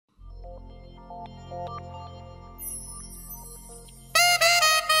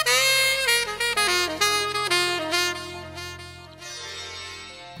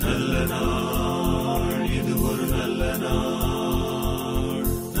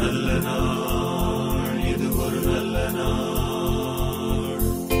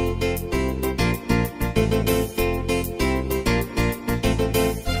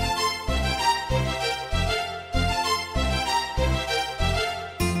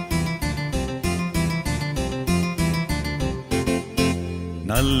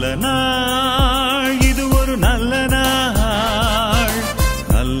நல்ல நாள் இது ஒரு நல்ல நாள்,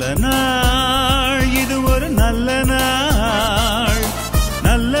 நல்ல நாள் இது ஒரு நல்ல நாள்.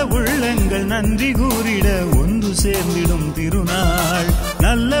 நல்ல உள்ளங்கள் நன்றி கூறிட ஒன்று சேர்ந்திடும் திருநாள்.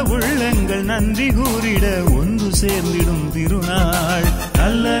 நல்ல உள்ளங்கள் நன்றி கூறிட ஒன்று சேர்ந்திடும் திருநாள்.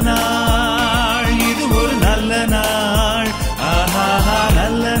 நல்ல நாள் இது ஒரு நல்ல நாள், ஆஹா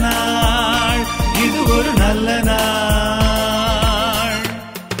நல்ல நாள் இது ஒரு நல்ல நாள்.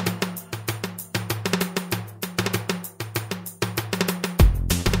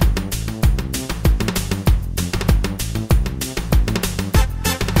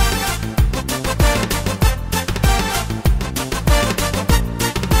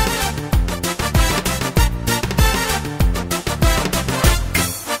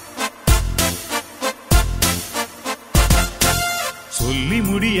 சொல்லி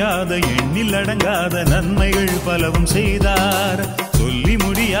முடியாத எண்ணில் அடங்காத நன்மைகள் பலவும் செய்தார். சொல்லி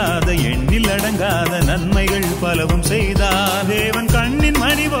முடியாத எண்ணில் அடங்காத நன்மைகள் பலவும் செய்தார். தேவன் கண்ணின்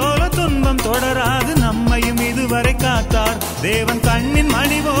மணி போல துன்பம் தொடராது நம்மையும் இதுவரை காத்தார். தேவன் கண்ணின்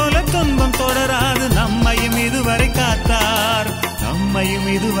மணி போல துன்பம் தொடராது நம்மையும் இதுவரை காத்தார். நம்மையும்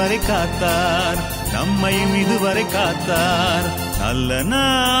இதுவரை காத்தார். நம்மையும் இதுவரை காத்தார். நல்ல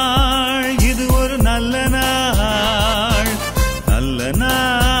நாள் இது ஒரு நல்ல நாள், நல்ல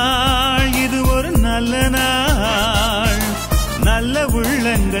நாள் இது ஒரு நல்ல நாள். நல்ல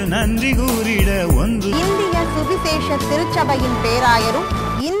உள்ளங்கள் நன்றி கூறிட ஒன்று. இந்திய சுவிசேஷ திருச்சபையின் பேராயரும்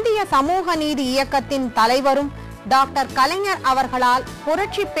இந்திய சமூக நீதி இயக்கத்தின் தலைவரும் டாக்டர் கலைஞர் அவர்களால்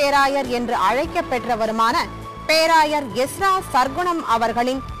புரட்சி பேராயர் என்று அழைக்கப்பெற்றவருமான பேராயர் எஸ்ரா சர்க்குணம்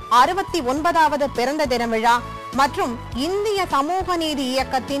அவர்களின் 69வது பிறந்த தின விழா மற்றும் இந்திய சமூக நீதி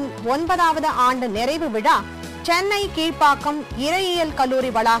இயக்கத்தின் 9வது ஆண்டு நிறைவு விழா சென்னை கீழ்ப்பாக்கம் இறையியல் கல்லூரி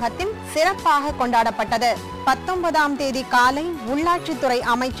வளாகத்தில் சிறப்பாக கொண்டாடப்பட்டது. 19ஆம் தேதி காலை உள்ளாட்சித்துறை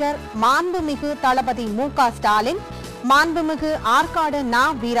அமைச்சர் மாண்புமிகு தளபதி மு.க. ஸ்டாலின், மாண்புமிகு ஆற்காடு நா.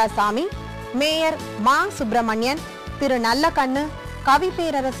 வீராசாமி, மேயர் மா. சுப்பிரமணியன், திரு நல்லக்கண்ணு,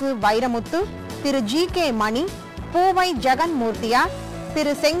 கவிப்பேரரசு வைரமுத்து, திரு ஜி.கே. மணி, பூவை ஜெகன்மூர்த்தியார்,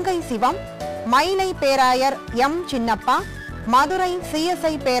 திரு செங்கை சிவம், மயிலை பேராயர் எம். சின்னப்பா, மதுரை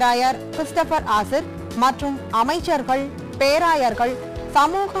சிஎஸ்ஐ பேராயர் கிறிஸ்டபர் ஆசிர் மற்றும் அமைச்சர்கள், பேராயர்கள்,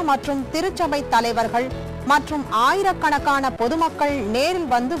 சமூக மற்றும் திருச்சபை தலைவர்கள் மற்றும் ஆயிரக்கணக்கான பொதுமக்கள் நேரில்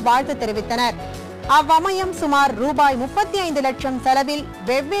வந்து வாழ்த்து தெரிவித்தனர். அவ்வமயம் சுமார் ரூபாய் 35 லட்சம் செலவில்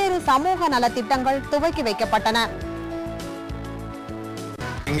வெவ்வேறு சமூக நலத்திட்டங்கள் துவக்கி வைக்கப்பட்டன.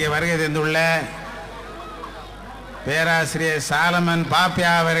 இங்கே வருகை தந்துள்ள பேராசிரியர் சாலமன்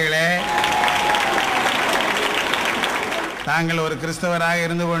பாப்பியா அவர்களே, தாங்கள் ஒரு கிறிஸ்தவராக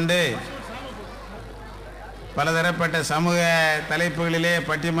இருந்து கொண்டு பலதரப்பட்ட சமூக தலைப்புகளிலே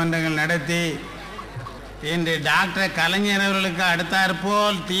பட்டிமன்றங்கள் நடத்தி இன்று டாக்டர் கலைஞர் அவர்களுக்கு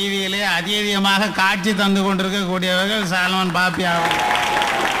அடுத்தாற்போல் டிவியிலே அதிகமாக காட்சி தந்து கொண்டிருக்கக்கூடியவர்கள் சாலமன் பாப்பியா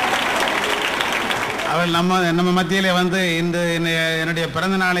அவள் நம்ம மத்தியிலே வந்து இன்று என்னுடைய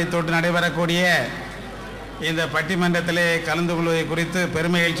பிறந்த நாளை தொட்டு நடைபெறக்கூடிய இந்த பட்டிமன்றத்திலே கலந்து கொள்வதை குறித்து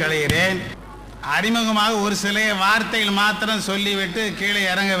பெருமகிழ்ச்சி அடைகிறேன். அறிமுகமாக ஒரு சில வார்த்தைகள் மாத்திரம் சொல்லிவிட்டு கீழே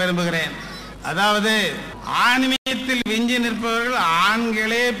இறங்க விரும்புகிறேன். அதாவது ஆன்மீகத்தில் விஞ்சி நிற்பவர்கள்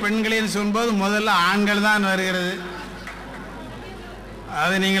ஆண்களே பெண்களே சொல்லும்போது முதல்ல ஆண்கள் தான் வருகிறது.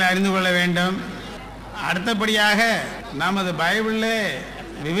 அதை நீங்கள் அறிந்து கொள்ள வேண்டும். அடுத்தபடியாக நமது பைபிளிலே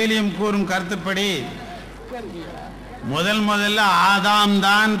விவிலியம் கூறும் கருத்துப்படி முதல்ல ஆதாம்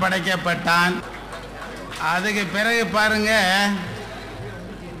தான் படைக்கப்பட்டான். அதுக்கு பிறகு பாருங்க,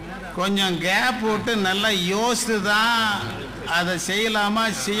 கொஞ்சம் கேப் விட்டு நல்லா யோசித்து தான் அதை செய்யலாமா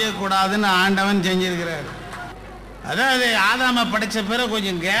செய்யக்கூடாதுன்னு ஆண்டவன் செஞ்சிருக்கிறார். அதாவது ஆதாமை படைச்ச பிறகு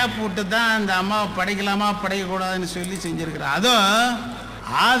கொஞ்சம் கேப் விட்டு தான் அந்த அம்மாவை படைக்கலாமா படைக்கக்கூடாதுன்னு சொல்லி செஞ்சிருக்கிறார். அதுவும்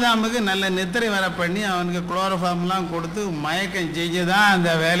ஆதாமுக்கு நல்ல நித்திரை வர பண்ணி அவனுக்கு குளோரோஃபார்ம்லாம் கொடுத்து மயக்கம் செஞ்சு தான் அந்த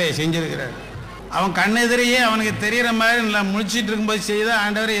வேலையை செஞ்சிருக்கிறார். அவன் கண்ணெதிரையே அவனுக்கு தெரிகிற மாதிரி நல்லா முழிச்சிட்டு இருக்கும்போது செய்த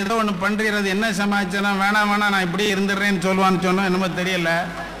ஆண்டவர் ஏதோ ஒன்று பண்ணுறது என்ன சமாச்சாரம், வேணாம் நான் இப்படியே இருந்துடுறேன்னு சொல்லுவான்னு சொன்னோம். என்னமோ தெரியல,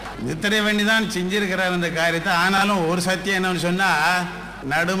 நித்திரை வேண்டி தான் செஞ்சிருக்கிறார் இந்த காரியத்தை. ஆனாலும் ஒரு சத்தியம் என்னன்னு சொன்னால்,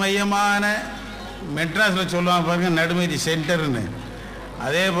 நடுமையமான மெட்ராஸில் சொல்லுவான் பாருங்க, நடுமைதி சென்டர்னு,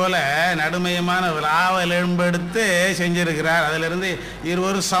 அதே போல் நடுமையமான ஒரு ஆவல் எலும்பெடுத்து செஞ்சிருக்கிறார். அதிலிருந்து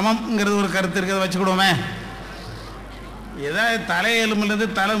இருவரும் சமம்ங்கிறது ஒரு கருத்து இருக்கிறத வச்சுக்கிடுவோமே. ஏதாவது தலை எலும்புலேருந்து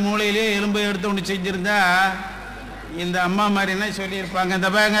தலை மூளையிலே எலும்பு எடுத்து ஒன்று செஞ்சுருந்தா இந்த அம்மா மாதிரி என்ன சொல்லியிருப்பாங்க, இந்த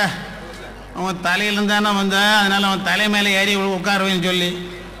பாருங்க அவன் தலையிலேருந்து தானே வந்தேன், அதனால் அவன் தலை மேலே ஏறி உட்காருவேன்னு சொல்லி.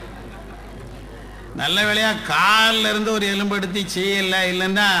 நல்ல வேளையாக காலில் இருந்து ஒரு எலும்பு எடுத்து செய்யலை.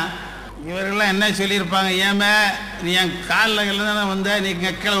 இல்லைன்னா இவர்கள்லாம் என்ன சொல்லியிருப்பாங்க, ஏமே நீ என் காலில் தானே வந்த, நீ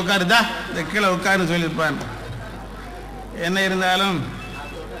கீழே உட்காருதா, இந்த கீழே உட்காருன்னு சொல்லியிருப்பாங்க. என்ன இருந்தாலும்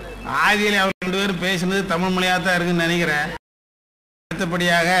ஆதியில் அவர் 2 பேரும் பேசினது தமிழ் மொழியாக தான் இருக்குன்னு நினைக்கிறேன்.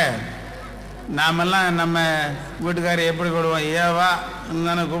 அடுத்தபடியாக நாமெல்லாம் நம்ம வீட்டுக்காரர் எப்படி கூப்பிடுவோம்? ஏவா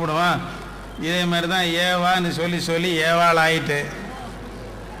தானே கூப்பிடுவோம். இதே மாதிரி தான் ஏவான்னு சொல்லி ஏவாள் ஆயிட்டு.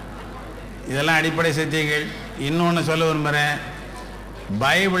 இதெல்லாம் அடிப்படை சத்தியங்கள். இன்னொன்று சொல்ல விரும்புகிறேன்.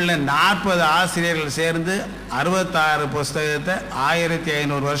 பைபிளில் 40 ஆசிரியர்கள் சேர்ந்து 66 புஸ்தகத்தை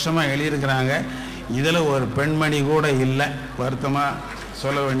 1500 வருஷமாக எழுதியிருக்கிறாங்க. இதில் ஒரு பெண்மணி கூட இல்லை. வருத்தமாக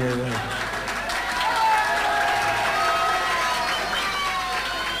சொல்ல வேண்டியது.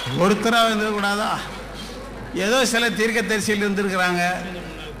 ஒருத்தராக இருந்துக்கூடாதா? ஏதோ சில தீர்க்கதரிசியில் இருந்திருக்கிறாங்க.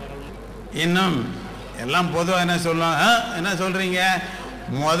 இன்னும் எல்லாம் பொதுவாக என்ன சொல்லுவாங்க? என்ன சொல்கிறீங்க?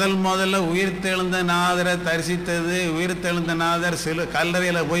 முதல்ல உயிர்த்தெழுந்த நாதரை தரிசித்தது, உயிர்த்தெழுந்த நாதர் சில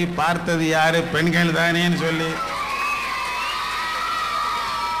கல்லறையில் போய் பார்த்தது யாரு? பெண்கள் தானேன்னு சொல்லி.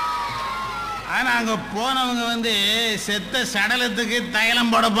 ஆனால் அங்கே போனவங்க செத்த சடலத்துக்கு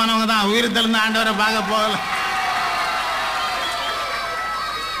தைலம் போட போனவங்க தான். உயிர்த்தெழுந்த ஆண்டவரை பார்க்க போகல.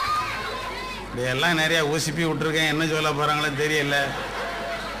 இப்படியெல்லாம் நிறையா ஊசிப்பி விட்டுருக்கேன். என்ன சொல்ல போகிறாங்களோ தெரியல.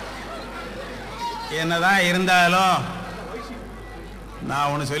 என்னதான் இருந்தாலும் நான்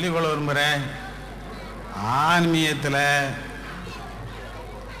ஒன்று சொல்லிக்கொள்ள விரும்புகிறேன். ஆன்மீகத்தில்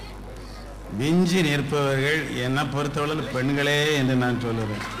விஞ்சி நிற்பவர்கள் என்னை பொறுத்தவரை பெண்களே என்று நான்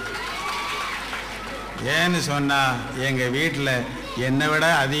சொல்லுறேன். ஏன்னு சொன்னால் எங்கள் வீட்டில் என்னை விட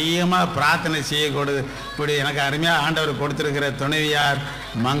அதிகமாக பிரார்த்தனை செய்யக்கூடாது எனக்கு அருமையாக ஆண்டவர் கொடுத்துருக்கிற துணைவியார்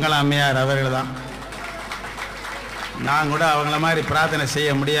மங்களம்மையார் அவர்கள் தான். நான் கூட அவங்கள மாதிரி பிரார்த்தனை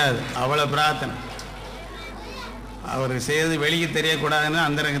செய்ய முடியாது. அவ்வளோ பிரார்த்தனை அவர்கள் செய்து வெளியே தெரியக்கூடாதுன்னு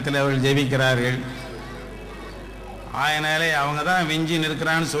அந்தரங்கத்தில் அவர்கள் ஜெபிக்கிறார்கள். அதனாலே அவங்க தான் விஞ்சி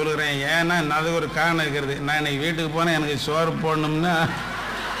நிற்கிறான்னு சொல்லுகிறேன். ஏன்னா அது ஒரு காரணம் இருக்கிறது. நான் இன்னைக்கு வீட்டுக்கு போனால் எனக்கு சோறு போடணும்னா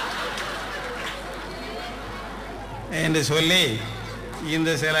என்று சொல்லி இந்த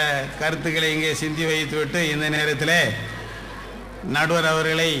சில கருத்துக்களை இங்கே சிந்தி வைத்து விட்டு இந்த நேரத்தில் நடுவர்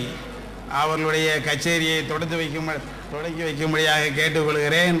அவர்களை அவர்களுடைய கச்சேரியை தொடக்கி வைக்கும்படியாக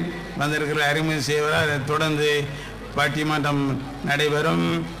கேட்டுக்கொள்கிறேன். வந்திருக்கிற அறிமுகம் செய்வதால் அதை தொடர்ந்து பட்டிமன்றம் நடைபெறும்.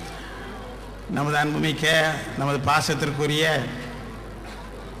 நமது அன்புமிக்க நமது பாசத்திற்குரிய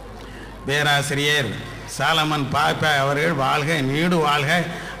பேராசிரியர் சாலமன் பாப்பா அவர்கள் வாழ்க, நீடு வாழ்க,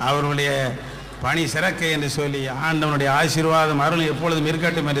 அவர்களுடைய பணி சிறக்க என்று சொல்லி ஆண்டவனுடைய ஆசீர்வாதம் அருள் எப்பொழுதும்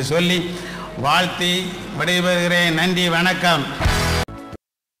இருக்கட்டும் என்று சொல்லி வாழ்த்தி விடைபெறுகிறேன். நன்றி, வணக்கம்.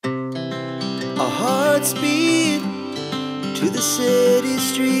 Our hearts beat to the city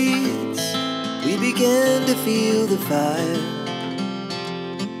streets. We began to feel the fire.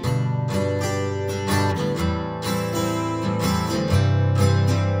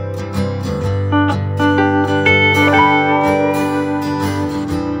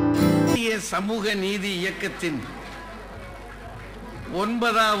 சமூக நீதி இயக்கத்தின்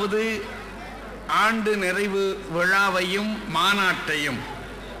 9வது ஆண்டு நிறைவு விழாவையும் மாநாட்டையும்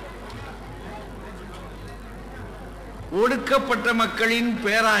ஒடுக்கப்பட்ட மக்களின்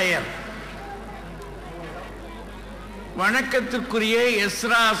பேராயர் வணக்கத்திற்குரிய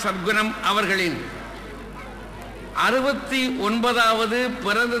எஸ்ரா சர்க்குணம் அவர்களின் 69வது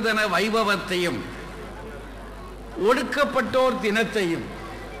பிறந்த தின வைபவத்தையும் ஒடுக்கப்பட்டோர் தினத்தையும்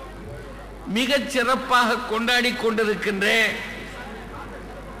மிகச் சிறப்பாக கொண்டாடி கொண்டிருக்கின்ற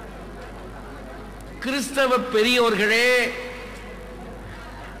கிறிஸ்தவ பெரியோர்களே,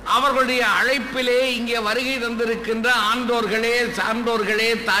 அவர்களுடைய அழைப்பிலே இங்கே வருகை தந்திருக்கின்ற ஆண்டோர்களே, சான்றோர்களே,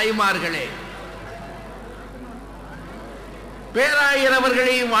 தாய்மார்களே, பேராயர்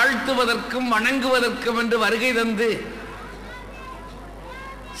அவர்களை வாழ்த்துவதற்கும் வணங்குவதற்கும் என்று வருகை தந்து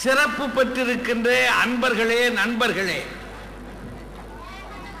சிறப்பு பெற்றிருக்கின்ற அன்பர்களே, நண்பர்களே,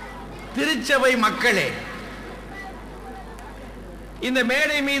 திருச்சபை மக்களே, இந்த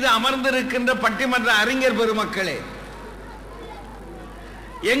மேடை மீது அமர்ந்திருக்கின்ற பட்டிமன்ற அறிஞர் பெருமக்களே,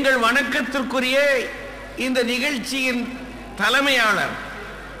 எங்கள் வணக்கத்திற்குரிய இந்த நிகழ்ச்சியின் தலைமையாளர்,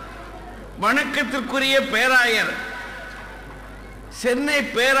 வணக்கத்திற்குரிய பேராயர், சென்னை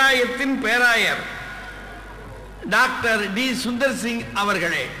பேராயத்தின் பேராயர் டாக்டர் டி சுந்தர் சிங்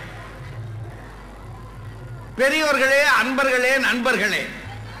அவர்களே, பெரியோர்களே, அன்பர்களே, நண்பர்களே,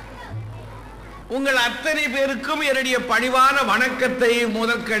 உங்கள் அத்தனை பேருக்கும் என்னுடைய பணிவான வணக்கத்தை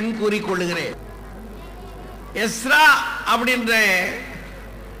முதற்கண் கூறிக்கொள்கிறேன். எஸ்ரா அப்படின்ற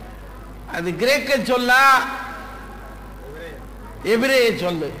அது கிரேக்க சொல்லா எபிரேய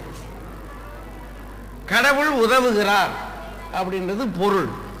சொல்லு, கடவுள் உதவுகிறார் அப்படின்றது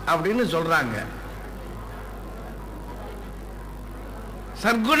பொருள் அப்படின்னு சொல்றாங்க.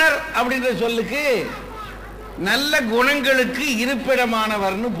 சர்க்குணர் அப்படின்ற சொல்லுக்கு நல்ல குணங்களுக்கு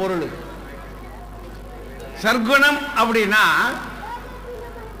இருப்பிடமானவர்னு பொருள். சர்க்குணம் அப்படின்னா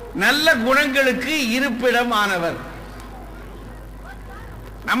நல்ல குணங்களுக்கு இருப்பிடமானவர்.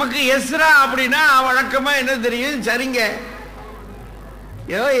 நமக்கு எஸ்ரா அப்படின்னா வழக்கமா என்ன தெரியும்? சரிங்க,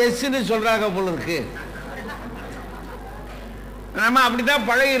 ஏதோ எஸ்ன்னு சொல்றாங்க போல இருக்கு. நம்ம அப்படித்தான்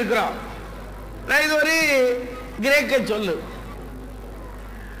பழகி இருக்கிறோம். இது ஒரு கிரேக்க சொல்லு.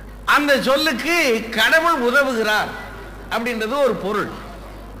 அந்த சொல்லுக்கு கடவுள் உதவுகிறார் அப்படின்றது ஒரு பொருள்.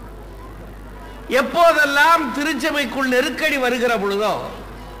 எப்போதெல்லாம் திருச்சபைக்குள் நெருக்கடி வருகிற பொழுதோ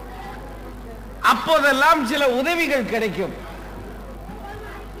அப்போதெல்லாம் சில உதவிகள் கிடைக்கும்.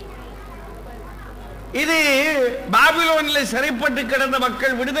 இது பாபிலோனில் சிறைப்பட்டு கிடந்த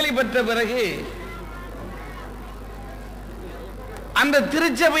மக்கள் விடுதலை பெற்ற பிறகு அந்த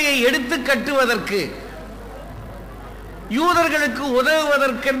திருச்சபையை எடுத்து கட்டுவதற்கு யூதர்களுக்கு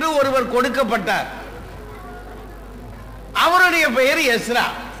உதவுவதற்கென்று ஒருவர் கொடுக்கப்பட்டார். அவருடைய பெயர் எஸ்ரா.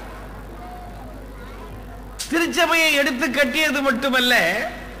 திருச்சபையை எடுத்து கட்டியது மட்டுமல்ல,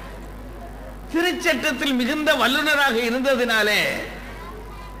 திருச்சட்டத்தில் மிகுந்த வல்லுநராக இருந்ததினாலே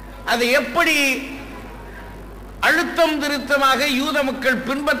அதை எப்படி அழுத்தம் திருத்தமாக யூத மக்கள்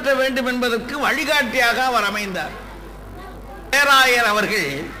பின்பற்ற வேண்டும் என்பதற்கு வழிகாட்டியாக அவர் அமைந்தார். பேராயர் அவர்கள்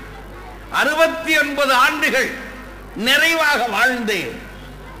 69 ஆண்டுகள் நிறைவாக வாழ்ந்து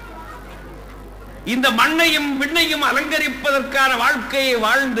இந்த மண்ணையும் விண்ணையும் அலங்கரிப்பதற்கான வாழ்க்கையை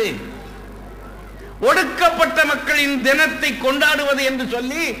வாழ்ந்து ஒடுக்கப்பட்ட மக்களின் தினத்தை கொண்டாடுவது என்று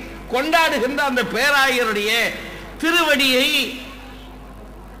சொல்லி கொண்டாடுகின்ற அந்த பேராயருடைய திருவடியை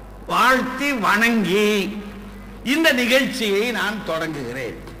வாழ்த்தி வணங்கி இந்த நிகழ்ச்சியை நான்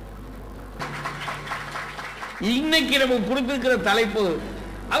தொடங்குகிறேன். இன்னைக்கு நமக்கு கொடுத்திருக்கிற தலைப்பு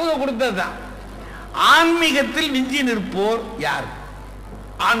அவங்க கொடுத்ததுதான். ஆன்மீகத்தில் விஞ்சி நிற்போர் யார்?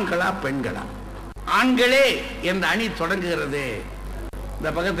 ஆண்களா பெண்களா? ஆண்களே என்ற அணி தொடங்குகிறது. இந்த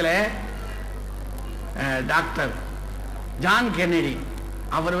பக்கத்தில் டாக்டர் ஜான் கென்னடி,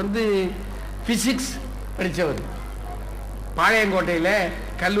 அவர் பிசிக்ஸ் படித்தவர், பாளையங்கோட்டையில்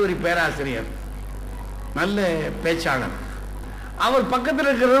கல்லூரி பேராசிரியர், நல்ல பேச்சாளர். அவர் பக்கத்தில்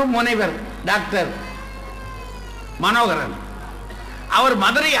இருக்கிறவர் முனைவர் டாக்டர் மனோகரன். அவர்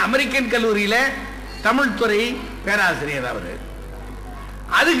மதுரை அமெரிக்கன் கல்லூரியில் தமிழ் துறை பேராசிரியர். அவர்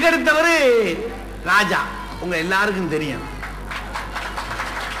அதுக்கடுத்தவர் ராஜா, உங்க எல்லாருக்கும் தெரியும்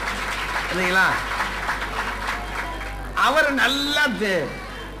இல்லைங்களா? அவர் நல்லா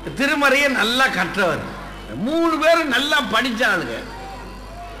திருமறையை நல்லா கற்றவர். 3 பேரும் நல்லா படிச்ச ஆளுங்க.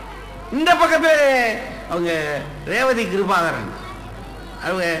 இந்த பக்கத்தில் அவங்க ரேவதி கிருபாகரன்,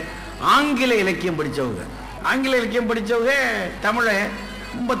 அவங்க ஆங்கில இலக்கியம் படித்தவங்க. ஆங்கில இலக்கியம் படித்தவங்க தமிழை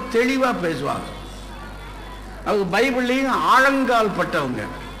ரொம்ப தெளிவாக பேசுவாங்க. அவங்க பைபிள்லையும் ஆழங்கால் பட்டவங்க.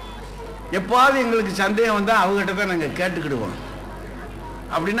 எப்போது எங்களுக்கு சந்தேகம் வந்தால் அவங்ககிட்ட தான் நாங்கள் கேட்டுக்கிடுவோம்.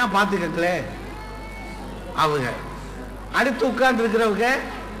 அப்படின்னா பார்த்துக்கங்களே. அவங்க அடுத்து உட்கார்ந்து இருக்கிறவங்க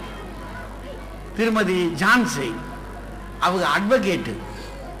திருமதி ஜான்சி, அவங்க அட்வொகேட்டு.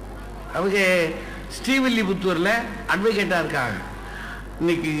 அவங்க ஸ்ரீவில்லிபுத்தூரில் அட்வொகேட்டாக இருக்காங்க.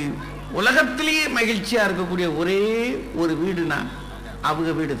 இன்னைக்கு உலகத்திலேயே மகிழ்ச்சியாக இருக்கக்கூடிய ஒரே ஒரு வீடுனா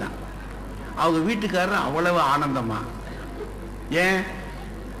அவங்க வீடு தான். அவங்க வீட்டுக்காரர் அவ்வளவு ஆனந்தமா, ஏன்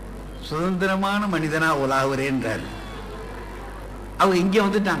சுதந்திரமான மனிதனா உலாவுறேன்றார். அவங்க இங்க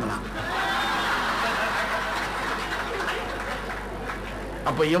வந்துட்டாங்களாம்.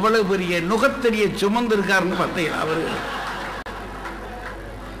 அப்ப எவ்வளவு பெரிய நுகத்தடியை சுமந்து இருக்காருன்னு பார்த்தீங்களா? அவரு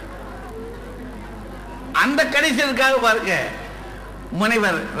அந்த கடைசியதுக்காக பாருங்க,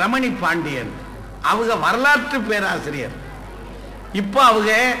 முனைவர் ரமணி பாண்டியன், அவங்க வரலாற்று பேராசிரியர். இப்போ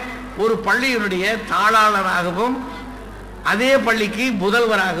அவங்க ஒரு பள்ளியினுடைய தாளாளராகவும் அதே பள்ளிக்கு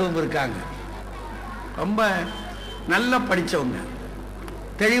முதல்வராகவும் இருக்காங்க. ரொம்ப நல்லா படித்தவங்க,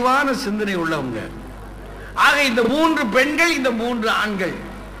 தெளிவான சிந்தனை உள்ளவங்க. ஆக இந்த 3 பெண்கள், இந்த 3 ஆண்கள்.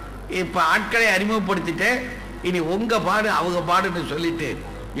 இப்போ ஆட்களை அறிமுகப்படுத்திட்டு இனி உங்க பாடு அவங்க பாடுன்னு சொல்லிட்டு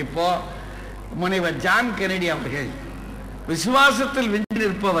இப்போ முனைவர் ஜான் கென்னடி அவர்கள் விசுவாசத்தில் வென்று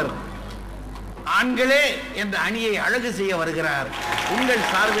நிற்பவர், ஆண்களே என்ற அணியை அழகு செய்ய வருகிறார். உங்கள்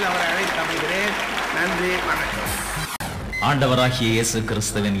சார்பில் அவரை அழைத்து அமைகிறேன். நன்றி, வணக்கம். ஆண்டவராகிய இயேசு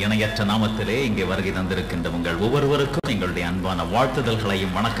கிறிஸ்துவின் இணையற்ற நாமத்திலே இங்கே வருகை தந்திருக்கின்ற உங்கள் ஒவ்வொருவருக்கும் எங்களுடைய அன்பான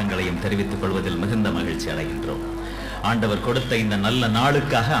வாழ்த்துதல்களையும் வணக்கங்களையும் தெரிவித்துக் கொள்வதில் மிகுந்த மகிழ்ச்சி அடைகின்றோம். ஆண்டவர் கொடுத்த இந்த நல்ல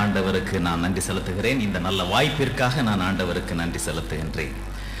நாளுக்காக ஆண்டவருக்கு நான் நன்றி செலுத்துகிறேன். இந்த நல்ல வாய்ப்பிற்காக நான் ஆண்டவருக்கு நன்றி செலுத்துகின்றேன்.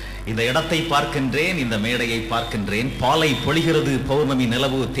 இந்த இடத்தை பார்க்கின்றேன், இந்த மேடையை பார்க்கின்றேன். பாலை பொழிகிறது பௌர்ணமி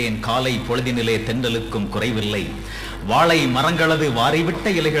நிலவு தேன், காலை பொழுதினிலே தென்றலுக்கும் குறைவில்லை. வாழை மரங்களது வாரிவிட்ட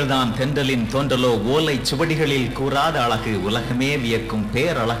இலைகள்தான் தென்றலின் தோன்றலோ, ஓலை சுவடிகளில் கூறாத அழகு, உலகமே வியக்கும்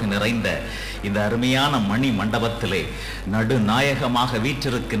பேரழகு நிறைந்த இந்த அருமையான மணி மண்டபத்திலே நடுநாயகமாக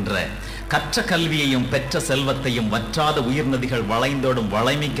வீற்றிருக்கின்ற கற்ற கல்வியையும் பெற்ற செல்வத்தையும் வற்றாத உயிர்நதிகள் வளைந்தோடும்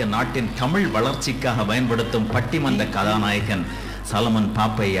வளைமிக்க நாட்டின் தமிழ் வளர்ச்சிக்காக பயன்படுத்தும் பட்டிமன்ற கதாநாயகன் சாலமன்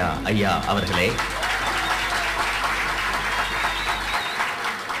பாப்பையா ஐயா அவர்களே,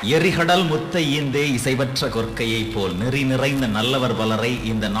 எரிகடல் முத்தை ஈந்தே இசைவற்ற கொற்கையை போல் நெறி நிறைந்த நல்லவர் பலரை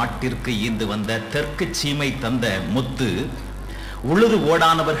இந்த நாட்டிற்கு ஈந்து வந்த தெற்கு சீமை தந்த முத்து, உழுது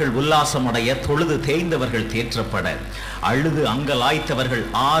ஓடானவர்கள் உல்லாசமடைய, தொழுது தேய்ந்தவர்கள் தேற்றப்பட, அழுது அங்கலாய்த்தவர்கள்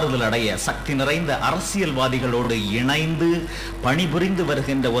ஆறுதல் அடைய, சக்தி நிறைந்த அரசியல்வாதிகளோடு இணைந்து பணிபுரிந்து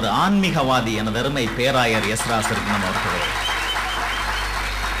வருகின்ற ஒரு ஆன்மீகவாதி எனது அருமை பேராயர் எஸ்ரா சிறுகுணம் அவர்களே,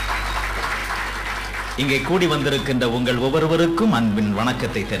 இங்கே கூடி வந்திருக்கின்ற உங்கள் ஒவ்வொருவருக்கும் அன்பின்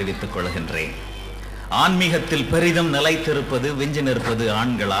வணக்கத்தை தெரிவித்துக் கொள்கின்றேன். ஆன்மீகத்தில் பெரிதும் நிலைத்திருப்பது விஞ்சி நிற்பது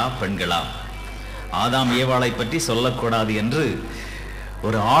ஆண்களா பெண்களா? ஆதாம் ஏவாளை பற்றி சொல்லக்கூடாது என்று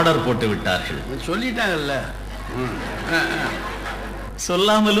ஒரு ஆர்டர் போட்டு விட்டார்கள். சொல்லிட்டாங்கல்ல,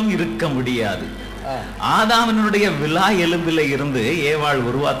 சொல்லாமலும் இருக்க முடியாது. ஆதாமினுடைய விலா எலும்பில இருந்து ஏவாள்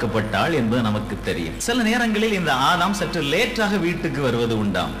உருவாக்கப்பட்டாள் என்பது நமக்கு தெரியும். சில நேரங்களில் இந்த ஆதாம் சற்று லேட்டாக வீட்டுக்கு வருவது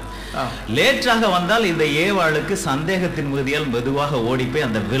உண்டாம். லேட்டாக வந்தால் இந்த ஏவாளுக்கு சந்தேகத்தின் மிகுதியால் மெதுவாக ஓடிப்போய்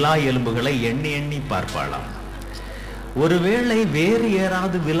அந்த விலா எலும்புகளை எண்ணி எண்ணி பார்ப்பாளாம். ஒருவேளை வேறு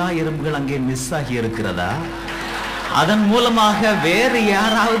யாராவது விலா எறும்புகள் அங்கே மிஸ் ஆகி இருக்கிறதா, அதன் மூலமாக வேறு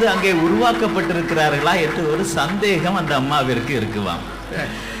யாராவது அங்கே உருவாக்கப்பட்டிருக்கிறார்களா என்று ஒரு சந்தேகம் அந்த அம்மாவிற்கு இருக்குவாம்.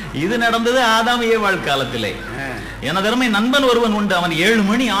 இது நடந்தது ஆதாம் ஏவாள் காலத்திலே. எனதருமை நண்பன் ஒருவன் உண்டு. அவன் 7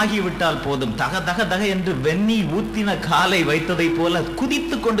 மணி ஆகிவிட்டால் போதும் தக தக தக என்று வெந்நீர் ஊத்தின காலை வைத்ததை போல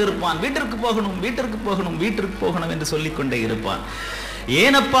குதித்து கொண்டிருப்பான். வீட்டிற்கு போகணும், வீட்டிற்கு போகணும், வீட்டிற்கு போகணும் என்று சொல்லிக் கொண்டே இருப்பான்.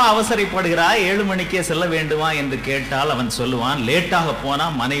 ஏனப்பா அவசரப்படுகிறாய், 7 மணிக்கே செல்ல வேண்டுமா என்று கேட்டால் அவன் சொல்லுவான், லேட்டாக போனா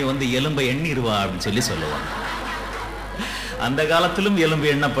மனைவி வந்து எலும்பை எண்ணிடுவா அப்படின்னு சொல்லுவான். அந்த காலத்திலும் எலும்பு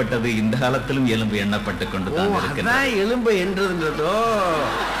எண்ணப்பட்டது, இந்த காலத்திலும் எலும்பு எண்ணப்பட்டு கொண்டு தான் இருக்கிறது. எலும்பை என்றதோ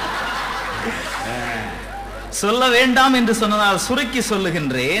சொல்ல வேண்டாம் என்று சொன்னதால் சுருக்கி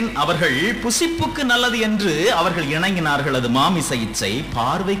சொல்லுகின்றேன். அவர்கள் புசிப்புக்கு நல்லது என்று அவர்கள் இணங்கினார்கள். அது மாமிச இச்சை.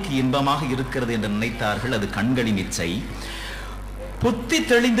 பார்வைக்கு இன்பமாக இருக்கிறது என்று நினைத்தார்கள். அது கண்களின் இச்சை. புத்தி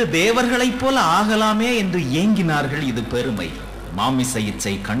தெளிந்து தேவர்களைப் போல ஆகலாமே என்று ஏங்கினார்கள். இது பெருமை. மாமிச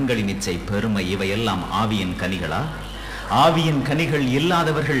இச்சை, கண்களின் இச்சை, பெருமை இவையெல்லாம் ஆவியின் கனிகளா? ஆவியின் கனிகள்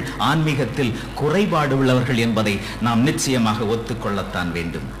இல்லாதவர்கள் ஆன்மீகத்தில் குறைபாடு உள்ளவர்கள் என்பதை நாம் நிச்சயமாக ஒத்துக்கொள்ளத்தான்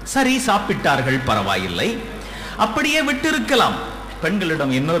வேண்டும். சரி, சாப்பிட்டார்கள், பரவாயில்லை, அப்படியே விட்டிருக்கலாம்.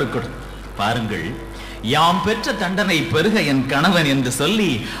 பெண்களிடம் இன்னொரு பாருங்கள், யாம் பெற்ற தண்டனை பெருக என் கணவன் என்று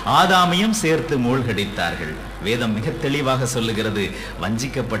சொல்லி ஆதாமையும் சேர்த்து மூழ்கடித்தார்கள். வேதம் மிக தெளிவாக சொல்லுகிறது,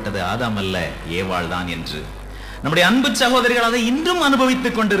 வஞ்சிக்கப்பட்டது ஆதாம் அல்ல, ஏவாள் தான் என்று. நம்முடைய அன்பு சகோதரிகள் அதை இன்றும்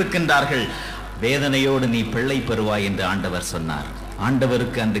அனுபவித்துக் கொண்டிருக்கின்றார்கள். வேதனையோடு நீ பிள்ளை பெறுவாய் என்று ஆண்டவர் சொன்னார்.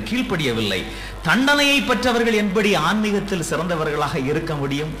 ஆண்டவருக்கு அன்று கீழ்ப்படியவில்லை. தண்டனையை பெற்றவர்கள் என்படி ஆன்மீகத்தில் சிறந்தவர்களாக இருக்க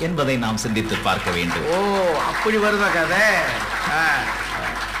முடியும் என்பதை நாம் சிந்தித்து பார்க்க வேண்டும். ஓ, அப்படி வருதா கதை?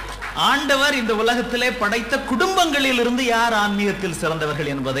 ஆண்டவர் இந்த உலகத்திலே படைத்த குடும்பங்களில் இருந்து யார் ஆன்மீகத்தில்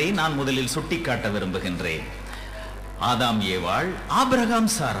சிறந்தவர்கள் என்பதை நான் முதலில் சுட்டிக்காட்ட விரும்புகின்றேன். ஆதாம் ஏவாள்,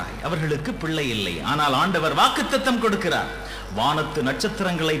 ஆபிரகாம் சாராய், அவர்களுக்கு பிள்ளை இல்லை. ஆனால் ஆண்டவர் வாக்குத்தத்தம் கொடுக்கிறார். வானத்து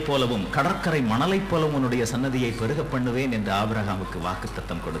நட்சத்திரங்களைப் போலவும் கடற்கரை மணலைப் போலவும் உன்னுடைய சன்னதியை பெருக பண்ணுவேன் என்று ஆபிரகாமுக்கு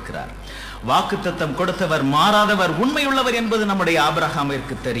வாக்குத்தத்தம் கொடுக்கிறார். வாக்குத்தத்தம் கொடுத்தவர் மாறாதவர், உண்மையுள்ளவர் என்பது நம்முடைய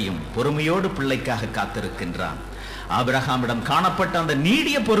ஆபிரகாமிற்கு தெரியும். பொறுமையோடு பிள்ளைக்காக காத்திருக்கின்றான். ஆபிரகாமிடம் காணப்பட்ட அந்த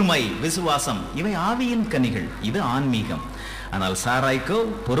நீடிய பொறுமை, விசுவாசம், இவை ஆவியின் கனிகள். இது ஆன்மீகம். ஆனால் சாராய்க்கோ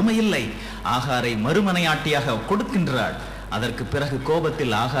பொறுமை இல்லை. ஆகாரை மறுமனையாட்டியாக கொடுக்கின்றாள். அதற்கு பிறகு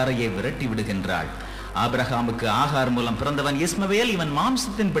கோபத்தில் ஆகாரையை விரட்டி விடுகின்றாள். ஆபிரகாமுக்கு ஆகார் மூலம் பிறந்தவன் இஸ்மவேல். இவன்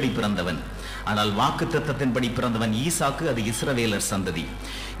மாம்சத்தின்படி பிறந்தவன். ஆனால் வாக்குத்தத்தத்தின்படி பிறந்தவன் ஈசாக்கு. அது இஸ்ரவேலர் சந்ததி.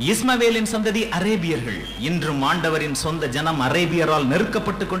 இஸ்மவேலின் சந்ததி அரேபியர்கள். இன்றும் ஆண்டவரின் சொந்த ஜனம் அரேபியரால்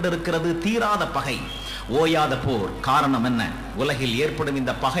நெருக்கப்பட்டு கொண்டிருக்கிறது. தீராத பகை, ஓயாத போர். காரணம் என்ன? உலகில் ஏற்படும்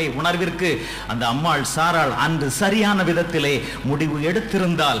இந்த பகை உணர்விற்கு அந்த அம்மாள் சாராள் அன்று சரியான விதத்திலே முடிவு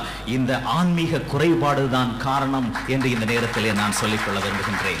எடுத்திருந்தால் இந்த ஆன்மீக குறைபாடுதான் காரணம் என்று இந்த நேரத்திலே நான் சொல்லிக்கொள்ள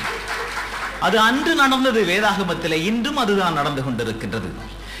விரும்புகின்றேன். அது அன்று நடந்தது வேதாகமத்திலே, இன்றும் அதுதான் நடந்து கொண்டிருக்கின்றது.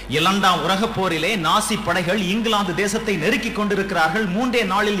 2ஆம் உலகப் போரிலே நாசி படைகள் இங்கிலாந்து தேசத்தை நெருக்கிக் கொண்டிருக்கிறார்கள். 3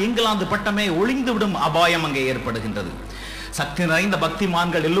 நாளில் இங்கிலாந்து பட்டமே ஒளிந்துவிடும் அபாயம் அங்கே ஏற்படுகின்றது. சக்தி நிறைந்த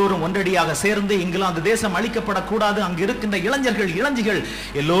பக்திமான்கள் எல்லோரும் ஒன்றடியாக சேர்ந்து இங்கிலாந்து தேசம் அழிக்கப்படக்கூடாது, அங்கு இருக்கின்ற இளைஞர்கள் இளஞ்சிகள்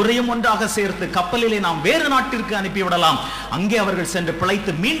எல்லோரையும் ஒன்றாக சேர்த்து கப்பலிலே நாம் வேறு நாட்டிற்கு அனுப்பிவிடலாம், அங்கே அவர்கள் சென்று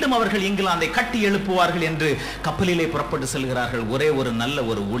பிழைத்து மீண்டும் அவர்கள் இங்கிலாந்தை கட்டி எழுப்புவார்கள் என்று கப்பலிலே புறப்பட்டு செல்கிறார்கள். ஒரே ஒரு நல்ல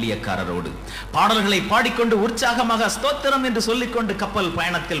ஒரு ஊழியக்காரரோடு பாடல்களை பாடிக்கொண்டு உற்சாகமாக ஸ்தோத்திரம் என்று சொல்லிக்கொண்டு கப்பல்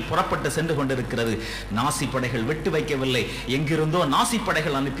பயணத்தில் புறப்பட்டு சென்று கொண்டிருக்கிறது. நாசி படைகள் விட்டு வைக்கவில்லை. எங்கிருந்தோ நாசி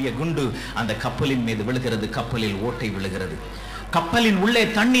படைகள் அனுப்பிய குண்டு அந்த கப்பலின் மீது விழுகிறது. கப்பலில் ஓட்டை விழுகிறது. கப்பலின் உள்ளே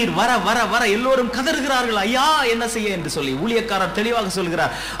தண்ணீர் வர வர வர எல்லோரும் கதறுகிறார்கள், ஐயா என்ன செய்ய என்று சொல்லி. ஊழியக்காரர் தெளிவாக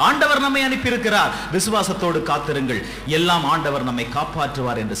சொல்கிறார், ஆண்டவர் நம்மை அனுப்பியிருக்கிறார், விசுவாசத்தோடு காத்திருங்கள், எல்லாம் ஆண்டவர் நம்மை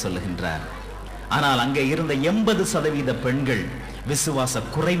காப்பாற்றுவார் என்று சொல்லுகின்றார். ஆனால் அங்கே இருந்த 80% பெண்கள் விசுவாச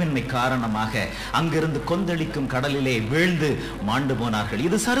குறைவின்மை காரணமாக அங்கிருந்து கொந்தளிக்கும் கடலிலே வீழ்ந்து மாண்டு போனார்கள்.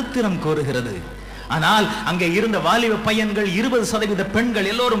 இது சரித்திரம் கூறுகிறது. ஆனால் அங்கே இருந்த வாலிப பையன்கள் 20% பெண்கள்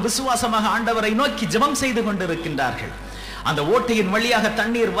எல்லோரும் விசுவாசமாக ஆண்டவரை நோக்கி ஜெபம் செய்து கொண்டிருக்கின்றார்கள். அந்த ஓட்டையின் வழியாக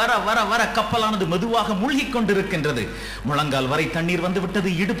தண்ணீர் வர வர வர கப்பலானது மெதுவாக மூழ்கிக் கொண்டிருக்கின்றது. முழங்கால் வரை தண்ணீர் வந்து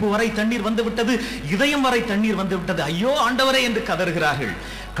விட்டது, இடுப்பு வரை தண்ணீர் வந்து விட்டது, இதயம் வரை தண்ணீர் வந்து விட்டது. ஐயோ ஆண்டவரே என்று கதறுகிறார்கள்.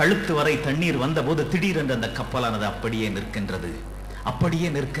 கழுத்து வரை தண்ணீர் வந்தபோது திடீரென்று அந்த கப்பலானது அப்படியே நிற்கின்றது.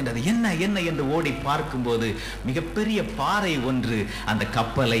 என்ன என்ன என்று ஓடி பார்க்கும்போது மிகப்பெரிய பாறை ஒன்று அந்த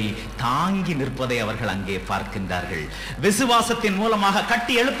கப்பலை தாங்கி நிற்பதை அவர்கள் அங்கே பார்க்கின்றார்கள். விசுவாசத்தின் மூலமாக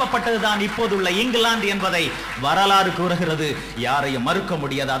கட்டி எழுப்பப்பட்டதுதான் இப்போதுள்ள இங்கிலாந்து என்பதை வரலாறு கூறுகிறது. யாரையும் மறுக்க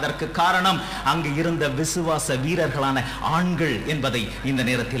முடியாது. அதற்கு காரணம் அங்கு இருந்த விசுவாச வீரர்களான ஆண்கள் என்பதை இந்த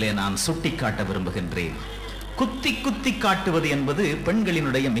நேரத்திலே நான் சுட்டிக்காட்ட விரும்புகின்றேன். குத்தி குத்தி காட்டுவது என்பது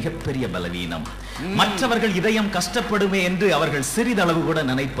பெண்களினுடைய மிகப்பெரிய பலவீனம். மற்றவர்கள் இதயம் கஷ்டப்படுமே என்று அவர்கள் சிறிதளவு கூட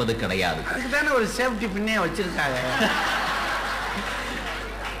நினைப்பது கிடையாது. அதுக்குதானே ஒரு சேஃப்டி பின்னே வச்சிருக்காங்க.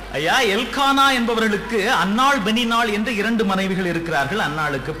 ஐயா, எல்கானா என்பவர்களுக்கு அன்னாள் பெனினாள் என்று 2 மனைவிகள் இருக்கிறார்கள்.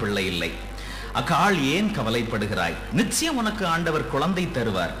 அன்னாளுக்கு பிள்ளை இல்லை. அக்காள், ஏன் கவலைப்படுகிறாய்? நிச்சயம் உனக்கு ஆண்டவர் குழந்தை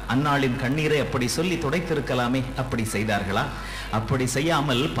தருவார். அன்னாளின் கண்ணீரை அப்படி சொல்லி துடைத்திருக்கலாமே. அப்படி செய்தார்களா? அப்படி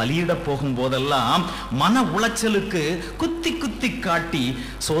செய்யாமல் பலியிட போகும் போதெல்லாம் மன உளைச்சலுக்கு குத்தி குத்தி காட்டி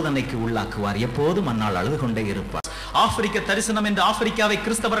சோதனைக்கு உள்ளாக்குவார். எப்போதும் அன்னாள் அழுது கொண்டே இருப்பார். ஆப்பிரிக்க தரிசனம் என்று ஆப்பிரிக்காவை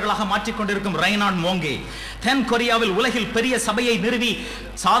கிறிஸ்தவர்களாக மாற்றிக் கொண்டிருக்கும் ரைனான் மோங்கே, தென் கொரியாவில் உலகில் பெரிய சபையை நிறுவி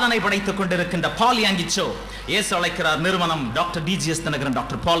சாதனை படைத்துக் கொண்டிருக்கின்ற பால் யாங்கிச்சோ, இயேசு அழைக்கிறார் நிறுவனம் டாக்டர் டிஜிஎஸ் தினகரன்,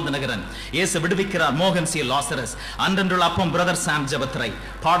 டாக்டர் பால் தினகரன். இயேசு விடுவிக்கிறார் மோகன் சி லாசரஸ். அன்றென்றுள்ள அப்பம் பிரதர் சாம் ஜெபத்ரை.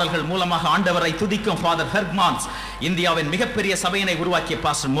 பாடல்கள் மூலமாக ஆண்டவரை துதிக்கும் ஃபாதர் ஹெர்க்மான்ஸ். இந்தியாவின் மிகப்பெரிய சபையினை உருவாக்கிய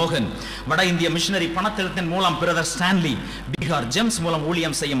பாஸ்டர் மோகன். வட இந்திய மிஷனரி பணத்தெழுத்தின் மூலம் பிரதர் ஸ்டான்லி. பீகார் ஜெம்ஸ் மூலம்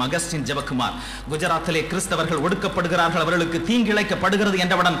ஊழியம் செய்யும் அகஸ்டின் ஜெபக்குமார். குஜராத்திலே கிறிஸ்தவர்கள் ஒடுக்கப்படுகிறார்கள், அவர்களுக்கு தீங்கிழைக்கப்படுகிறது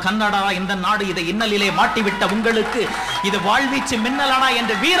என்றவுடன் கன்னடா இந்த நாடு இதை இன்னலிலே மாட்டிவிட்ட உங்களுக்கு இது வாழ்வீச்சு மின்னலடா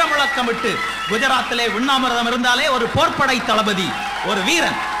என்று வீர முழக்கமிட்டு குஜராத்திலே உண்ணாமிரதம் இருந்தாலே ஒரு போர்ப்படை தளபதி, ஒரு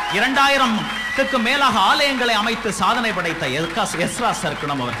வீரன். 2000க்கு மேலாக ஆலயங்களை அமைத்து சாதனை படைத்த எஸ்ரா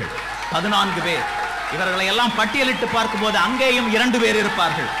சர்க்குணம் அவர்கள். 14 பேர். இவர்களை எல்லாம் பட்டியலிட்டு பார்க்கும்போது அங்கேயும் 2 பேர்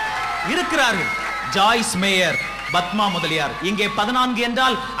இருக்கிறார்கள். Joyce mayor, Padma Mudaliar. இங்கே 14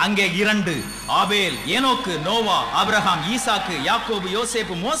 என்றால் அங்கே 2. ஆபேல், ஏனோக்கு, நோவா, ஆபிரகாம், ஈசாக்கு, யாக்கோபு,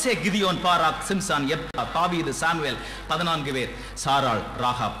 யோசேப்பு, மோசே, கிதியோன், பாராக், சிம்சான், யெப்தா, தாவீது, சாமுவேல் 14 பேர். சாராள்,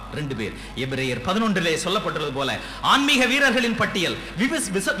 ராகாப் 2 பேர். எபிரேயர் 11 சொல்லப்பட்டுள்ளது போல ஆன்மீக வீரர்களின் பட்டியல்,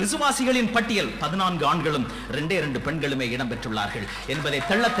 விசுவாசிகளின் பட்டியல் 14 ஆண்களும் 2 பெண்களுமே இடம்பெற்றுள்ளார்கள் என்பதை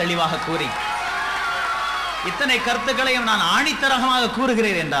தெள்ளத் தெளிவாக கூறி இத்தனை கருத்துக்களையும் நான் ஆணித்தரகமாக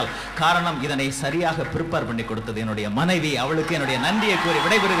கூறுகிறேன் என்றால் காரணம் இதனை சரியாக ப்ரிப்பேர் பண்ணி கொடுத்தது என்னுடைய மனைவி. அவளுக்கு என்னுடைய நன்றியை கூறி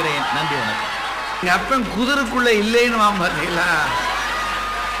விடைபெறுகிறேன். நன்றி, வணக்கம். எங்க அப்பன் குதிரைக்குள்ள இல்லைன்னு பார்த்தீங்களா?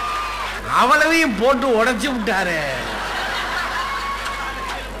 அவ்வளவையும் போட்டு உடைச்சு விட்டாரு.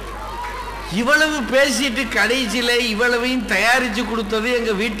 இவ்வளவு பேசிட்டு கடைசியில இவ்வளவையும் தயாரிச்சு கொடுத்தது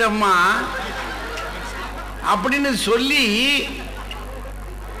எங்க வீட்டம்மா அப்படின்னு சொல்லி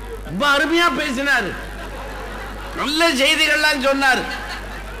ரொம்ப அருமையா பேசினார். நல்ல செய்திகள்லாம் சொன்னார்.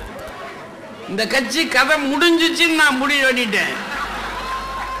 இந்த கட்சி கதை முடிஞ்சிச்சுன்னு நான் முடிவு பண்ணிட்டேன்.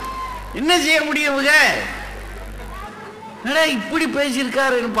 என்ன செய்ய முடியும்? இப்படி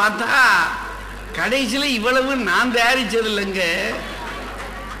பேசியிருக்காருன்னு பார்த்தா கடைசியில் இவ்வளவு நான் தயாரிச்சது இல்லைங்க,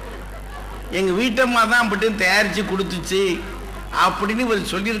 எங்க வீட்டம்மா தான் அப்படி தயாரிச்சு கொடுத்துச்சு அப்படின்னு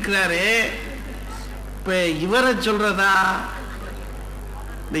இவர் சொல்லியிருக்கிறாரு. இப்ப இவரை சொல்றதா,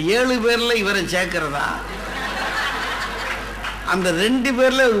 இந்த 7 பேர்ல இவரை சேர்க்கிறதா, அந்த 2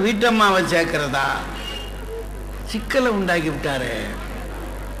 பேர்ல ஒரு வீட்டம்மாவை சேர்க்கிறதா? சிக்கலை உண்டாக்கி விட்டாரு.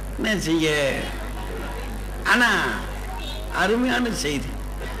 என்ன செய்ய? ஆனா அருமையான செய்தி.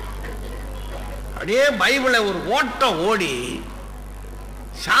 அப்படியே பைபிளை ஒரு ஓட்டம் ஓடி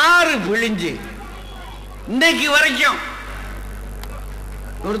சாறு பிழிஞ்சு இன்னைக்கு வரைக்கும்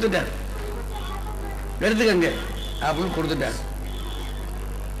கொடுத்துட்டார். எடுத்துக்கங்க. அப்படின்னு கொடுத்துட்டார்.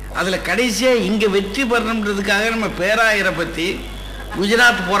 அதில் கடைசியாக இங்கே வெற்றி பெறணுன்றதுக்காக நம்ம பேராயரை பற்றி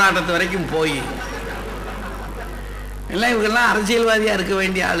குஜராத் போராட்டத்து வரைக்கும் போய் எல்லாம் இவங்கெல்லாம் அரசியல்வாதியாக இருக்க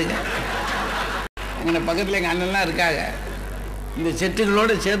வேண்டிய ஆளுங்க. எங்கள் பக்கத்தில் எங்கள் அண்ணன்லாம் இருக்காங்க. இந்த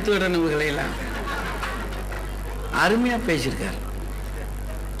செட்டுகளோடு சேர்த்து விடணும் இவங்களையெல்லாம். அருமையாக பேசியிருக்கார்.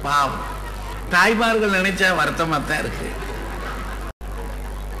 பாவம், தாய்மார்கள் நினைச்சா வருத்தமாக தான் இருக்கு.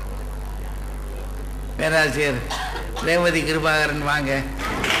 பேராசிரியர் ரேவதி கிருபாகரன் வாங்க.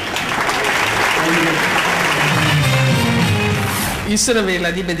 இஸ்ரவேல்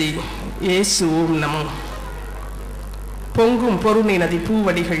அதிபதி இயேசு ஓம் நமோ. பொங்கும் பொருணை நதி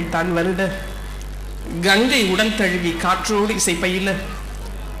பூவடிகள் தான் வருட, கங்கை உடல் தழுவி காற்றோடு இசைப்பயில,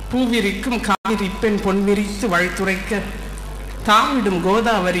 பூவிரிக்கும் காவிரி பெண் பொன்விரித்து வாழ்த்துரைக்க, தாவிடும்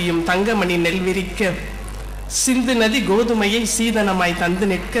கோதாவரியும் தங்கமணி நெல் விரிக்க, சிந்து நதி கோதுமையை சீதனமாய் தந்து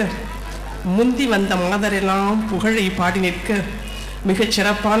நிற்க, முந்தி வந்த மாதரெல்லாம் புகழை பாடி நிற்க, மிகச்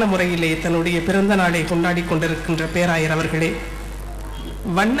சிறப்பான முறையிலே தன்னுடைய பிறந்த நாளை கொண்டாடி கொண்டிருக்கின்ற பேராயர் அவர்களே,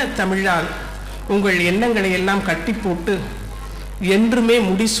 வண்ண தமிழால் உங்கள் எண்ணங்களை எல்லாம் கட்டி போட்டு என்றுமே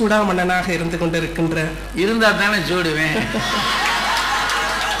முடிசூடா மன்னனாக இருந்து கொண்டிருக்கின்ற, இருந்தா தானே சூடுவேன்,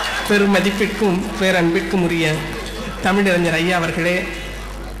 பெருமதிப்பிற்கும் பேரன்பிற்கும் உரிய தமிழறிஞர் ஐயா அவர்களே,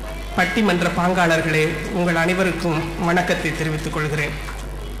 பட்டிமன்ற பாங்காளர்களே, உங்கள் அனைவருக்கும் வணக்கத்தை தெரிவித்துக் கொள்கிறேன்.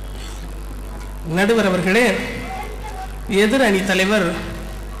 நடுவர் அவர்களே, எதிர் அணி தலைவர்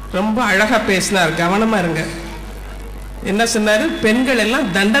ரொம்ப அழகா பேசினார். கவனமா இருங்க. என்ன சொன்னாரு? பெண்கள் எல்லாம்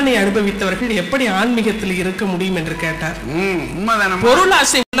தண்டனை அனுபவித்தவர்கள் எப்படி ஆன்மீகத்தில் இருக்க முடியும் என்று கேட்டார்.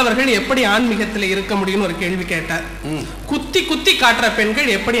 பொருளாசை உள்ளவர்கள் எப்படி ஆன்மீகத்தில் இருக்க முடியும் ஒரு கேள்வி கேட்டார். குத்தி குத்தி காட்டுற பெண்கள்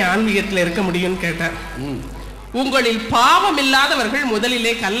எப்படி ஆன்மீகத்தில் இருக்க முடியும் கேட்டார். உங்களில் பாவம் இல்லாதவர்கள்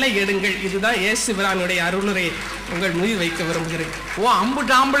முதலிலே கல்லை எடுங்கள். இதுதான் இயேசு பிரானுடைய அருளுரை உங்கள் மீது வைக்க விரும்புகிறேன். ஓ,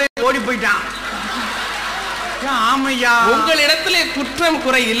 அம்புட்டு ஆம்பளை ஓடி போயிட்டான். ஆமையா, உங்களிடத்திலே குற்றம்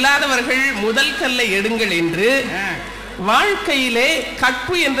குறை இல்லாதவர்கள் முதல் கல்லை எடுங்கள் என்று வாழ்க்கையிலே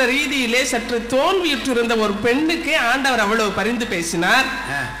கற்பு என்ற ரீதியிலே சற்று தோல்வியுற்றிருந்த ஒரு பெண்ணுக்கே ஆண்டவர் அவ்வளவு பரிந்து பேசினார்.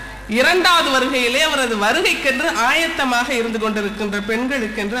 இரண்டாவது வருகையிலே அவரது வருகைக்கென்று ஆயத்தமாக இருந்து கொண்டிருக்கின்ற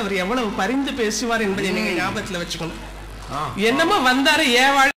பெண்களுக்கென்று அவர் எவ்வளவு பரிந்து பேசுவார் என்பதை நீங்க ஞாபகத்தில் வச்சுக்கணும். என்னமோ வந்தாரு,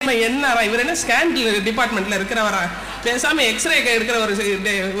 ஏவாழ்மை என்னாரா, இவர் என்ன ஸ்கேன் டிபார்ட்மெண்ட்ல இருக்கிறவரா, பேசாம எக்ஸ்ரே எடுக்கிற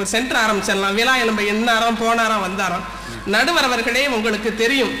ஒரு சென்டர் ஆரம்பிச்சிடலாம். விழா எலும்பை என்னாராம் போனாராம் வந்தாராம். நடுவர் அவர்களே, உங்களுக்கு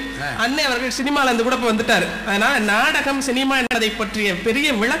தெரியும், அன்னை அவர்கள் சினிமால இருந்து கூட வந்துட்டாரு. அதனால நாடகம் சினிமா என்பதை பற்றிய பெரிய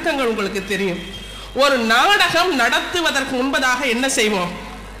விளக்கங்கள் உங்களுக்கு தெரியும். ஒரு நாடகம் நடத்துவதற்கு முன்பதாக என்ன செய்வோம்?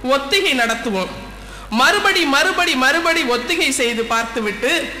 ஒத்திகை நடத்துவோம். மறுபடி மறுபடி மறுபடி ஒத்திகை செய்து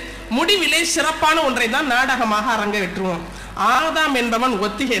பார்த்துவிட்டு முடிவிலே சிறப்பான ஒன்றை தான் நாடகமாக அரங்கேற்றுவோம். ஆதாம் என்பவன்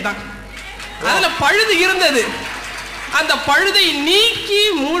ஒத்திகை தான். அதுல பழுது இருந்தது. அந்த பழுதை நீக்கி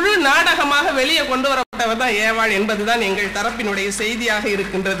முழு நாடகமாக வெளியே கொண்டு வரப்பட்டவர் தான் ஏவாள் என்பதுதான் எங்கள் தரப்பினுடைய செய்தியாக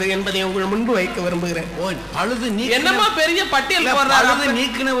இருக்கின்றது என்பதை உங்கள் முன்பு வைக்க விரும்புகிறேன். என்னமா பெரிய பட்டியல் போடுறாரு?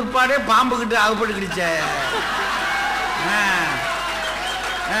 நீக்கின உட்பாடே பாம்பு கிட்ட அகப்பட்டுக்கிடுச்ச.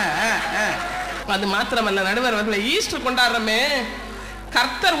 அது மாத்திரமல்ல, நடுவர் அவர்களை ஈஸ்டர் கொண்டாடுறமே,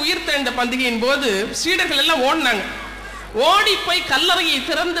 கர்த்தர் உயிர் தெழுந்த பண்டிகையின் போது சீடர்கள் எல்லாம் ஓடினாங்க. ஓடி போய் கல்லறையை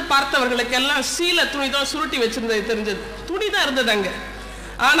திறந்து பார்த்தவர்களுக்கு எல்லாம் சீல துணி தான் சுருட்டி வச்சிருந்தது தெரிஞ்சது. துணி தான் இருந்தது அங்க.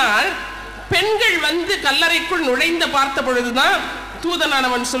 ஆனால் பெண்கள் வந்து கல்லறைக்குள் நுழைந்து பார்த்த பொழுதுதான்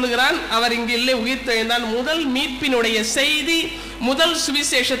தூதனானவன் சொல்லுகிறான், அவர் இங்கு இல்லை, உயிர் தெழுந்தான். முதல் மீட்பினுடைய செய்தி, முதல்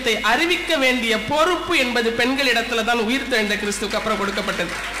சுவிசேஷத்தை அறிவிக்க வேண்டிய பொறுப்பு என்பது பெண்களிடத்துல தான் உயிர் தெழுந்த கிறிஸ்துவுக்கு அப்புறம்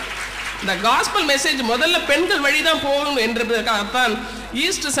கொடுக்கப்பட்டது. இந்த காஸ்பல் மெசேஜ் முதல்ல பெண்கள் வழிதான் போகும் என்பதற்காகத்தான்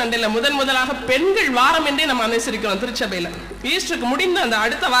ஈஸ்டர் சண்டேல முதலாக பெண்கள் வாரம் என்றே நம்ம அனுசரிக்கிறோம் திருச்சபையில. ஈஸ்டருக்கு முடிந்த அந்த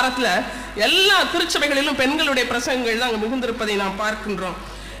அடுத்த வாரத்துல எல்லா திருச்சபைகளிலும் பெண்களுடைய பிரசங்கங்கள் தான் மிகுந்திருப்பதை நாம் பார்க்கின்றோம்.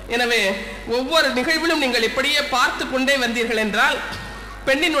 எனவே ஒவ்வொரு நிகழ்விலும் நீங்கள் இப்படியே பார்த்து கொண்டே வந்தீர்கள் என்றால்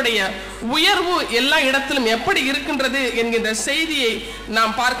பெண்ணினுடைய உயர்வு எல்லா இடத்திலும் எப்படி இருக்கின்றது என்கின்ற செய்தியை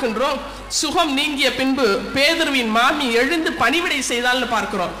நாம் பார்க்கின்றோம். சுகம் நீங்கிய பின்பு பேதுருவின் மாமி எழுந்து பணிவிடை செய்தால்னு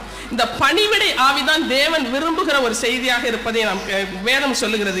பார்க்கிறோம். இந்த பணிவிடை ஆவிதான் தேவன் விரும்புகிற ஒரு செய்தியாக இருப்பதை நாம் வேதம்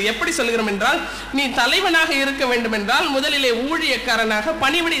சொல்லுகிறது. எப்படி சொல்லுகிறோம் என்றால், நீ தலைவனாக இருக்க வேண்டும் என்றால் முதலிலே ஊழியக்காரனாக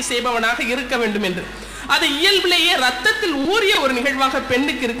பணிவிடை செய்பவனாக இருக்க வேண்டும் என்று. அது இயல்பிலேயே ரத்தத்தில் ஊறிய ஒரு நிகழ்வாக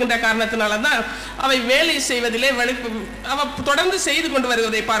பெண்ணுக்கு இருக்கின்ற காரணத்தினால்தான் அவை வேலை செய்வதிலே அவ தொடர்ந்து செய்து கொண்டு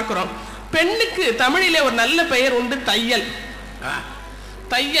வருவதை பார்க்கிறோம். பெண்ணுக்கு தமிழிலே ஒரு நல்ல பெயர் உண்டு, தையல்.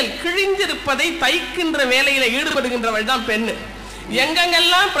 தையல், கிழிந்திருப்பதை தைக்கின்ற வேலையில ஈடுபடுகின்றவள் தான் பெண்ணு.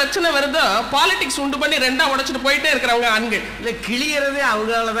 எங்கெங்கெல்லாம் பிரச்சனை வருதோ பாலிடிக்ஸ் உண்டு பண்ணி ரெண்டா உடைச்சிட்டு போயிட்டே இருக்கிறவங்க ஆண்கள். இல்ல, கிளியறதே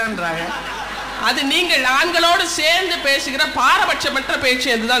அவங்களாலதான்றாங்க. அது நீங்கள் ஆண்களோடு சேர்ந்து பேசுகிற பாரபட்சமற்ற பேச்சு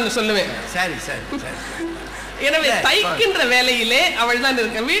என்றுதான் சொல்லுவேன். சரி சரி. எனவே தைக்கின்ற வேலையிலே அவள் தான்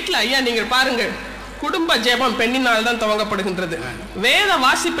இருக்க. வீட்டுல ஐயா நீங்கள் பாருங்கள், குடும்ப ஜெபம் பெண்ணினால் தான் துவங்கப்படுகின்றது. வேத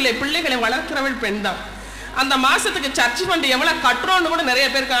வாசிப்பிலே பிள்ளைகளை வளர்க்கிறவள் பெண் தான். அந்த மாசத்துக்கு சர்ச் ஃபண்ட் எவ்வளவு கட்டுறோன்னு கூட நிறைய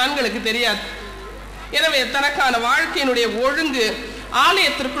பேருக்கு ஆண்களுக்கு தெரியாது. எனவே தனக்கான வாழ்க்கையினுடைய ஒழுங்கு,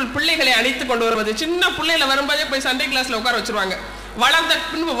 ஆலயத்திற்குள் பிள்ளைகளை அழைத்து கொண்டு வருவது, சின்ன பிள்ளைகளை வரும்போதே போய் சண்டே கிளாஸ்ல உட்கார வச்சிருவாங்க. வளர்ந்த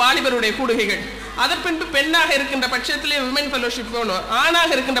பின்பு வாலிபருடைய கூடுகைகள், அதன் பின்பு பெண்ணாக இருக்கின்ற பட்சத்திலே விமென் ஃபெலோஷிப் போகணும், ஆணாக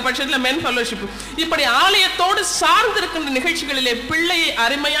இருக்கின்ற பட்சத்தில் மென் ஃபெலோஷிப். இப்படி ஆலயத்தோடு சார்ந்திருக்கின்ற நிகழ்ச்சிகளிலே பிள்ளையை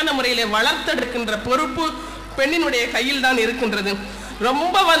அருமையான முறையிலே வளர்த்தெடுக்கின்ற பொறுப்பு பெண்ணினுடைய கையில் தான் இருக்கின்றது.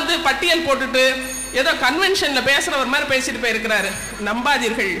 ரொம்ப பட்டியல் போட்டுட்டு ஏதோ கன்வென்ஷன்ல பேசுறவர் மாதிரி பேசிட்டு போயிருக்கிறாரு.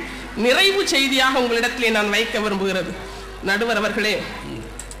 நம்பாதீர்கள். நிறைவு செய்தியாக உங்களிடத்திலே நான் வைக்க விரும்புகிறது. நடுவர் அவர்களே,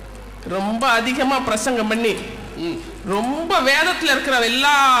 ரொம்ப அதிகமா பிரசங்கம் பண்ணி ரொம்ப வேதத்தில் இருக்கிற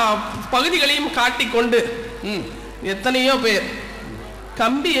எல்லா பகுதிகளையும் காட்டிக்கொண்டு எத்தனையோ பேர்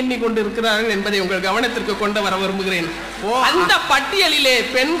கம்பி எண்ணி கொண்டு இருக்கிறார்கள் என்பதை உங்கள் கவனத்திற்கு கொண்டு வர விரும்புகிறேன். அந்த பட்டியலிலே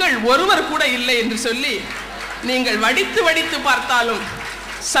பெண்கள் ஒருவர் கூட இல்லை என்று சொல்லி நீங்கள் வடித்து வடித்து பார்த்தாலும்,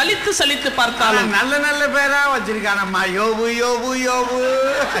 சலித்து சலித்து பார்த்தாலும் நல்ல நல்ல பேரா வச்சிருக்கானம்மா. யோபு யோபு யோபு.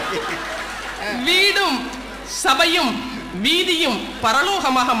 வீடும் சபையும் வீதியும்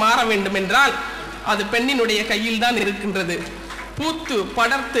பரலோகமாக மாற வேண்டும் என்றால் அது பெண்ணினுடைய கையில் தான் இருக்கின்றது. பூத்து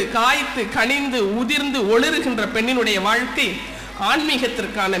படர்த்து காய்த்து கனிந்து உதிர்ந்து ஒளிருகின்ற பெண்ணினுடைய வாழ்க்கை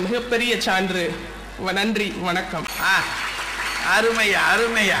ஆன்மீகத்திற்கான மிகப்பெரிய சான்று. நன்றி, வணக்கம். அருமையா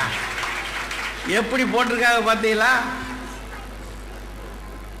அருமையா. எப்படி போட்டிருக்காங்க பார்த்தீங்களா?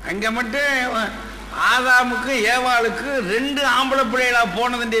 அங்க மட்டும் ஆதாமுக்கு ஏவாளுக்கு 2 ஆம்பளை பிள்ளைகளா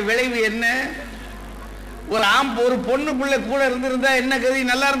போனதுடைய விளைவு என்ன? ஒரு பொண்ணு பிள்ளை கூட இருந்திருந்தா என்ன கதி?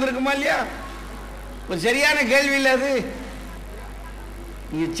 நல்லா இருந்திருக்குமா இல்லையா? ஒரு சரியான கேள்வி இல்லை அது.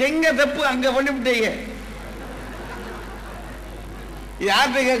 நீங்க செங்க தப்பு அங்க பண்ணிவிட்டீங்க.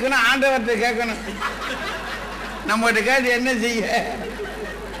 யார்கிட்ட கேட்கணும்? ஆண்டவர்கிட்ட கேட்கணும். நம்மகிட்ட கேட்டு என்ன செய்ய?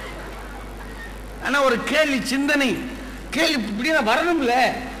 ஆனா ஒரு கேள்வி, சிந்தனை கேள்வி இப்படிதான் வரணும்ல,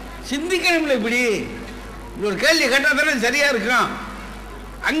 சிந்திக்கணும்ல. இப்படி ஒரு கேள்வி கேட்டா தானே சரியா இருக்கும்.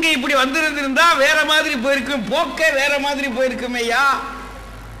 அங்க இப்படி வந்திருந்திருந்தா வேற மாதிரி போயிருக்கும், போக்கே வேற மாதிரி போயிருக்குமே. ஐயா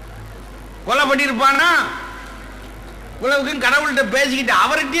கொலை பண்ணிருப்பானா? உலவுக்கும் கடவுள்கிட்ட பேசிக்கிட்டு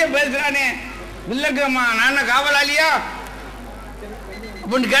அவர்கிட்டயே பேசுறானே, வில்லங்கம்மா நான் காவலாளியா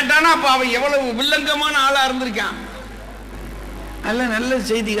அப்படின்னு கேட்டானா, அப்ப அவன் எவ்வளவு வில்லங்கமான ஆளா இருந்திருக்கான். நல்ல நல்ல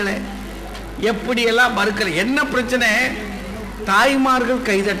செய்திகளை எப்படியெல்லாம் மறுக்கல. என்ன பிரச்சனை? தாய்மார்கள்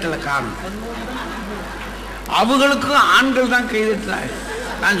கைதட்டலை காணும், அவங்களுக்கும் ஆண்கள் தான் கைதட்டுறாங்க.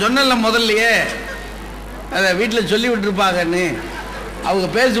 நான் சொன்னல முதல்லயே, அதை வீட்டில் சொல்லி விட்டுருப்பாங்கன்னு. அவங்க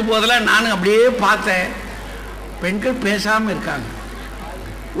பேசும் போதெல்லாம் நானும் அப்படியே பார்த்தேன். பெண்கள் பேசாமல் இருக்காங்க.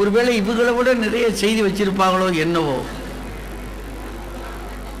 ஒருவேளை இவங்களை விட நிறைய செய்தி வச்சிருப்பாங்களோ என்னவோ.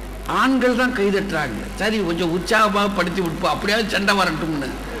 ஆண்கள் தான் கைதட்டுறாங்க. சரி, கொஞ்சம் உற்சாகமாக படுத்தி விட்டுப்போம், அப்படியாவது சண்டை வரட்டும்னு.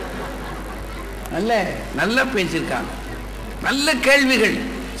 நல்ல நல்லா பேசியிருக்காங்க. நல்ல கேள்விகள்,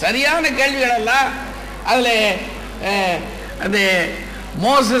 சரியான கேள்விகள் எல்லாம். அதில் அந்த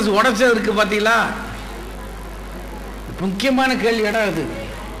மோசஸ் உடைச்சது இருக்கு பார்த்தீங்களா? முக்கியமான கேள்வி இடம் அது.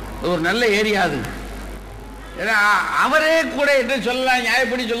 ஒரு நல்ல ஏரியா அது. ஏன்னா அவரே கூட என்ன சொல்லலாம்,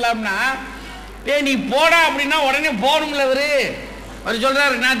 நியாயப்படி சொல்லலாம்னா, நீ போடா அப்படின்னா உடனே போகணும்ல. அவர்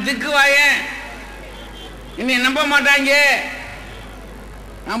சொல்றாரு, நான் திக்கு வாயேன், என்னை நம்ப மாட்டாங்க,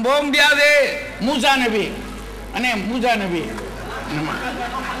 நான் போக முடியாது. மூசா நபி, அண்ணே மூசா நபி,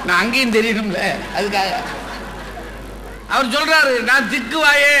 நான் அங்கேயும் தெரியணும்ல, அதுக்காக அவர் சொல்றாரு, நான் திக்கு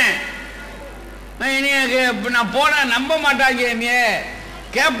வாயேன், நான் போனா நம்ப மாட்டாங்க, என்னைய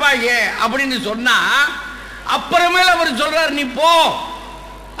கேட்பாங்க அப்படின்னு சொன்னா, அப்புறமேல அவர் சொல்றாரு நீ போ.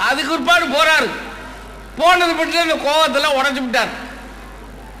 அதுக்கு ஒருபாடு போறாரு. போனது பற்றி அந்த கோபத்தில் உடச்சு விட்டார்.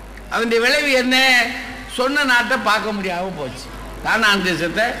 அதனுடைய விளைவு என்ன? சொன்ன நாட்டை பார்க்க முடியாமல் போச்சு, கானான்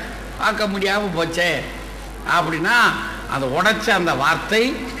தேசத்தை பார்க்க முடியாமல் போச்சே. அப்படின்னா அதை உடைச்ச அந்த வார்த்தை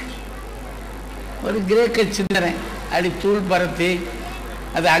ஒரு கிரேக்க சிந்தனை அப்படி தூள் பரத்தி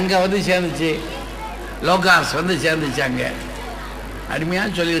அது அங்கே சேர்ந்துச்சு. லோகாஸ் சேர்ந்துச்சு. அங்கே அருமையாக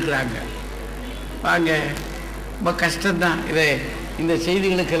சொல்லியிருக்கிறாங்க. வாங்க, ரொம்ப கஷ்டம்தான் இது. இந்த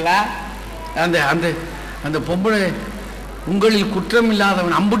செய்திகளுக்கெல்லாம் அந்த அந்த அந்த பொம்பளை உங்களில் குற்றம்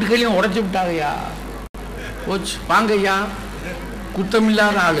இல்லாதவன் அம்புட்டுகளையும் உடைச்சு விட்டாங்கய்யா. போச்சு, வாங்க ஐயா,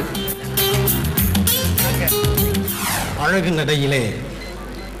 குற்றமில்லாத ஆளு. அழகு நடையிலே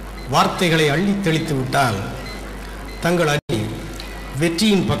வார்த்தைகளை அள்ளி தெளித்து விட்டால் தங்கள் அடி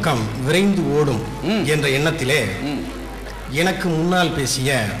வெற்றியின் பக்கம் விரைந்து ஓடும் என்ற எண்ணத்திலே எனக்கு முன்னால்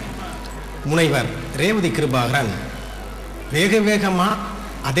பேசிய முனைவர் ரேவதி கிருபாகரன் வேக வேகமா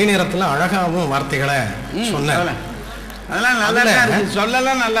அதே நேரத்தில் அழகாகவும் வார்த்தைகளை சொன்னார்.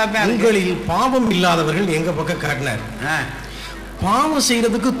 சொல்லலாம் நல்லா. உங்களில் பாவம் இல்லாதவர்கள் எங்க பக்கம் காட்டினார். பாவம்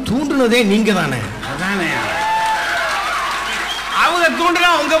செய்யறதுக்கு தூண்டுனதே நீங்க தானே. அதானே அவங்க தூண்டுனா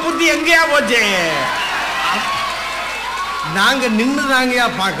உங்க புத்தி எங்கேயா போச்சு? நாங்க நின்னுதாங்கயா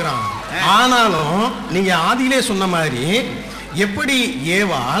பாக்குறோம். ஆனாலும் நீங்க ஆதியிலே சொன்ன மாதிரி எப்படி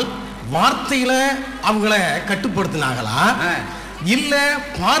ஏவாள் வார்த்தையில அவங்கள கட்டுப்படுத்தினாங்களா இல்ல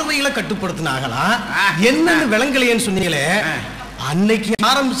பார்வையில கட்டுப்படுத்தினாங்களா என்னன்னு விளங்கலையேன்னு சொன்னீங்களே, அன்னைக்கு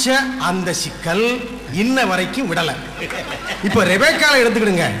ஆரம்பிச்ச அந்த சிக்கல் இன்ன வரைக்கும் விடல. இப்ப ரெபேக்கால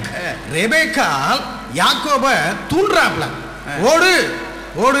எடுத்துக்கிடுங்க. ரெபேக்கால் யாக்கோப தூண்டுறாப்ல, ஓடு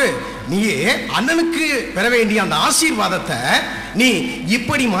ஓடு, நீ அண்ணனுக்கு பெற வேண்டிய அந்த ஆசீர்வாதத்தை நீ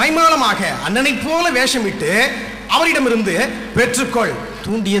இப்படி மாய்மாலமாக அண்ணனை போல வேஷமிட்டு அவரிடமிருந்து பெற்றுக்கொள்.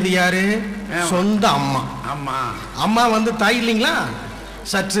 தூண்டியது யாரு? சொந்த அம்மா. அம்மா அம்மா வந்து தாய் இல்லைங்களா?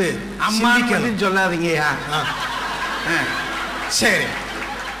 சற்று அம்மா சொல்லாதீங்கயா. சரி,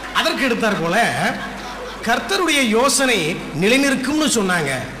 அதற்கு எடுத்தார் போல கர்த்தருடைய யோசனை நிலைநிற்கும்னு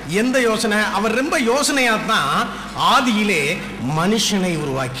சொன்னாங்க. எந்த யோசனை? அவர் ரொம்ப யோசனையா தான் ஆதியிலே மனுஷனை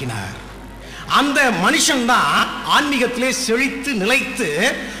உருவாக்கினார். அந்த மனுஷன் தான் ஆன்மீகத்திலே செழித்து நிலைத்து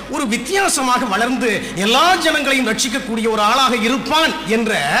ஒரு வித்தியாசமாக வளர்ந்து எல்லா ஜனங்களையும் ரட்சிக்கக்கூடிய ஒரு ஆளாக இருப்பான்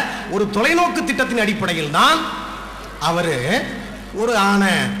என்ற ஒரு தொலைநோக்கு திட்டத்தின் அடிப்படையில் தான் அவர் ஒரு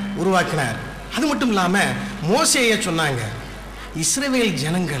ஆணை உருவாக்கினார். அது மட்டும் இல்லாம மோசேயை சொன்னாங்க, இஸ்ரவேல்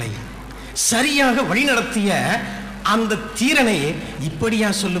ஜனங்களை சரியாக வழிநடத்திய அந்த தீரனை இப்படியா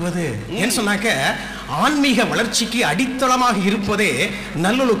சொல்லுவது ஏன்னு சொன்னாக்க, ஆன்மீக வளர்ச்சிக்கு அடித்தளமாக இருப்பதே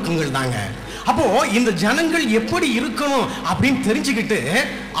நல்லொழுக்கங்கள் தாங்க. அப்போ இந்த ஜனங்கள் எப்படி இருக்கணும் அப்படின்னு தெரிஞ்சுக்கிட்டு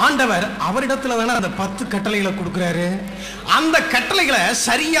ஆண்டவர் அவரிடத்துல தானே அந்த 10 கட்டளைகளை கொடுக்கிறாரு. அந்த கட்டளைகளை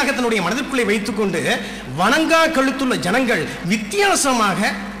சரியாக தன்னுடைய மனதிற்குள்ளே வைத்துக்கொண்டு வணங்கா கழுத்துள்ள ஜனங்கள் வித்தியாசமாக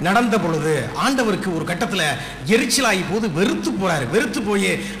நடந்த பொழுது ஆண்டவருக்கு ஒரு கட்டத்துல எரிச்சலாகி போது வெறுத்து போறாரு. வெறுத்து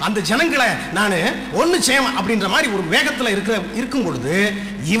போய் அந்த ஜனங்களை நான் ஒண்ணு செய்ய அப்படின்ற மாதிரி ஒரு வேகத்துல இருக்கும் பொழுது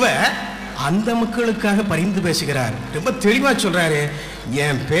இவ அந்த மக்களுக்காக பரிந்து பேசுகிறார். ரொம்ப தெளிவா சொல்றாரு,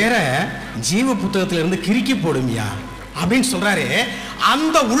 என் பேரை ஜீவ புத்தகத்துல இருந்து கிறுக்கி போடுமியா அப்படின்னு சொல்றாரு.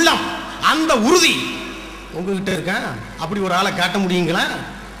 அந்த உள்ளம், அந்த உறுதி உங்ககிட்ட இருக்கா? அப்படி ஒரு ஆளை காட்ட முடியுங்களா?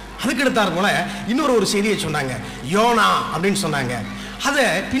 அதுக்கு எடுத்தார் போல இன்னொரு செய்தியை சொன்னாங்க, யோனா அப்படின்னு சொன்னாங்க. அதை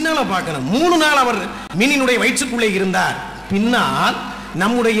பின்னால பார்க்கணும். 3 நாள் அவர் மீனினுடைய வயிற்றுக்குள்ளே இருந்தார். பின்னால்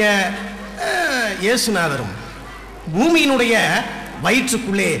நம்முடைய இயேசுநாதரும் பூமியினுடைய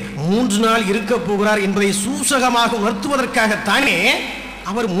வயிற்றுக்குள்ளே 3 நாள் இருக்க போகிறார் என்பதை சூசகமாக உணர்த்துவதற்காகத்தானே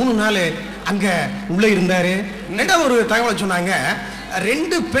அவர் 3 நாள் அங்க உள்ள இருந்தாரு. ரெண்டாவது ஒரு தகவலை சொன்னாங்க,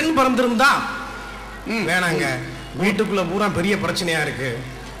 2 பெண் பிறந்திருந்தா வேணாங்க, வீட்டுக்குள்ள பூரா பெரிய பிரச்சனையா இருக்கு.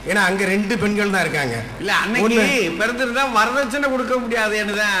 ஏன்னா அங்க 2 பெண்கள் தான் இருக்காங்க. இல்ல அன்னைக்கு பிறந்திருந்தா வரதட்சணை கொடுக்க முடியாது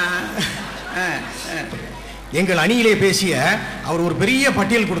என்னதான். எங்கள் அணியிலே பேசிய அவர் ஒரு பெரிய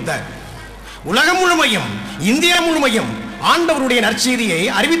பட்டியல் கொடுத்தார். உலகம் முழுமையும் இந்தியா முழுமையும் ஆண்டவருடைய நற்செய்தியை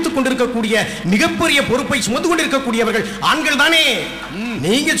அறிவித்துக் கொண்டிருக்கக்கூடிய மிகப்பெரிய பொறுப்பை சுமந்து கொண்டிருக்கக்கூடியவர்கள் ஆண்கள் தானே.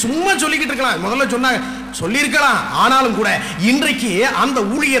 நீங்க சும்மா சொல்லிக்கிட்டு இருக்கலாம், முதல்ல சொல்லியிருக்கலாம். ஆனாலும் கூட இன்றைக்கு அந்த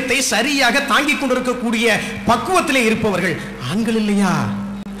ஊழியத்தை சரியாக தாங்கிக் கொண்டிருக்கக்கூடிய பக்குவத்திலே இருப்பவர்கள் ஆண்கள் இல்லையா?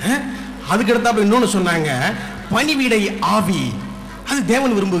 அதுக்கு அடுத்த இன்னொன்னு சொன்னாங்க, பணிவிடை ஆவி. அது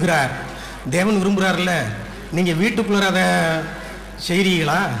தேவன் விரும்புகிறார். தேவன் விரும்புகிறார்ல, நீங்க வீட்டுக்குள்ள அதை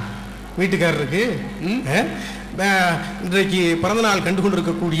செய்றீங்களா? வீட்டுக்காரருக்கு இன்றைக்கு பிறந்த நாள் கண்டு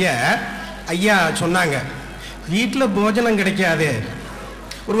கொண்டிருக்கக்கூடிய ஐயா சொன்னாங்க, வீட்டில் போஜனம் கிடைக்காது.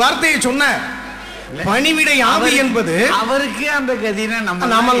 ஒரு வார்த்தையை சொன்ன, பணிவிடை ஆவி என்பது அவருக்கு அந்த கதினா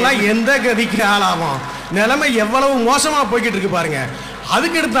நம்மெல்லாம் எந்த கதிக்கு ஆளாகும்? நிலைமை எவ்வளவு மோசமா போய்கிட்டு இருக்கு பாருங்க.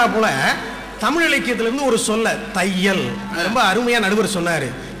 அதுக்கு எடுத்தா போல தமிழ் இலக்கியத்திலிருந்து ஒரு சொல்ல, தையல், ரொம்ப அருமையா நடுவர் சொன்னாரு,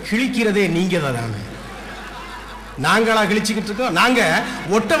 கிழிக்கிறதே நீங்க தான். நாங்களா கிழிச்சுக்கிட்டு இருக்கோம்? நாங்க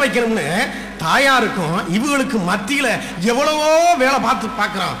ஒட்ட வைக்கணும்னு தாயாருக்கும் இவங்களுக்கு மத்தியில எவ்வளவோ வேலை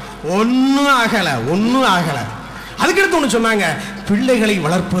பார்க்கிறோம், ஒன்னும் ஆகல. அதுக்கடுத்து ஒண்ணு சொன்னாங்க, பிள்ளைகளை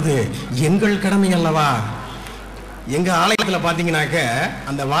வளர்ப்பது எங்கள் கடமை அல்லவா? எங்க ஆலயத்தில் பாத்தீங்கன்னாக்க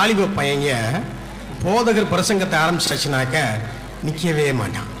அந்த வாலிப பையங்க போதகர் பிரசங்கத்தை ஆரம்பிச்சாச்சுனாக்க நிக்கவே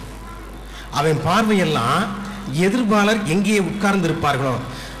மாட்டான். அவன் பார்வையெல்லாம் எதிர்பாளர் எங்கே உட்கார்ந்து இருப்பார்களோ,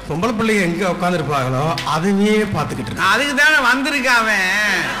 பொம்பளை பிள்ளைங்க எங்க உட்கார்ந்து இருப்பார்களோ அதுவே பார்த்துக்கிட்டு இருக்கான். அதுக்கு தானே வந்திருக்கான்.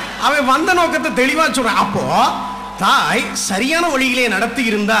 அவன் வந்த நோக்கத்தை தெளிவா சொல்றான். அப்போ தாய் சரியான வழியிலே நடத்தி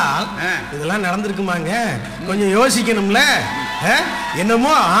இருந்தால் இதெல்லாம் நடந்திருக்குமாங்க? கொஞ்சம் யோசிக்கணும்ல.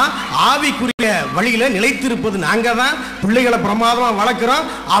 என்னமோ ஆவிக்குரிய வழியில நிலைத்திருப்பது நாங்க தான், பிள்ளைகளை பிரமாதமா வளர்க்கிறோம்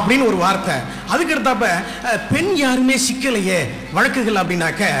அப்படின்னு ஒரு வார்த்தை. அதுக்கு எடுத்தப்ப பெண் யாருமே சிக்கலையே வழக்குகள்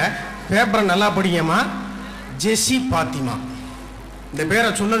அப்படின்னாக்க, பேப்பரை நல்லா படிங்கம்மா, ஜெசி பாத்திமா, இந்த பேரை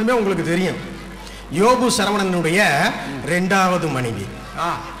சொன்னதுமே உங்களுக்கு தெரியும். யோபு சரவணனுடைய 2வது மனைவி.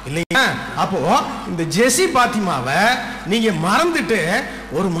 இல்லையா? அப்போ இந்த ஜெசி பாத்திமாவை நீங்க மறந்துட்டு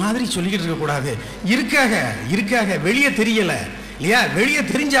ஒரு மாதிரி சொல்லிக்கிட்டு இருக்க கூடாது. இருக்காக வெளியே தெரியல இல்லையா? வெளியே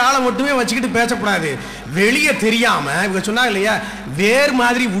தெரிஞ்ச ஆளை மட்டுமே வச்சுக்கிட்டு பேசக்கூடாது. வெளியே தெரியாம இவங்க சொன்னாங்க இல்லையா, வேறு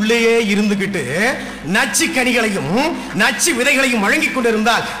மாதிரி உள்ளேயே இருந்துகிட்டு நச்சு கனிகளையும் நச்சு விதைகளையும் வழங்கி கொண்டு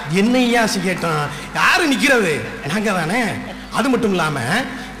இருந்தால் என்னையா செய்யட்டும்? யாரு நிக்கிறது? நாங்க தானே. அது மட்டும் இல்லாம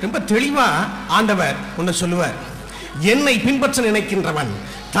ரொம்ப தெளிவா ஆண்டவர் ஒன்னு சொல்லுவார், என்னை பின்பற்ற நினைக்கின்றவன்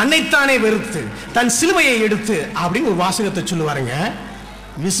தன்னைத்தானே வெறுத்து தன் சிலுவையை எடுத்து அப்படின்னு ஒரு வாசகத்தை சொல்லுவாருங்க.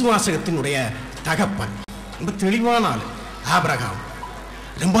 விசுவாசத்தினுடைய தகப்பன் ரொம்ப தெளிவான ஆளு ஆபிரகாம்.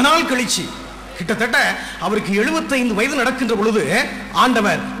 ரொம்ப நாள் கழிச்சு கிட்டத்தட்ட அவருக்கு 75 வயது நடக்கின்ற பொழுது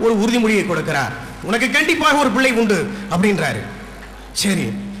ஆண்டவர் ஒரு உறுதிமொழியை கொடுக்கிறார், உனக்கு கண்டிப்பாக ஒரு பிள்ளை உண்டு அப்படின்றாரு. சரி,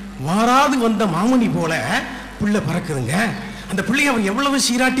 மாறாது வந்த மாமணி போல பிள்ளை பறக்குதுங்க. அந்த பிள்ளையை அவர் எவ்வளவு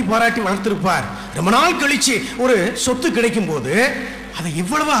சீராட்டி பாராட்டி வளர்த்திருப்பார். ரொம்ப நாள் கழிச்சு ஒரு சொத்து கிடைக்கும் போது அதை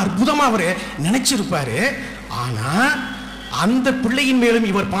எவ்வளவு அற்புதமா அவர் நினைச்சிருப்பாரு. ஆனா அந்த பிள்ளையின் மேலும்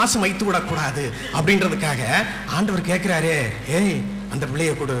இவர் பாசம் வைத்து விடக்கூடாது அப்படின்றதுக்காக ஆண்டவர் கேட்கிறாரு, ஏய் அந்த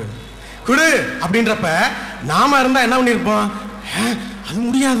பிள்ளைய கொடு அப்படின்றப்ப நாம இருந்தா என்ன பண்ணிருப்போம்? அது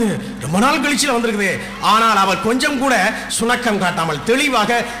முடியாது, ரொம்ப நாள் கழிச்சுல வந்திருக்குது. ஆனால் அவர் கொஞ்சம் கூட சுணக்கம் காட்டாமல்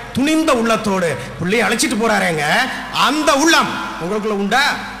தெளிவாக துணிந்த உள்ளத்தோடு பிள்ளையை அழைச்சிட்டு போறாருங்க. அந்த உள்ளம் உங்களுக்குள்ள உண்டா?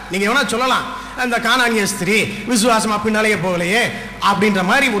 நீங்க வேணா சொல்லலாம், அந்த கானானிய ஸ்திரீ விசுவாசமா பின்னாலேயே போகலையே அப்படின்ற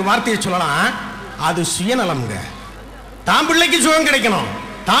மாதிரி ஒரு வார்த்தையை சொல்லலாம். அது சுயநலம்ங்க. தாம் பிள்ளைக்கு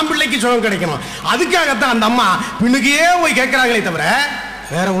சுகம் கிடைக்கணும், அதுக்காகத்தான் அந்த அம்மா பின்னுக்கே போய் கேட்கிறாங்களே தவிர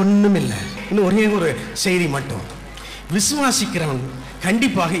வேற ஒண்ணும் இல்லை. இன்னும் ஒரே ஒரு செய்தி மட்டும், விசுவாசிக்கிறவன்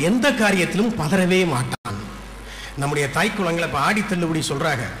கண்டிப்பாக எந்த காரியத்திலும் பதறவே மாட்டான். நம்முடைய தாய் குலங்களை இப்போ ஆடி தள்ளுபடி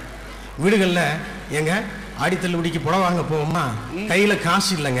சொல்றாங்க. வீடுகளில் எங்க ஆடி தள்ளுபடிக்கு புடவை வாங்க போவோமா, கையில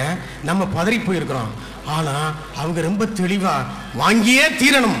காசு இல்லைங்க, நம்ம பதறி போயிருக்கிறோம். ஆனா அவங்க ரொம்ப தெளிவா வாங்கியே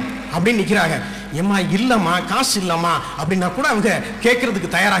தீரணும் அப்படின்னு நிக்கிறாங்க. ஏமா இல்லம்மா காசு இல்லம்மா அப்படின்னா கூட அவங்க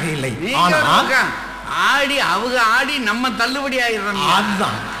கேட்கறதுக்கு தயாராக இல்லை. ஆனா அவங்க ஆடி நம்ம தள்ளுபடி ஆயிடுறாங்க.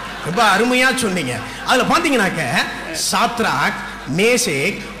 அதுதான் ரொம்ப அருமையா சொன்னீங்க. அதுல பாத்தீங்கன்னாக்க சாத்ராக்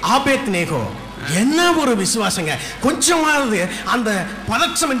மேசேக் ஆபேத்நேகோ என்ன ஒரு விசுவாசங்க. கொஞ்சமாவது அந்த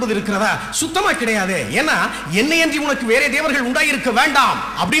பதற்றம் என்பது இருக்கிறதா? சுத்தமா கிடையாது. ஏன்னா என்னையன்றி உனக்கு வேற தேவர்கள் உண்டாயிருக்க வேண்டாம்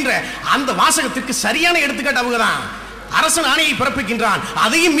அப்படின்ற அந்த வாசகத்திற்கு சரியான எடுத்துக்காட்டு அவங்கதான். அரசன் ஆணையை பிறப்பிக்கின்றான்,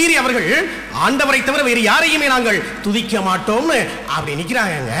 அதையும் மீறி அவர்கள் ஆண்டவரை தவிர வேறு யாரையுமே நாங்கள் துதிக்க மாட்டோம்னு அப்படி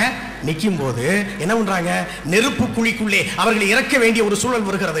நிக்கிறாங்க. நிற்கும் போது என்ன பண்றாங்க? நெருப்பு குழிக்குள்ளே அவர்களை இறக்க வேண்டிய ஒரு சூழல்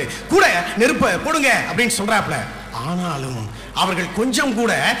வருகிறது. கூட நெருப்பை போடுங்க அப்படின்னு சொல்றாப்ல. ஆனாலும் அவர்கள் கொஞ்சம்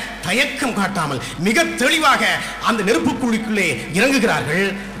கூட தயக்கம் காட்டாமல் மிக தெளிவாக அந்த நெருப்பு குழிக்குள்ளே இறங்குகிறார்கள்.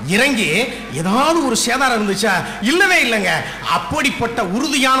 இறங்கி ஏதாவது ஒரு சேதாரம் இருந்துச்சா? இல்லவே இல்லைங்க. அப்படிப்பட்ட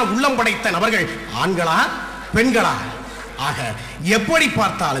உறுதியான உள்ளம் படைத்த நபர்கள் ஆண்களா பெண்களா? ஆக எப்படி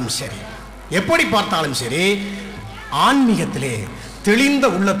பார்த்தாலும் சரி ஆன்மீகத்திலே தெளிந்த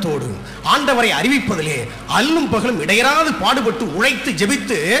உள்ளத்தோடு ஆண்டவரை அறிவிப்பதிலே அல்லும் பகலும் இடையராது பாடுபட்டு உழைத்து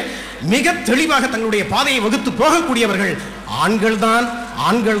ஜெபித்து மிக தெளிவாக தங்களுடைய பாதையை வகுத்து போகக்கூடியவர்கள்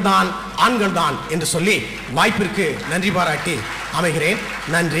ஆண்கள்தான் என்று சொல்லி வாய்ப்பிற்கு நன்றி பாராட்டி அமைகிறேன்.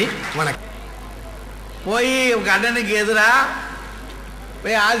 நன்றி, வணக்கம். போய் உங்க அண்ணனுக்கு எதிரா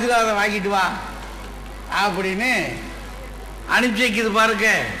போய் ஆசீர்வாதம் வாங்கிட்டு வா அப்படின்னு அனுப்பிச்சு வைக்கிது பாருங்க.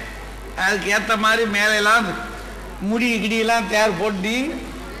 அதுக்கு ஏற்ற மாதிரி மேலெல்லாம் முடி கிடியெல்லாம் தேர் போட்டு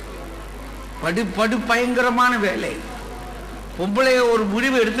படு பயங்கரமான வேலை. பொம்பளைய ஒரு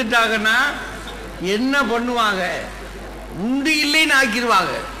முடிவு எடுத்துட்டாங்கன்னா என்ன பண்ணுவாங்க? உண்டு இல்லைன்னு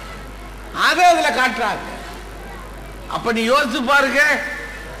ஆக்கிடுவாங்க. அதை அதில் காட்டுறாங்க. அப்ப நீ யோசிச்சு பாருங்க,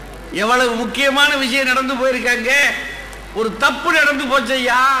 எவ்வளவு முக்கியமான விஷயம் நடந்து போயிருக்காங்க. ஒரு தப்பு நடந்து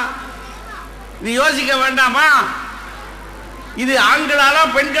போச்சையா, இது யோசிக்க வேண்டாமா? இது ஆண்களாலா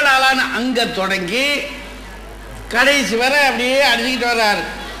பெண்களாலான்னு அங்க தொடங்கி கடைசி வரை அப்படியே அடிச்சுக்கிட்டு வர்றாரு.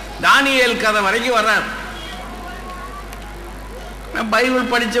 தானியேல் கதை வரைக்கும் வர்றார்.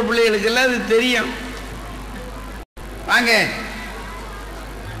 பைபிள் படிச்ச பிள்ளைகளுக்கெல்லாம் இது தெரியும். வாங்க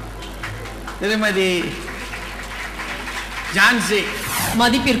திருமதி ஜான்சி.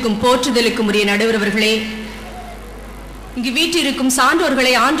 மதிப்பிற்கும் போற்றுதலுக்கும் உரிய நடுவர் அவர்களே, இங்கு வீட்டிற்கும்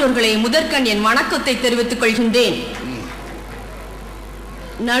சான்றோர்களை ஆன்றோர்களை முதற்கண் என் வணக்கத்தை தெரிவித்துக் கொள்கின்றேன்.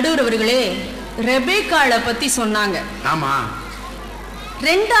 நடுவர் அவர்களே, ரெபேக்காளை பத்தி சொன்னாங்க. ஆமா,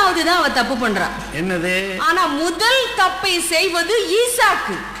 ரெண்டாவது தான் அவ தப்பு பண்றா. என்னது? ஆனா முதல் தப்பை செய்வது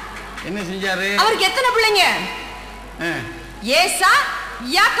ஈசாக்கு. என்ன செஞ்சாரு? அவருக்கு எத்தனை பிள்ளைங்க? ஏசா,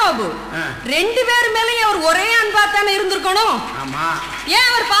 யாக்கோபு. ரெண்டு பேர் மேலயும் அவர் ஒரே அன்பா தானே இருந்திருக்கணும். ஆமா. ஏன்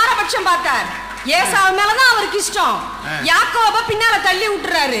அவர் பாரபட்சம் பார்த்தார்? ஏசாவு மேலதான் அவருக்கு இஷ்டம். யாக்கோப பின்னால தள்ளி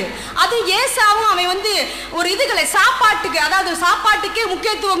விட்டுறாரு. அது ஏசாவும் அவன் வந்து ஒரு இதுகளை சாப்பாட்டுக்கு, அதாவது சாப்பாட்டுக்கே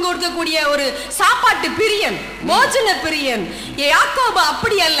முக்கியத்துவம் கொடுக்கக்கூடிய ஒரு சாப்பாட்டு பிரியன், போஜன பிரியன். யாக்கோப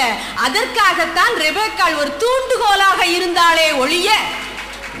அப்படி அல்ல. அதற்காகத்தான் ரெபெக்காள் ஒரு தூண்டுகோலாக இருந்தாலே ஒழிய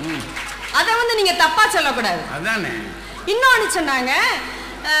அத வந்து நீங்க தப்பா சொல்லக்கூடாது. இன்னொன்னு சொன்னாங்க,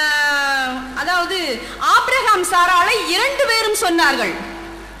 அதாவது ஆபிரகாம் சாராளை 2 பேரும் சொன்னார்கள்.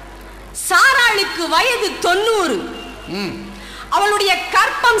 சாராளுக்கு வயது 90, அவளுடைய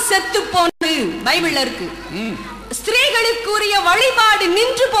கற்பம் செத்து போனது பைபிள்ல இருக்கு. ஸ்திரீகளுக்குரிய வழிபாடு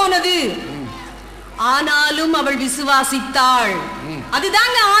நின்று போனது, ஆனாலும் அவள் விசுவாசித்தாள்.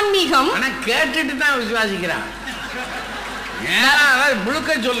 அதுதாங்க ஆன்மீகம். ஆனா கேட்டுட்டு தான் விசுவாசிக்கிறான்.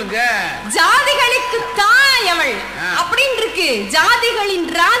 முழுக்க சொல்லுங்க. ஜாதிகளுக்கு தாய் அவள் அப்படின்னு இருக்கு. ஜாதிகளின்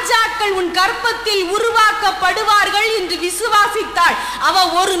ராஜாக்கள் உன் கற்பத்தில் உருவாக்கப்படுவார்கள் என்று விசுவாசித்தாள். அவ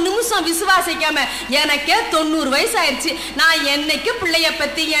ஒரு நிமிஷம் விசுவாசிக்காம, எனக்கே 90 வயசு ஆயிடுச்சு, நான் என்னைக்கு பிள்ளைய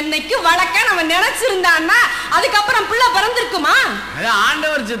பத்தி என்னைக்கு வளர்க்க நம்ம நினைச்சிருந்தான்னா அதுக்கப்புறம் பிள்ளை பிறந்திருக்குமா?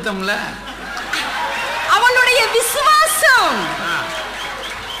 ஆண்டவர் சித்தம்ல. அவளுடைய விசுவாசம்.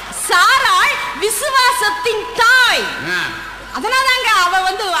 சாராள் விசுவாசத்தின் தாய். அதனாலதாங்க அவ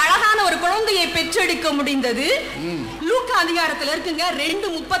வந்து அழகான ஒரு குழந்தையை பெற்றெடுக்க முடிந்தது. லூக்கா அதிகாரத்துல இருக்குங்க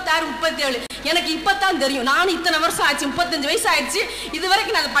 2:36-37. எனக்கு இப்பதான் தெரியும். நான் இத்தனை வருஷம் ஆச்சு, 35 வயசு ஆயிடுச்சு, இது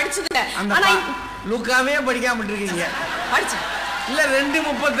வரைக்கும் நான் படிச்சது இல்ல. ஆனா லூக்காவே படிக்காம இருக்கீங்க. படிச்சேன் இல்ல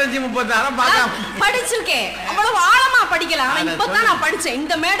 2:35-36 படிச்சிருக்கேன். அவ்வளவு ஆழமா படிக்கல. ஆனா இப்பதான் நான் படிச்சேன்.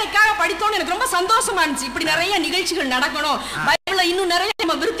 இந்த மேடைக்காக படித்தோன்னு எனக்கு ரொம்ப சந்தோஷமா இருந்துச்சு. இப்படி நிறைய நிகழ்ச்சிகள் நடக்கணும், பைபிளை இன்னும் நிறைய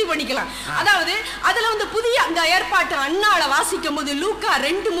நம்ம விருத்தி பண்ணிக்கலாம். அதாவது அதுல வந்து புதிய அந்த ஏற்பாட்டு அண்ணாள வாசிக்கும் போது லூக்கா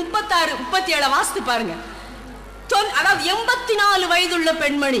 2:36-37 வாசித்து பாருங்க. அதாவது 84 வயதுள்ள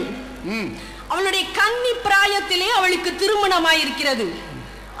பெண்மணி, அவளுடைய கன்னி பிராயத்திலே அவளுக்கு திருமணமாயிருக்கிறது.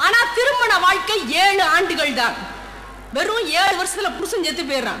 ஆனா திருமண வாழ்க்கை 7 ஆண்டுகள் தான். வெறும் 7 வருஷத்துல புருஷன் செத்து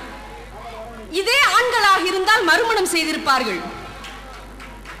போயிடுறான். இதே ஆண்களாக இருந்தால் மறுமணம் செய்திருப்பார்கள்.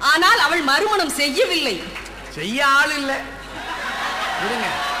 ஆனால் அவள் மறுமணம் செய்யவில்லை. செய்ய ஆள் இல்ல.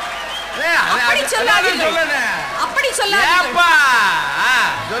 அப்படி சொல்லாதீர்கள்.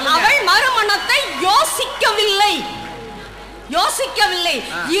 அவள் மறுமணத்தை யோசிக்கவில்லை.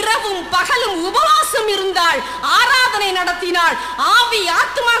 இரவும் பகலும் உபவாசம் இருந்தாள், ஆராதனை நடத்தினாள், ஆவி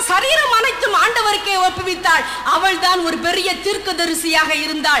ஆத்மா சரீரம் அனைத்தும் ஆண்டவருக்கே ஒப்புவித்தாள். அவள் தான் ஒரு பெரிய தீர்க்கதரிசியாக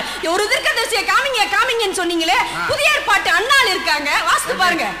இருந்தாள். ஒரு தீர்க்கதரிசியை காமிங்கன்னு சொன்னீங்களே, புதிய ஏற்பாட்டு அண்ணாள் இருக்காங்க, வாசித்து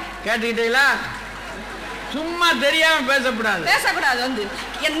பாருங்க. கேட்டுக்கிட்டீங்களா? சும்மா தெரியாம பேசக்கூடாது. வந்து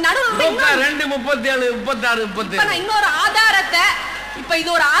என் நடுவுல 2:37-36 இன்னொரு ஆதாரத்தை, இப்ப இது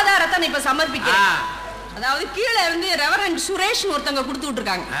ஒரு ஆதாரத்தை நான் இப்ப சமர்ப்பிக்கிறேன். அதாவது கீழே இருந்து ரெவரண்ட் சுரேஷ் ஒருத்தங்க கொடுத்து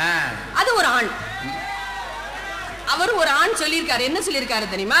விட்டுருக்காங்க. அது ஒரு ஆண். அவர் ஒரு ஆண் சொல்லியிருக்காரு. என்ன சொல்லியிருக்காரு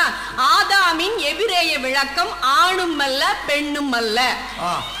தெரியுமா? ஆதாமின் எபிரேய விளக்கம் ஆணும் அல்ல பெண்ணும் அல்ல.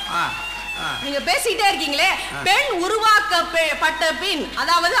 நீங்க பேசிட்டே இருக்கீங்களே, பெண் உருவாக்கப்பட்ட பின்,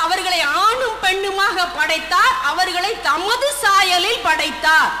 அதாவது அவர்களை ஆணும் பெண்ணுமாக படைத்தார், அவர்களை தமது சாயலில்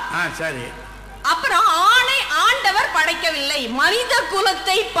படைத்தார். சரி. அப்புறம் ஆணை ஆண்டவர் படைக்கவில்லை, மனித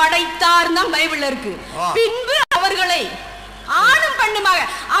குலத்தை படைத்தார் தான் பைபிள்ல இருக்கு. பின்பு அவர்களை ஆணும் பெண்ணுமாக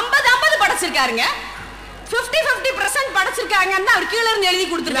 50-50 படைச்சிருக்காருங்க. 50-50% படைச்சிருக்காங்கன்னு அவர் கீழ இருந்து எழுதி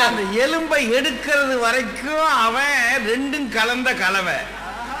கொடுத்திருக்காரு. அந்த எலும்பை எடுக்கிறது வரைக்கும் அவன் ரெண்டும் கலந்த கலவை.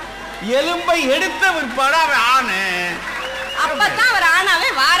 எலும்பை எடுத்த பிற்பாடு அவன் ஆணு. அப்பதான் அவர் ஆணாவே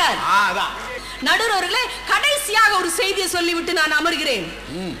வாரார். நடுவர்களே, கடைசியாக ஒரு செய்தியை சொல்லிவிட்டு நான் அமர்கிறேன்.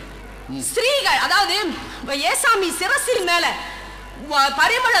 ஸ்திரீகள், அதாவது ஏசாமி சிரசின் மேல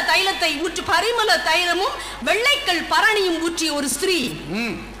பரிமள தைலத்தை ஊற்றி, பரிமள தைலமும் வெள்ளைக்கல் பரணியும் ஊற்றிய ஒரு ஸ்திரீ.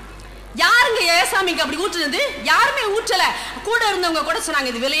 யாருங்க ஏசாமிக்கு அப்படி ஊற்றுனது? யாருமே ஊற்றல. கூட இருந்தவங்க கூட சொன்னாங்க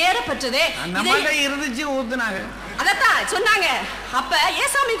இது விலையேற பெற்றதே இருந்துச்சு, ஊத்துனாங்க. அதத்தான் சொன்னாங்க. அப்ப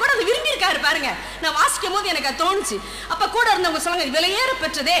ஏசாமி கூட அதை விரும்பி இருக்காரு பாருங்க. நான் வாசிக்கும் போது எனக்கு தோணுச்சு. அப்ப கூட இருந்தவங்க சொல்றாங்க இது விலையேற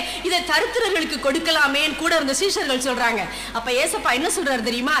பெற்றதே, இதை தரித்திரர்களுக்கு கொடுக்கலாமே. கூட இருந்த சீஷர்கள் சொல்றாங்க. அப்ப ஏசப்பா என்ன சொல்றாரு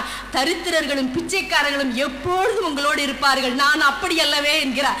தெரியுமா? தரித்திரர்களும் பிச்சைக்காரர்களும் எப்பொழுதும் உங்களோடு இருப்பார்கள், நான் அப்படி அல்லவே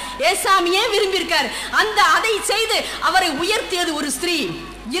என்கிறார். ஏசாமியே விரும்பி இருக்காரு. அதை செய்து அவரை உயர்த்தியது ஒரு ஸ்திரீ.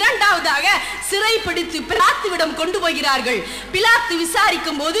 இரண்டாவதாக சிறை பிடித்து பிலாத்துவிடம் கொண்டு போகிறார்கள். பிலாத்து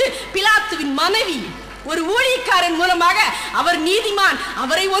விசாரிக்கும் போது பிலாத்துவின் மனைவி ஒரு ஊழியக்காரன் மூலமாக அவர் நீதிமான்,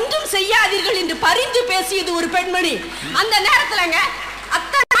 அவரை ஒன்றும் செய்யாதீர்கள் என்று பரிந்து பேசியது ஒரு பெண்மணி. அந்த நேரத்துலங்க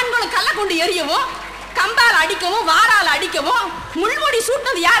அத்தனை ஆண்களும் கல்ல கொண்டு எரியவும், கம்பால் அடிக்கவும், வாரால் அடிக்கவும், முள்முடி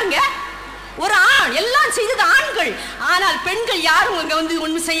சூட்டது யாருங்க? ஒரு ஆண். எல்லாம் செய்தது ஆண்கள். ஆனால் பெண்கள் யாரும் அங்க வந்து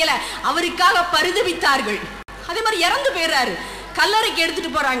ஒன்றும் செய்யல. அவருக்காக பரிதவித்தார்கள். அதே மாதிரி இறந்து போயிடுறாரு. கல்லறைக்கு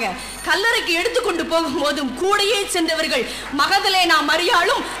எடுத்துட்டு போறாங்க. கல்லறைக்கு எடுத்துக்கொண்டு போகும்போதும் கூடையே சென்றவர்கள் மகதலேனா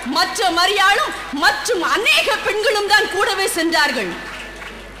மரியாளும் மற்ற மரியாளும் மற்றும் அநேக பெண்களும் தான் கூடவே சென்றார்கள்.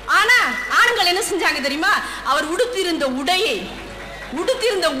 ஆனா ஆண்கள் என்ன செஞ்சாங்க தெரியுமா? அவர் உடுத்திருந்த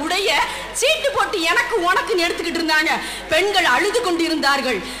உடைய சீட்டு போட்டு எனக்கு உனக்குன்னு எடுத்துக்கிட்டு இருந்தாங்க. பெண்கள் அழுது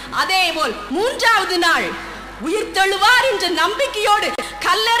கொண்டிருந்தார்கள். அதே போல் 3வது நாள் உயிர் தழுவார் என்ற நம்பிக்கையோடு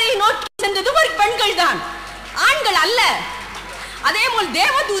கல்லறை நோக்கி சென்றது ஒரு பெண்கள் தான், ஆண்கள் அல்ல. அதே போல்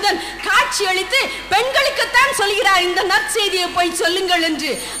தேவதூதன் காட்சி அளித்து பெண்களுக்குத்தான் சொல்கிறார் இந்த நற்செய்தியை போய் சொல்லுங்கள்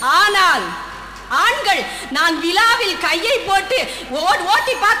என்று. ஆனால் ஆண்கள் நான் விழாவில் கையை போட்டு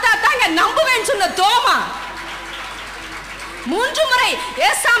ஓட்டி பார்த்தா தாங்க நம்புவேன் சொன்ன தோமா, 3 முறை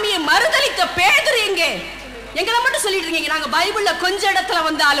ஏசாமியை மறுதலித்த பேதுரு எங்களை மட்டும் சொல்லிட்டு இருக்கீங்க. நாங்க பைபிள்ல கொஞ்ச இடத்துல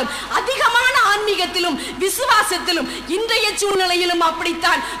வந்தாலும் அதிகமான ஆன்மீகத்திலும் விசுவாசத்திலும் இன்றைய சூழ்நிலையிலும்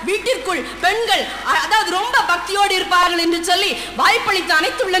அப்படித்தான் வீட்டிற்குள் பெண்கள் அதாவது ரொம்ப பக்தியோடு இருப்பார்கள் என்று சொல்லி வாய்ப்பளித்த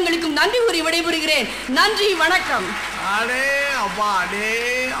அனைத்து உள்ளங்களுக்கும் நன்றி கூறி விடைபெறுகிறேன். நன்றி, வணக்கம். அடே அப்பா, அடே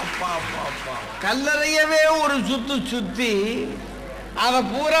அப்பா அப்பா அப்பா, கல்லறையவே ஒரு சுத்தி அதை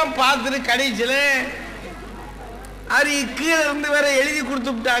பூரா பார்த்துட்டு கடைசியில் அது கீழே இருந்து வேற எழுதி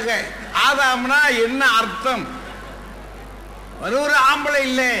கொடுத்துட்டாங்க. ஆதாம்னா என்ன அர்த்தம்? ஒரு ஆம்பளை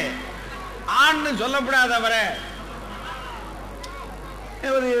இல்லை, ஆண்னு சொல்லப்படாதவர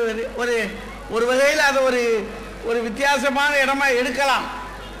ஒரு வகையில் அதை ஒரு வித்தியாசமான இடமா எடுக்கலாம்.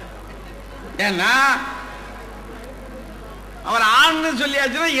 ஏன்னா அவர் ஆண்னு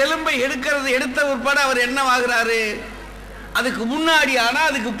சொல்லியாச்சுன்னா எலும்பை எடுத்த உட்பட அவர் என்னவாகிறாரு? அதுக்கு முன்னாடி ஆனா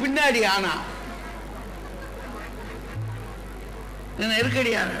அதுக்கு பின்னாடி ஆனா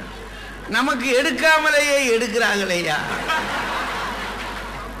நெருக்கடியாக நமக்கு எடுக்காமலேயே எடுக்கிறாங்களேயா.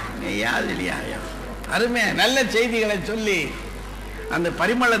 அருமையா நல்ல செய்திகளை சொல்லி அந்த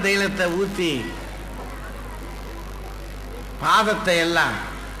பரிமள தைலத்தை ஊத்தி பாதத்தை எல்லாம்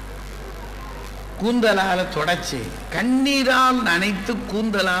கூந்தலால் தொடச்சு, கண்ணீரால் நனைத்து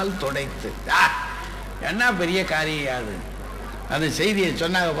கூந்தலால் துடைத்து, என்ன பெரிய காரியம் அது. அந்த செய்தியை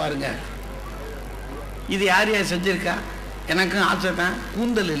சொன்னாங்க பாருங்க. இது யார் யார் செஞ்சிருக்கா? எனக்கும் ஆசை தான்,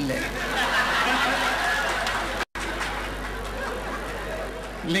 கூந்தல் இல்லை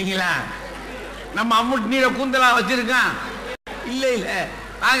இல்லைங்களா? நம்ம அம்முட்டு நீரை கூந்தலா வச்சிருக்கான் இல்லை இல்லை.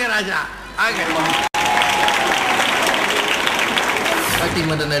 ஆக ராஜா ஆக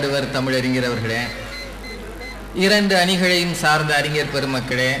பட்டிமன்ற நடுவர் தமிழறிஞர் அவர்களே, 2 அணிகளையும் சார்ந்த அறிஞர்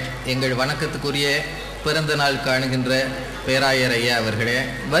பெருமக்களே, எங்கள் வணக்கத்துக்குரிய பிறந்த நாள் காணுகின்ற பேராயர் ஐயா அவர்களே,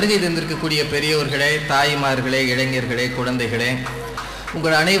 வருகை தந்திருக்கக்கூடிய பெரியோர்களே, தாய்மார்களே, இளைஞர்களே, குழந்தைகளே,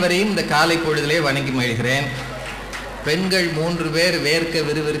 உங்கள் அனைவரையும் இந்த காலை பொழுதிலே வணங்கி மகிழ்கிறேன். பெண்கள் 3 பேர் வேர்க்க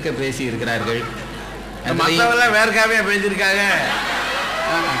விறுவிறுக்க பேசி இருக்கிறார்கள். வேர்க்காவே பேசியிருக்காங்க.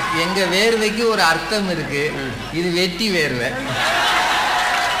 எங்க வேர்வைக்கு ஒரு அர்த்தம் இருக்கு, இது வெட்டி வேர்வை.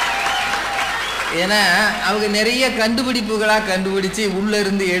 ஏன்னா அவங்க நிறைய கண்டுபிடிப்புகளாக கண்டுபிடிச்சு உள்ள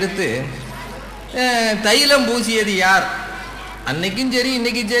இருந்து எடுத்து தைலம் பூசியது யார்? அன்னைக்கும் சரி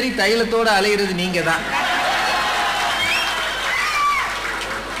இன்னைக்கும் சரி தைலத்தோட அலைகிறது நீங்க தான்.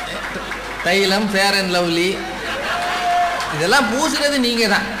 தைலம், ஃபேர் அண்ட் லவ்லி இதெல்லாம் பூசுறது நீங்க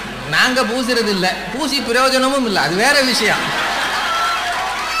தான், நாங்க பூசுறது இல்லை. பூசி பிரயோஜனமும் இல்லை, அது வேற விஷயம்.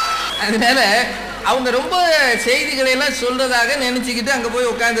 அதனால அவங்க ரொம்ப செய்திகளை எல்லாம் சொல்றதாக நினைச்சுக்கிட்டு அங்க போய்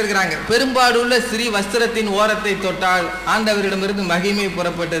உட்கார்ந்து இருக்கிறாங்க. பெரும்பாடுள்ள ஸ்ரீ வஸ்திரத்தின் ஓரத்தை தொட்டால் ஆண்டவரிடமிருந்து மகிமை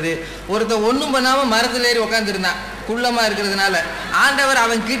புறப்பட்டது. ஒருத்தர் ஒன்றும் பண்ணாம மரத்தில் ஏறி உட்கார்ந்து இருந்தான், குள்ளமா இருக்கிறதுனால. ஆண்டவர்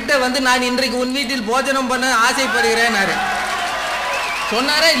அவன் கிட்ட வந்து நான் இன்றைக்கு உன் வீட்டில் போஜனம் பண்ண ஆசைப்படுகிறேன்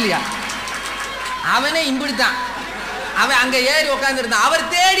சொன்னாரா இல்லையா? அவனே இம்பிடித்தான், அவன் அங்க ஏறி உட்கார்ந்து இருந்தான். அவர்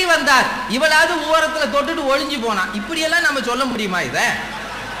தேடி வந்தார், இவளாவது ஓரத்துல தொட்டுட்டு ஒளிஞ்சு போனான். இப்படியெல்லாம் நம்ம சொல்ல முடியுமா? இதை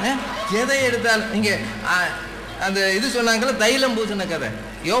எதை எடுத்தாலும் இங்க அந்த இது சொன்னாங்கல்ல, தைலம் பூசின கதை.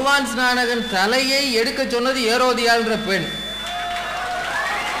 யோவான் ஸ்நானகன் தலையை எடுக்க சொன்னது ஏரோதியாள்ன்ற பெண்.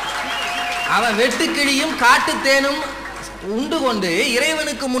 அவன் வெட்டுக்கிளியும் காட்டு தேனும் உண்டு கொண்டு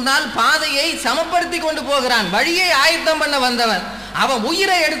இறைவனுக்கு முன்னால் பாதையை சமப்படுத்தி கொண்டு போகிறான், வழியை ஆயத்தம் பண்ண வந்தவன். அவன்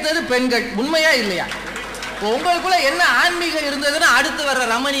உயிரை எடுத்தது பெண்கள். உண்மையா இல்லையா? உங்களுக்குள்ள என்ன ஆன்மீகம் இருந்ததுன்னு அடுத்து வர்ற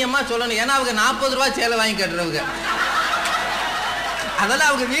ரமணியமா சொல்லணும். ஏன்னா அவங்க 40 ரூபாய் சேலை வாங்கி கட்டுறவங்க. அதெல்லாம்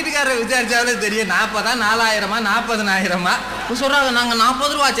அவங்க வீட்டுக்காரரை விசாரிச்சாலே தெரியும். 40,000 4,000 40,000 சொல்றாங்க. நாங்க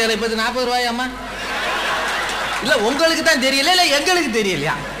 40 ரூபா சேலை, இப்ப 40 ரூபாயாமா? இல்ல உங்களுக்கு தான் தெரியல, இல்ல எங்களுக்கு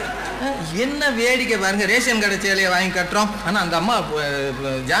தெரியலையா? என்ன வேடிக்கை பாருங்க. ரேஷன் கடை சேலையை வாங்கி கட்டுறோம். ஆனா அந்த அம்மா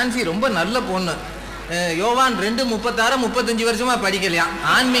ஜான்சி ரொம்ப நல்ல பொண்ணு. யோவான் 2:36 35 வருஷமா படிக்கலையா?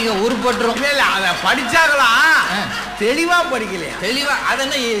 ஆன்மீகம் உருப்பட்டுரும். அதை படிச்சாங்களாம், தெளிவா படிக்கலையா? தெளிவா. அது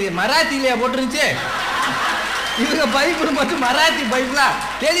என்ன மராத்தியிலையா போட்டுருந்துச்சு? இவங்க பைபிள் மட்டும் மராத்தி பைபிளா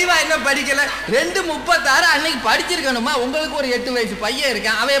தெளிவா என்ன படிக்கல. 2:36 அன்னைக்கு படிச்சிருக்கணுமா? உங்களுக்கு ஒரு 8 வயசு பையன்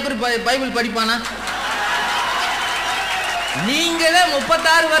இருக்கான், அவன் எப்படி பைபிள் படிப்பானா? நீங்களே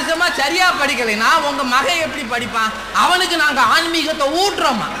 36 வருஷமா சரியா படிக்கலை, நான் உங்க மகன் எப்படி படிப்பான்? அவனுக்கு நாங்க ஆன்மீகத்தை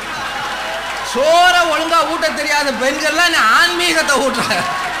ஊட்டுறோமா? சோற ஒழுங்கா ஊட்ட தெரியாத பெண்கள்லாம் ஆன்மீகத்தை ஊட்டுறாங்க.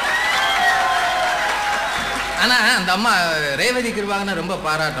 ஆனா அந்த அம்மா ரேவதி கிருபாகனை ரொம்ப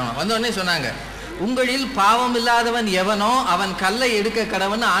பாராட்டணும். வந்தோடனே சொன்னாங்க, உங்களில் பாவம் இல்லாதவன் எவனோ அவன் கல்லை எடுக்க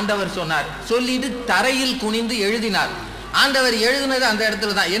கடவன் ஆண்டவர் சொன்னார். சொல்லிட்டு தரையில் குனிந்து எழுதினார். ஆண்டவர் எழுதினது அந்த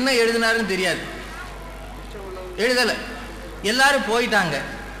இடத்துல தான். என்ன எழுதினாருன்னு தெரியாது, எழுதல. எல்லாரும் போயிட்டாங்க.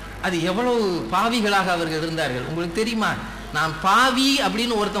 அது எவ்வளவு பாவிகளாக அவர்கள் இருந்தார்கள் உங்களுக்கு தெரியுமா? நான் பாவி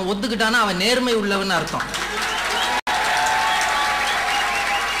அப்படின்னு ஒருத்தன் ஒத்துக்கிட்டானா அவன் நேர்மை உள்ளவன் அர்த்தம்.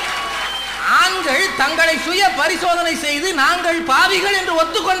 ஆண்கள் தங்களை சுய பரிசோதனை செய்து நாங்கள் பாவிகள் என்று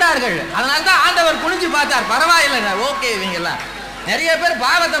ஒத்துக்கொண்டார்கள். அதனால்தான் ஆண்டவர் குனிஞ்சு பார்த்தார். பரவாயில்லை, ஓகே, இவங்கெல்லாம் நிறைய பேர்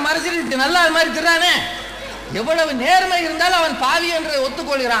பாவத்தை மறைச்சிட்டு நல்லா அது மாதிரி திறானே, எவ்வளவு நேர்மை இருந்தாலும் அவன் பாவி என்று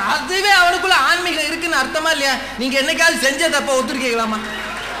ஒத்துக்கொள்கிறான். அதுவே அவனுக்குள்ள ஆன்மீகம் இருக்குன்னு அர்த்தமா இல்லையா? நீங்க என்னைக்காவது செஞ்ச தப்ப ஒத்துருக்கீங்களாமா?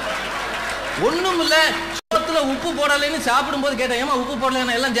 ஒண்ணும் இல்ல, சோத்துல உப்பு போடலைன்னு சாப்பிடும் போது கேட்டேன், ஏமா உப்பு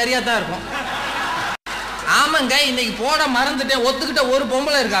போடலன்னா எல்லாம் சரியா தான் இருக்கும். ஆமாங்க, இன்னைக்கு போட மறந்துட்டேன், ஒத்துக்கிட்ட ஒரு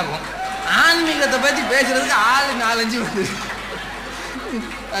பொம்பளை இருக்காக்கும். ஆன்மீகத்தை பத்தி பேசுறதுக்கு 4-5 வந்து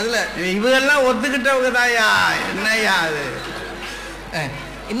அதுல இவெல்லாம் ஒத்துக்கிட்டவங்க தாயா, என்னையா அது?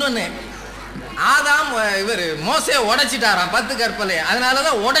 இன்னொன்னு, ஆதாம் இவர் மோசே உடைச்சிட்டாராம் 10 கற்பலை.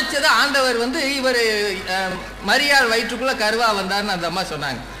 அதனாலதான் உடைச்சது ஆண்டவர் வந்து இவர் மரியாள் வயிற்றுக்குள்ள கருவா வந்தார்னு அந்த அம்மா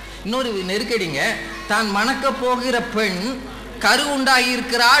சொன்னாங்க. இன்னொரு நெருக்கடிங்க, தான் மணக்க போகிற பெண் கரு உண்டாகி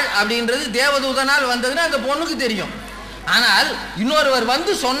இருக்கிறாள் அப்படின்றது தேவதூதனால் வந்ததுன்னு அந்த பொண்ணுக்கு தெரியும். ஆனால் இன்னொருவர்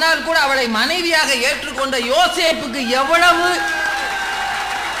வந்து சொன்னால் கூட அவளை மனைவியாக ஏற்றுக்கொண்ட யோசேப்புக்கு எவ்வளவு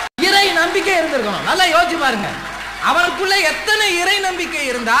இறை நம்பிக்கை இருந்திருக்கணும். நல்லா யோசிச்சு பாருங்க. அவனுக்குள்ள எத்தனை இறை நம்பிக்கை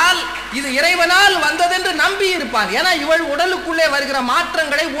இருந்தால் இது இறைவனால் வந்ததென்று நம்பி இருப்பான். ஏன்னா இவள் உடலுக்குள்ளே வருகிற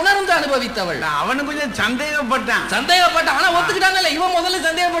மாற்றங்களை உணர்ந்து அனுபவித்தவள். அவனு கொஞ்சம் சந்தேகப்பட்டான். ஆனா ஒத்துக்கிட்டான். இவன் முதல்ல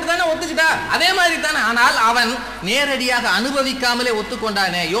சந்தேகப்பட்டுதானே ஒத்துக்கிட்டா, அதே மாதிரி தானே. ஆனால் அவன் நேரடியாக அனுபவிக்காமலே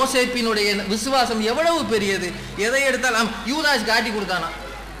ஒத்துக்கொண்டானே. யோசேப்பினுடைய விசுவாசம் எவ்வளவு பெரியது. எதை எடுத்தாலும் யூதாஸ் காட்டி கொடுத்தானா?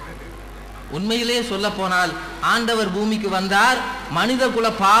 உண்மையிலே சொல்ல போனால் ஆண்டவர் பூமிக்கு வந்தார், மனித குல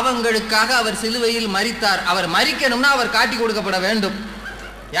பாவங்களுக்காக அவர் சிலுவையில் மரித்தார். அவர் மரிக்கணும்னா அவர் காட்டி கொடுக்கப்பட வேண்டும்.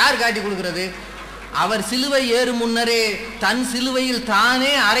 யார் காட்டி கொடுக்கிறது? அவர் சிலுவை ஏறும் முன்னரே தன் சிலுவையில்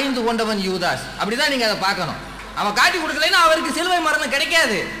தானே அறைந்து கொண்டவன் யூதாஸ். அப்படிதான் நீங்க அதை பார்க்கணும். அவன் காட்டி கொடுக்கலைன்னா அவருக்கு சிலுவை மரணம்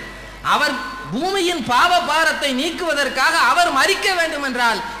கிடைக்காது. அவர் பூமியின் பாவ பாரத்தை நீக்குவதற்காக அவர் மரிக்க வேண்டும்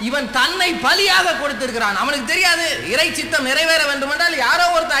என்றால் இவன் தன்னை பலியாக கொடுத்திருக்கிறான். அவனுக்கு தெரியாது இறை சித்தம் நிறைவேற வேண்டும் என்றால் யாரோ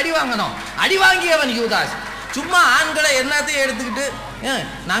ஒருத்தர் அடி வாங்கணும். அடி வாங்கியவன் யூதாஸ். சும்மா ஆண்களை எல்லாத்தையும் எடுத்துக்கிட்டு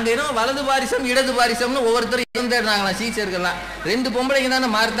நாங்க இன்னும் வலது பாரிசம் இடது பாரிசம்னு ஒவ்வொருத்தரும் இருந்துடுறாங்களா சீச்சர்கள்லாம். 2 பொம்பளைங்க தானே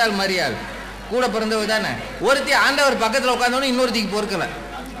மார்த்தாள் மரியாள், கூட பிறந்தவ தானே. ஒருத்தி ஆண்டவர் பக்கத்தில் உட்காந்தோன்னு இன்னொருத்திக்கு பொறுக்கல.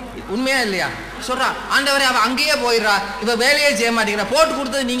 உண்மையா இல்லையா? சொல்றா, ஆண்டவரே அவ அங்கேயே போயிடுறா, இவ வேலையே செய்ய மாட்டேங்கிறா, போட்டு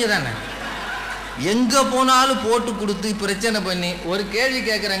கொடுத்தது நீங்க தானே. எங்க போனாலும் போட்டு கொடுத்து பிரச்சனை பண்ணி ஒரு கேள்வி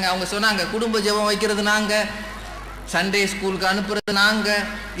கேட்குறாங்க. அவங்க சொன்னாங்க, குடும்ப ஜெபம் வைக்கிறது நாங்க, சண்டே ஸ்கூலுக்கு அனுப்புறது நாங்க.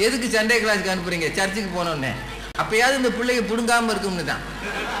 எதுக்கு சண்டே கிளாஸுக்கு அனுப்புறீங்க? சர்ச்சுக்கு போனோன்னே. அப்பயாவது இந்த பிள்ளைங்க பிடுங்காம இருக்கும்னு தான்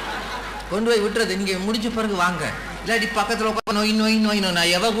கொண்டு போய் விட்டுறது. இங்கே முடிச்ச பிறகு வாங்க, இல்லாட்டி பக்கத்தில் உட்காந்து நோய் நோய் நோய் நோய்.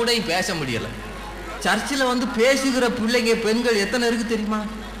 நான் எவ கூட பேச முடியலை. சர்ச்சில் வந்து பேசுகிற பிள்ளைங்க பெண்கள் எத்தனை இருக்கு தெரியுமா?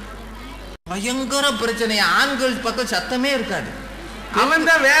 பயங்கர பிரச்சனை. ஆண்கள் பக்கம் சத்தமே இருக்காது. அவன்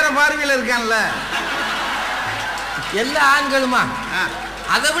தான் வேற பார்வையில் இருக்கான்ல. எல்லா ஆண்களுமா?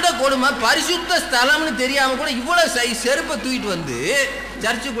 அதை விட கொடுமை, பரிசுத்த ஸ்தலம்னு தெரியாம கூட இவ்வளவு செருப்பை தூக்கிட்டு வந்து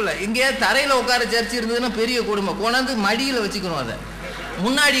சர்ச்சுக்குள்ள, இங்கே தரையில உட்கார சர்ச்சு இருந்ததுன்னா பெரிய கொடுமை. கொண்டாந்து மடியில வச்சுக்கணும். அதை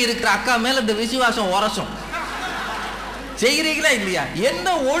முன்னாடி இருக்கிற அக்கா மேல இந்த விசுவாசம் உரசும். செய்கிறீங்களா இல்லையா? என்ன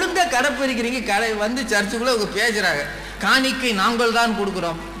ஒழுங்கா கடைப்பிடிக்கிறீங்க? கடை வந்து சர்ச்சுக்குள்ள அவங்க பேசுறாங்க, காணிக்கை நாங்கள் தான்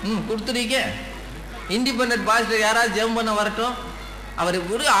கொடுக்குறோம். கொடுத்துறீங்க. இண்டிபெண்டன்ட் பாஸ்டர் யாராவது ஜெபம் பண்ண வரட்டும், அவர்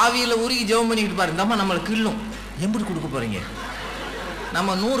ஒரு ஆவியில் உருகி ஜெபம் பண்ணிக்கிட்டு பாரு. இந்த அம்மா நம்மளை கிள்ளும். எப்படி கொடுக்க போறீங்க?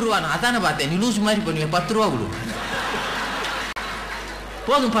 நம்ம 100 ரூபா. அதானே பார்த்தேன், நீ லூஸ் மாதிரி பண்ணுவேன், 10 ரூபா கொடு.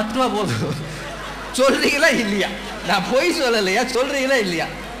 போதும், 10 ரூபா போதும். சொல்றீங்களா இல்லையா? நான் போய் சொல்லலையா? சொல்றீங்களா இல்லையா?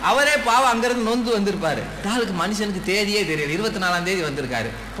 அவரே பாவம் அங்கிருந்து நொந்து வந்திருப்பாரு. நாளுக்கு மனுஷனுக்கு தேதியே தெரியல. 24ஆம் தேதி வந்திருக்காரு.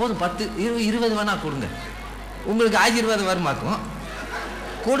 போதும், 10 20 வேணா கொடுங்க, உங்களுக்கு ஆசீர்வாதம் வருமாக்கும்.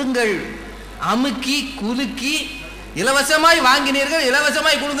 கொடுங்கள். அமுக்கி குலுக்கி இலவசமாய் வாங்கினீர்கள்,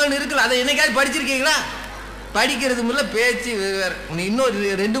 இலவசமாய் கொடுங்கன்னு இருக்குல்ல. அதை என்னைக்காவது படிச்சிருக்கீங்களா? படிக்கிறது முல்ல, பேச்சு வேற. இன்னொரு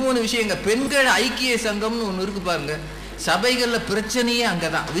 2-3 விஷயங்க. பெண்கள் ஐக்கிய சங்கம்னு ஒன்று இருக்கு பாருங்க. சபைகள்ல பிரச்சனையே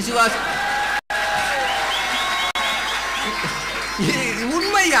அங்கதான். விசுவாச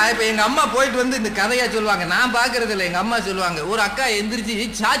உண்மையா? இப்ப எங்க அம்மா போயிட்டு வந்து இந்த கதையா சொல்லுவாங்க, நான் பாக்குறது இல்லை, எங்க அம்மா சொல்லுவாங்க. ஒரு அக்கா எந்திரிச்சு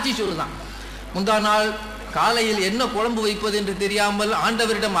சாட்சி சொல்லுதான், முந்தா நாள் காலையில் என்ன குழம்பு வைப்பது என்று தெரியாமல்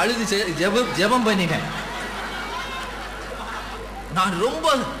ஆண்டவரிடம் அழுது ஜெபம் பண்ணினேன். நான் ரொம்ப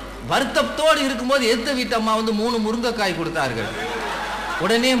வருத்தத்தோடு இருக்கும்போது எதிர்த்த வீட்டு அம்மா வந்து 3 முருங்கைக்காய் கொடுத்தார்கள்.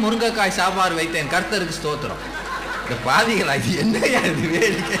 உடனே முருங்கைக்காய் சாம்பார் வைத்தேன். கர்த்தருக்கு ஸ்தோத்திரம். இந்த பாதிகளா இது என்னையா இது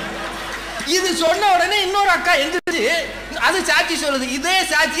வேடிக்கை? இது சொன்ன உடனே இன்னொரு அக்கா எந்திரிச்சு அது சாட்சி சொல்லுது. இதே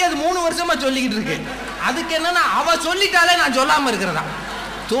சாட்சி அது 3 வருஷமா சொல்லிக்கிட்டு இருக்கு. அதுக்கு என்னன்னா அவ சொல்லிட்டாலே நான் சொல்லாம இருக்கிறதா.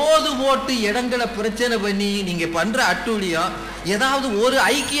 தோது போட்டு இடங்களை பிரச்சனை பண்ணி நீங்க பண்ற அட்டூழியம் ஏதாவது ஒரு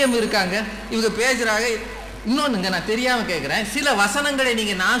ஐக்கியம் இருக்காங்க? இவங்க பேசுறாங்க. இன்னொன்னுங்க, நான் தெரியாம கேட்கிறேன், சில வசனங்களை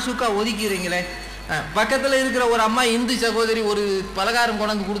நீங்க நாசுக்கா ஒதுக்கிறீங்களே. பக்கத்துல இருக்கிற ஒரு அம்மா இந்து சகோதரி ஒரு பலகாரம்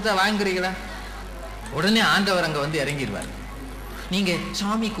கொண்டாந்து கொடுத்தா வாங்குறீங்களா? உடனே ஆண்டவர் அங்க வந்து இறங்கிடுவார். நீங்க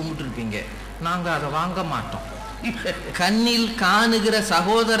சாமி கும்பிட்டு இருப்பீங்க, நாங்க அதை வாங்க மாட்டோம். கண்ணில் காணுகிற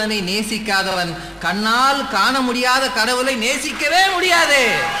சகோதரனை நேசிக்காதவன் கண்ணால் காண முடியாத கடவுளை நேசிக்கவே முடியாது.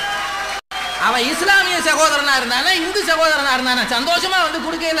 அவன் இஸ்லாமிய சகோதரனா இருந்தானே இந்து சகோதரனா இருந்தானே சந்தோஷமா வந்து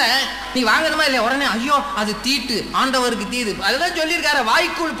கொடுக்கல, நீ வாங்கணுமா இல்லையா? உடனே ஐயோ அது தீட்டு, ஆண்டவருக்கு தீது. அதுதான் சொல்லியிருக்காரு,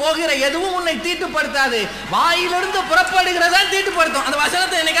 வாய்க்குள் போகிற எதுவும் உன்னை தீட்டுப்படுத்தாது, வாயிலிருந்து புறப்படுகிறதா தீட்டுப்படுத்தும். அந்த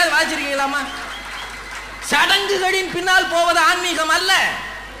வசனத்தை என்னைக்காவது வாசிச்சிருக்கீங்களாமா? சடங்குகளின் பின்னால் போவது ஆன்மீகம் அல்ல,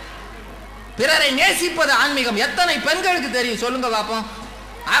 பிறரை நேசிப்பது ஆன்மீகம். எத்தனை பெண்களுக்கு தெரியும் சொல்லுங்க பாப்போம்?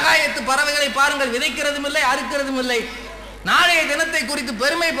 ஆகாயத்து பறவைகளை பாருங்கள், விதைக்கிறதும் இல்லை அறுக்கிறதும் இல்லை. நாளைய தினத்தை குறித்து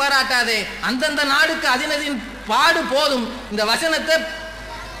பெருமை பாராட்டாதே, அந்தந்த நாடுக்கு அதினதின் பாடு போதும். இந்த வசனத்தை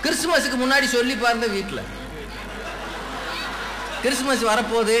கிறிஸ்துமஸுக்கு முன்னாடி சொல்லி பாருங்க. வீட்டில் கிறிஸ்துமஸ்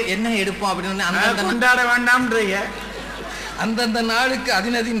வரப்போது என்ன எடுப்போம் அப்படின்னு கொண்டாட வேண்டாம்ன்றீங்க. அந்தந்த நாளுக்கு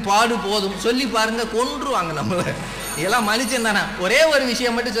அதினதின் பாடு போதும் சொல்லி பாருங்க, கொன்றுவாங்க நம்மள. இதெல்லாம் மனுஷன் தானே. ஒரே ஒரு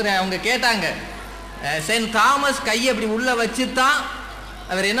விஷயம் மட்டும் சொல்றேன். அவங்க கேட்டாங்க, செயின்ட் தாமஸ் கையை அப்படி உள்ள வச்சுதான்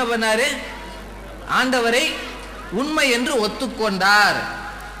அவர் என்ன பண்ணாரு, ஆண்டவரை உண்மை என்று ஒத்துக்கொண்டார்.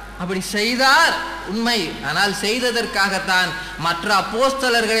 அப்படி செய்தார் உண்மை, ஆனால் செய்ததற்காகத்தான் மற்ற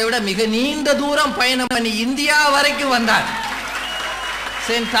அப்போஸ்தலர்களை விட மிக நீண்ட தூரம் பயணம் பண்ணி இந்தியா வரைக்கும் வந்தார்.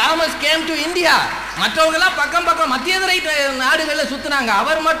 Saint Thomas came to India. மற்றவர்களாம் பக்கம் பக்கம் மத்தியதரை நாடுகளில் சுத்தினாங்க.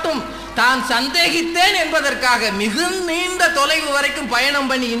 அவர் மட்டும் தான் சந்தேகித்தேன் என்பதற்காக மிக நீண்ட தொலைவு வரைக்கும் பயணம்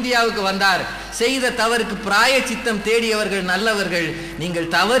பண்ணி இந்தியாவுக்கு வந்தார். செய்த தவறுக்கு பிராய சித்தம் தேடியவர்கள் நல்லவர்கள்,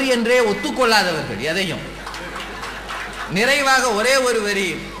 நீங்கள் தவறு என்றே ஒத்துக்கொள்ளாதவர்கள் எதையும். நிறைவாக ஒரே ஒரு வரி,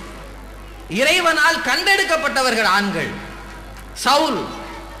 இறைவனால் கண்டெடுக்கப்பட்டவர்கள் ஆண்கள். சவுல்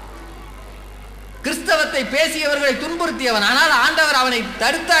கிறிஸ்தவத்தை பேசியவர்களை துன்புறுத்தியவன், ஆனால் ஆண்டவர் அவனை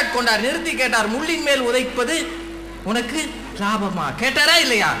தடுத்தாட்கொண்டார், நிறுத்தி கேட்டார், முள்ளின் மேல் உதைப்பது உனக்கு லாபமா? கேட்டாரா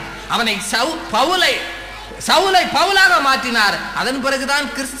இல்லையா? அவனை சவுலை பவுலாக மாற்றினார். அதன் பிறகுதான்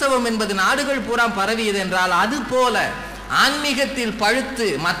கிறிஸ்தவம் என்பது நாடுகள் பூரா பரவியது என்றால், அது போல ஆன்மீகத்தில் பழுத்து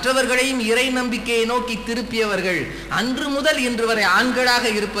மற்றவர்களையும் இறை நம்பிக்கையை நோக்கி திருப்பியவர்கள் அன்று முதல் இன்று வரை ஆண்களாக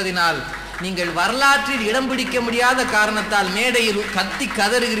இருப்பதினால் நீங்கள் வரலாற்றில் இடம் பிடிக்க முடியாத காரணத்தால் மேடையில் கத்தி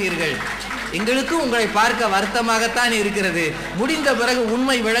கதறுகிறீர்கள். எங்களுக்கும் உங்களை பார்க்க வருத்தமாகத்தான் இருக்கிறது. முடிந்த பிறகு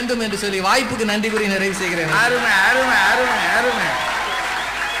உண்மை விளங்கும் என்று சொல்லி வாய்ப்புக்கு நன்றி கூறி நிறைவு செய்கிறேன். அருமை அருமை அருமை அருமை.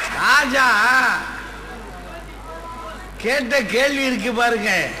 ராஜா கேட்ட கேள்வி இருக்கு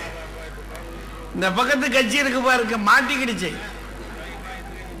பாருங்க, இந்த பக்கத்து கட்சி இருக்கு பாருங்க, மாட்டிக்கிடுச்சு.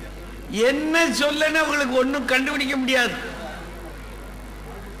 என்ன சொல்லன்னு உங்களுக்கு ஒன்றும் கண்டுபிடிக்க முடியாது.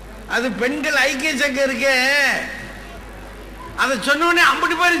 அது பெண்கள் ஐக்கிய சங்கம் இருக்கு, அதை சொன்னோடனே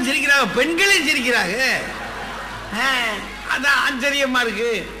 50 பேரும் சிரிக்கிறாங்க, பெண்களே சிரிக்கிறாங்க. அதான் ஆச்சரியமா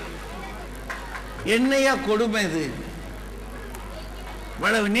இருக்கு. என்னையா கொடுமை இது?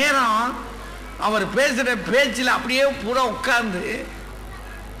 இவ்வளவு நேரம் அவர் பேசுற பேச்சில் அப்படியே பூரா உட்கார்ந்து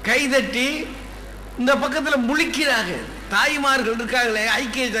கைதட்டி இந்த பக்கத்தில் முழிக்கிறாங்க. தாய்மார்கள் இருக்காங்களே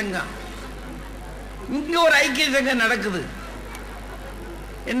ஐக்கிய சங்கம், இங்க ஒரு ஐக்கிய சங்கம் நடக்குது,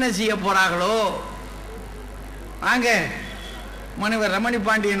 என்ன செய்ய போறாங்களோ? வாங்க முனைவர் ரமணி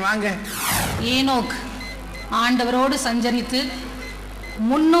பாண்டியன் வாங்க. ஏனோக் ஆண்டவரோடு சஞ்சரித்து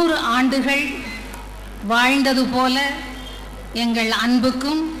 300 ஆண்டுகள் வாழ்ந்தது போல எங்கள்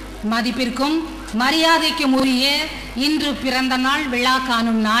அன்புக்கும் மதிப்பிற்கும் மரியாதைக்கும் உரிய இன்று பிறந்த நாள் விழா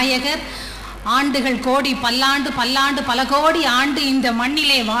காணும் நாயகர் ஆண்டுகள் கோடி பல்லாண்டு பல்லாண்டு பல கோடி ஆண்டு இந்த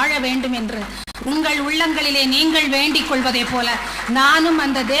மண்ணிலே வாழ வேண்டும் என்று உங்கள் உள்ளங்களிலே நீங்கள் வேண்டிக் கொள்வதை போல நானும்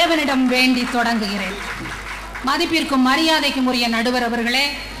அந்த தேவனிடம் வேண்டி தொடங்குகிறேன். மதிப்பிற்கும் மரியாதைக்கும் உரிய நடுவர் அவர்களே,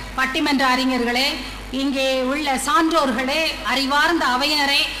 பட்டிமன்ற அறிஞர்களே, இங்கே உள்ள சான்றோர்களே, அறிவார்ந்த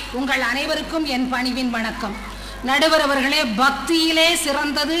அவையினரே, உங்கள் அனைவருக்கும் என் பணிவின் வணக்கம். நடுவர் அவர்களே, பக்தியிலே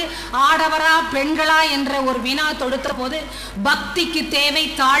சிறந்தது ஆடவரா பெண்களா என்ற ஒரு வினா தொடுத்த போது பக்திக்கு தேவை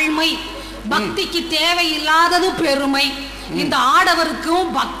தாழ்மை, பக்திக்கு தேவை இல்லாதது பெருமை. இந்த ஆடவருக்கும்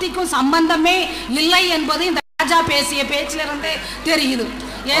பக்திக்கும் சம்பந்தமே இல்லை என்பது இந்த ராஜா பேசிய பேச்சில இருந்தே தெரியுது.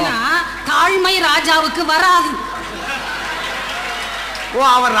 ஏன்னா தாழ்மை ராஜாவுக்கு வராது. ஓ,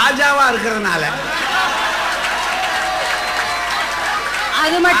 அவர் ராஜாவா இருக்கிறதுனால.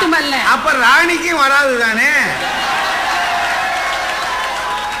 அது மட்டுமல்ல, அப்ப ராணிக்கும் வராது தானே.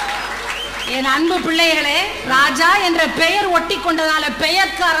 என் அன்பு பிள்ளைகளே, ராஜா என்ற பெயர் ஒட்டி கொண்டதால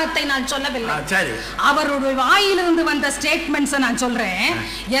பெயர் காரணத்தை நான் சொல்லவில்லை. அவருடைய வாயிலிருந்து வந்த ஸ்டேட்மெண்ட்ஸ் நான் சொல்றேன்.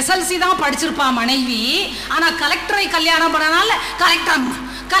 எஸ்எல்சி தான் படிச்சிருப்பா மனைவி, ஆனா கலெக்டரை கல்யாணம் பண்ணனால கலெக்டரம்மா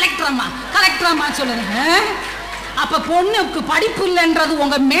கலெக்டரம்மா கலெக்டரம்மா சொல்லுறேன். அப்ப பொண்ணுக்கு படிப்பு இல்லைன்றது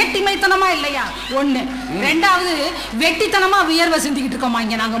உங்க மேட்டிமைத்தனமா இல்லையா? ஒண்ணு. ரெண்டாவது, வெட்டித்தனமா வியர்வை சிந்திக்கிட்டு இருக்கோமா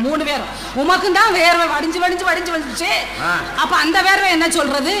இங்க நாங்க 3 பேரும். உமக்கும் தான் வேர்வை வடிஞ்சு. அப்ப அந்த வேர்வை என்ன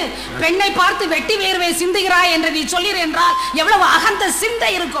சொல்றது? பெண்ணை பார்த்து வெட்டி வேர்வை சிந்துகிறாய் என்று நீ சொல்லிரு என்றால் எவ்வளவு அகந்த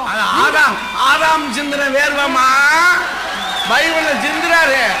சிந்தை இருக்கும். ஆதாம் சிந்தின வேர்வமா பைபிள்ல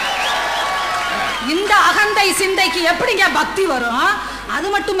சிந்துறாரு. இந்த அகந்தை சிந்தைக்கு எப்படிங்க பக்தி வரும்? அது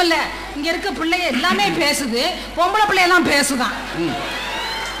மட்டுமல்ல, இங்க இருக்க பிள்ளைய எல்லாமே பேசுது, பொம்பளை பிள்ளையெல்லாம் பேசுதான்.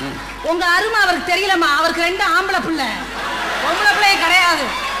 உங்க அருமை அவருக்கு தெரியலமா, அவருக்கு 2 ஆம்பளை பிள்ளை, பொம்பளை பிள்ளைய கிடையாது.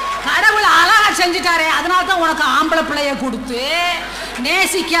 கடவுள் அழகா செஞ்சுட்டாரே, அதனால தான் உனக்கு ஆம்பளை பிள்ளைய கொடுத்து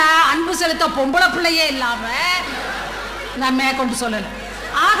நேசிக்க அன்பு செலுத்த பொம்பளை பிள்ளையே இல்லாம நான் மேற்கொண்டு சொல்லல.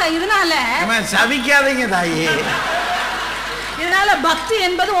 ஆக இதனால சபிக்காதீங்க தாயே. இதனால பக்தி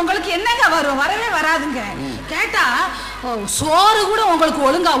என்பது உங்களுக்கு என்னங்க வரும்? வரவே வராதுங்க. கேட்டா சோறு கூட உங்களுக்கு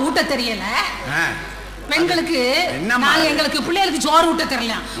ஒழுங்கா ஊட்ட தெரியல. பெண்களுக்கு எங்களுக்கு பிள்ளைகளுக்கு சோறு ஊட்ட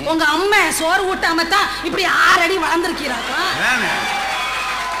தெரியல. உங்க அம்மா சோறு ஊட்டாம தான் இப்படி 6 அடி வளர்ந்துருக்கிறாங்க.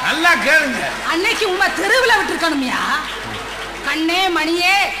 நல்லா கேளுங்க. அன்னைக்கு உண்மை தெருவில் விட்டுருக்கணும்யா. கண்ணே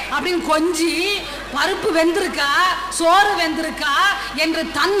மணியே அப்படின்னு கொஞ்சி பருப்பு வெந்திருக்கா சோறு வெந்திருக்கா என்று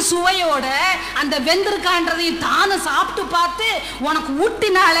தன் சுவையோட அந்த வெந்திருக்கான்றதையும் தானும் சாப்பிட்டு பார்த்து உனக்கு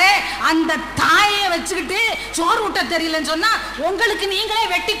ஊட்டினாலே அந்த தாயை வச்சுக்கிட்டு சோறு ஊட்ட தெரியலன்னு சொன்னா உங்களுக்கு நீங்களே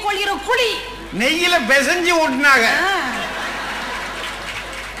வெட்டி கொள்கிற குழி. நெய்யில பிசைஞ்சு ஊட்டினாங்க.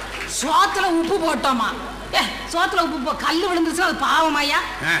 சோத்துல உப்பு போட்டோமா? சோத்துல உப்பு கல்லு விழுந்துச்சுன்னா அது பாவமாயா?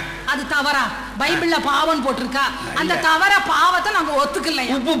 அது தவறா? பைபிள்ல பாவம் போட்டிருக்கா. அந்த தவற பாவத்தை நாங்க ஒத்துக்கல.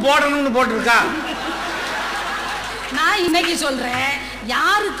 உப்பு போடணும்னு போட்டிருக்கா. நான் இன்னைக்கு சொல்றேன்,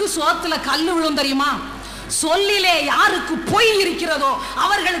 யாருக்கு சோத்துல கல்லு விழும் தெரியுமா? சொல்லிலே யாருக்கு பொய் இருக்கிறதோ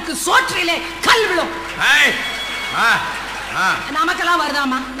அவர்களுக்கு சோற்றிலே கல் விழும். நமக்கெல்லாம்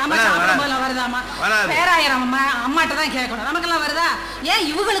வருதாமா? நம்ம சாப்பிடும்போது வருதாமா? பேராயிரம் அம்மாட்ட தான் கேட்கணும். நமக்கெல்லாம் வருதா? ஏன்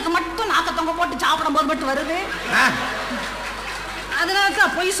இவங்களுக்கு மட்டும் நாக்க தொங்க போட்டு சாப்பிடும் போது மட்டும் வருது? அதனால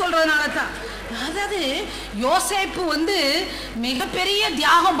தான் பொய் சொல்றதுனால தான். அதாவது யோசேப்பு மிகப்பெரிய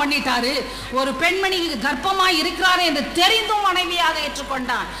தியாகம் பண்ணிட்டாரு. ஒரு பெண்மணி கர்ப்பமாய் இருக்கிறாரு என்று தெரிந்தும் மனைவியாக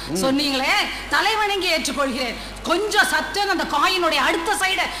ஏற்றுக்கொண்டான். சொன்னீங்களே, தலைவணங்கி ஏற்றுக்கொள்கிறேன். கொஞ்சம் சத்தம் அந்த காயினுடைய அடுத்த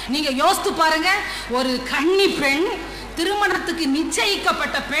சைட நீங்க யோசித்து பாருங்க. ஒரு கன்னி பெண், திருமணத்துக்கு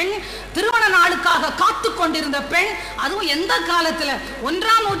நிச்சயிக்கப்பட்ட பெண், திருமண நாளுக்காக காத்து கொண்டிருந்த பெண், அதுவும் எந்த காலத்துல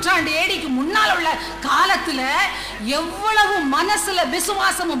 1ஆம் நூற்றாண்டு ஏடிக்கு முன்னால் உள்ள காலத்துல எவ்வளவு மனசுல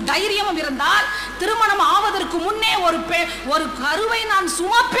விசுவாசமும் தைரியமும் இருந்தால் திருமணம் ஆவதற்கு முன்னே ஒரு கருவை நான்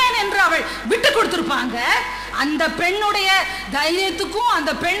சுமப்பேன் என்று அவள் விட்டு கொடுத்திருப்பாங்க. அந்த பெண்ணுடைய தைரியத்துக்கும்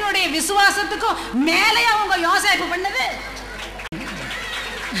அந்த பெண்ணுடைய விசுவாசத்துக்கும் மேலே அவங்க யோசேப்பு பண்ணது.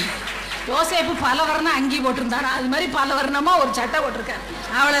 யோசேப்பு பல வர்ணம் அங்கி போட்டிருந்தாரு, அது மாதிரி பல வர்ணமா ஒரு சட்டை போட்டிருக்காரு.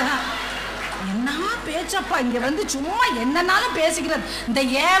 அவ்வளவுதான். என்ன பேச்சப்பா இங்க சும்மா என்னன்னாலும் பேசிக்கிறது. இந்த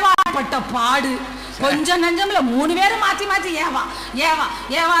ஏவாப்பட்ட பாடு கொஞ்சம் நஞ்சம்ல 3 பேரும் மாத்தி மாத்தி ஏவா ஏவா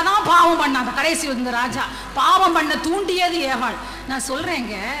ஏவாதான் பாவம் பண்ணாங்க. கடைசி இந்த ராஜா பாவம் பண்ண தூண்டியது ஏவாள். நான்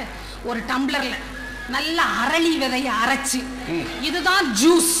சொல்றேங்க, ஒரு டம்ளர்ல நல்ல அரளி விதையை அரைச்சு இதுதான்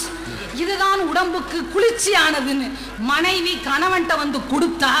ஜூஸ், இதுதான் உடம்புக்கு குளிர்ச்சியானதுன்னு மனைவி கணவன்ட்ட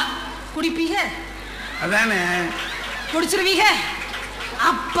கொடுத்தா குடிப்பீங்க? அதானே, குடிச்சிருவீங்க.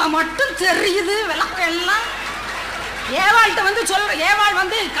 அப்ப மட்டும் தெரியுது விளக்கம் எல்லாம். ஏவாள்கிட்ட சொல்ற, ஏவாள்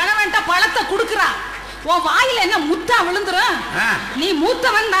கணவன்ட்ட பழத்தை கொடுக்குறா. உன் வாயில என்ன முத்தா விழுந்துரும்? நீ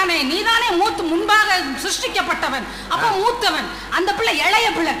மூத்தவன் தானே, நீ தானே முன்பாக சிருஷ்டிக்கப்பட்டவன், அப்ப மூத்தவன். அந்த பிள்ளை இளைய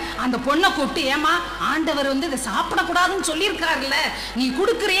பிள்ளை. அந்த பொண்ணை கூப்பிட்டு, ஏமா ஆண்டவர் இதை சாப்பிடக்கூடாதுன்னு சொல்லியிருக்காருல்ல, நீ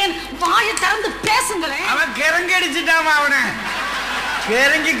கொடுக்குறேன் வாயை திறந்து பேசுங்களேன். அவன் கிறங்கி அடிச்சுட்டாமா, அவனை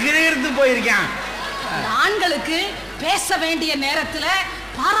கிறங்கி கிரிகிருத்து போயிருக்கான். ஆண்களுக்கு பேச வேண்டிய நேரத்துல,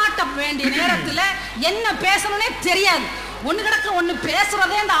 பாராட்ட வேண்டிய நேரத்துல என்ன பேசணும்னே தெரியாது. ஒண்ணு கிடக்க ஒண்ணு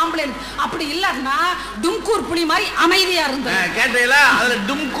பேசுறதே அந்த ஆம்பளை. அப்படி இல்லன்னா டும்கூர் புலி மாதிரி அமைதியா இருந்தது. கேட்டீங்களா? அதுல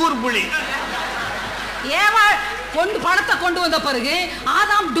டும்கூர் புலி. ஏவா பணத்தை கொண்டு வந்த பிறகு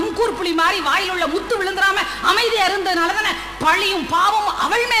ஆதாம் டும்கூர் புலி மாதிரி வாயில் உள்ள முத்து விழுந்துராம அமைதியா இருந்ததுனால தானே பழியும் பாவமும்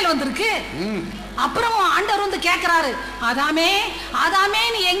அவள் மேல் வந்திருக்கு. அப்புறம் ஆண்டவர் வந்து கேட்கிறாரு, ஆதாமே ஆதாமே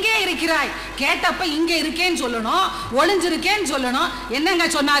நீ எங்கே இருக்கிறாய்? கேட்டப்ப இங்க இருக்கேன்னு சொல்லணும், ஒளிஞ்சிருக்கேன்னு சொல்லணும். என்னங்க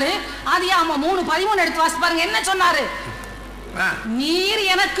சொன்னாரு? ஆதியாகமம் 3:13 எடுத்து வாசி பாருங்க. என்ன சொன்னாரு? நீர்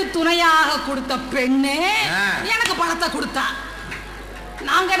எனக்கு துணையாக கொடுத்த பெண்ணே எனக்கு பணத்தை கொடுத்தா.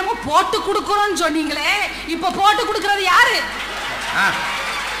 நாங்க என்னமோ போட்டு கொடுக்கிறோம்னு சொன்னீங்களே, இப்ப போட்டு கொடுக்கிறது யாரு?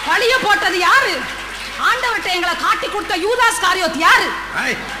 பழிய போட்டது யாரு? ஆண்டவர்கிட்ட எங்களை காட்டி கொடுத்த யூதாஸ் காரியோத் யாரு?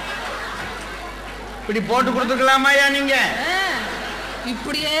 இப்படி போட்டு கொடுத்துக்கலாமாயா நீங்க?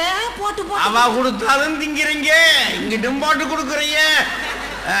 இப்படியே போட்டு போட்டு அவ கொடுத்தாலும் திங்கிறீங்க, இங்கிட்டும் போட்டு கொடுக்குறீங்க.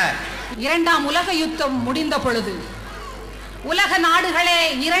 இரண்டாம் உலக யுத்தம் முடிந்த பொழுது உலக நாடுகளே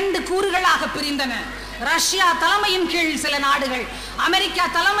 2 கூறுகளாக பிரிந்தன. ரஷ்யா தலைமையின் கீழ் சில நாடுகள், அமெரிக்கா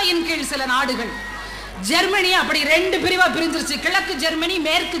தலைமையின் கீழ் சில நாடுகள். ஜெர்மனி அப்படி 2 பிரிவா பிரிஞ்சிருச்சு. கிழக்கு ஜெர்மனி,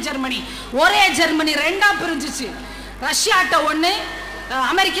 மேற்கு ஜெர்மனி. ஒரே ஜெர்மனி 2ஆ பிரிஞ்சிச்சு. ரஷ்யாட்ட ஒண்ணு,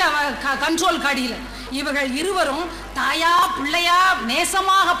 அமெரிக்கா கண்ட்ரோல் காடியில. இவர்கள் இருவரும் தாயா பிள்ளையா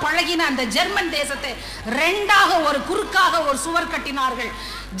நேசமாக பழகின அந்த ஜெர்மன் தேசத்தை 2ஆக ஒரு குறுக்காக ஒரு சுவர் கட்டினார்கள்.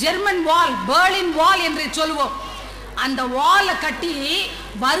 ஜெர்மன் வால், பெர்லின் வால் என்று சொல்வோம். அந்த வாலை கட்டி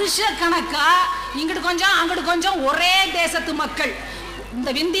வருஷ கணக்கா இங்கிட்டு கொஞ்சம் அங்கிட்டு கொஞ்சம் ஒரே தேசத்து மக்கள். இந்த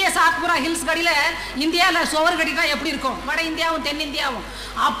விந்திய சாத்புரா ஹில்ஸ் கடியில இந்தியாவில் சுவர் கட்டினா எப்படி இருக்கும்? வட இந்தியாவும் தென்னிந்தியாவும்.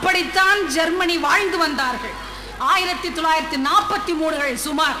 அப்படித்தான் ஜெர்மனி வாழ்ந்து வந்தார்கள் 1943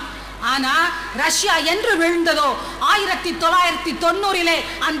 சுமார். ஆனா ரஷ்யா என்று விழுந்ததோ 1990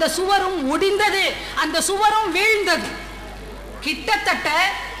 அந்த சுவரும் முடிந்தது, அந்த சுவரும் வீழ்ந்தது. கிட்டத்தட்ட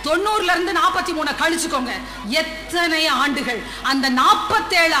 90ல இருந்து 43 கழிச்சுக்கோங்க, எத்தனை ஆண்டுகள். அந்த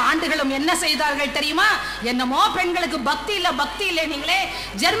 47 ஆண்டுகளும் என்ன செய்தார்கள் தெரியுமா? என்னமோ பெண்களுக்கு பக்தி இல்ல பக்தி இல்லை நீங்களே.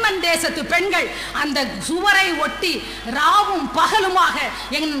 ஜெர்மன் தேசத்து பெண்கள் அந்த சுவரை ஒட்டி ராவும் பகலுமாக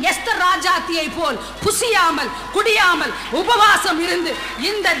எஸ்தர் ராஜாத்தியை போல் புசியாமல் குடியாமல் உபவாசம் இருந்து,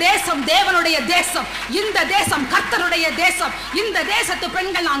 இந்த தேசம் தேவனுடைய தேசம், இந்த தேசம் கர்த்தருடைய தேசம், இந்த தேசத்து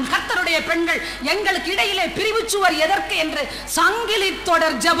பெண்கள் நான் கர்த்தருடைய பெண்கள், எங்களுக்கு இடையிலே பிரிவு சுவர் எதற்கு என்று சங்கிலி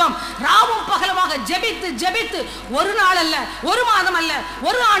தொடர் ஜெபம் ராவும் பகலுமாக ஜெபித்து ஜெபித்து ஒரு நாள் அல்ல, ஒரு மாதம் அல்ல,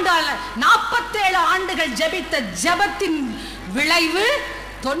 ஒரு ஆண்டு அல்ல, 47 ஆண்டுகள் ஜெபித்த ஜெபத்தின் விளைவு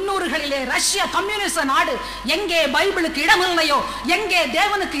 90களிலே ரஷ்யா கம்யூனிஸ்ட் நாடு. எங்கே பைபிளுக்கு இடமில்லையோ, எங்கே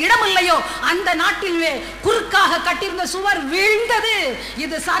தேவனுக்கு இடமில்லையோ அந்த நாட்டிலே குறுக்காக கட்டியிருந்த சுவர் வீழ்ந்தது.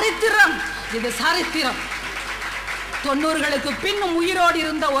 இது சரித்திரம், இது சரித்திரம். 90களுக்கு பின்னும் உயிரோடு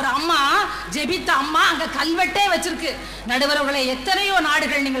இருந்த ஒரு அம்மா, ஜெபித்த அம்மா, அங்க கல்வெட்டே வச்சிருக்கு. நடுவர்களே, எத்தனையோ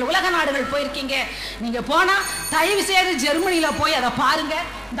நாடுகள், நீங்கள் உலக நாடுகள் போயிருக்கீங்க, நீங்க போனா தயவு செய்து ஜெர்மனியில போய் அதை பாருங்க.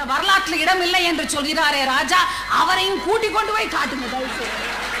 இந்த வரலாற்றில் இடம் இல்லை என்று சொல்கிறாரே ராஜா, அவரையும் கூட்டிக் கொண்டு போய் காட்டுங்க தயவு செய்து.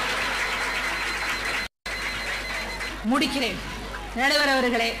 முடிக்கிறேன்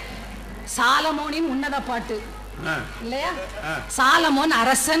நடுவரவர்களே. சாலமோனின் உன்னத பாட்டு இல்லையா? சாலமோன்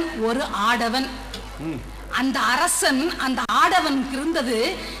அரசன், ஒரு ஆடவன். அந்த அரசன், அந்த ஆடவனுக்கு இருந்தது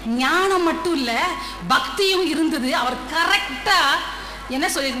ஞானம் மட்டும் இல்ல, பக்தியும் இருந்தது. அவர் கரெக்டா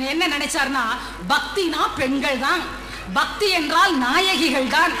என்ன நினைச்சார்னா, பக்தினா பெண்கள் தான், பக்தி என்றால் நாயகிகள்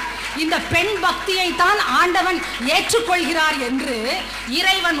தான், இந்த பெண் பக்தியை தான் ஆண்டவன் ஏற்றுக்கொள்கிறார் என்று.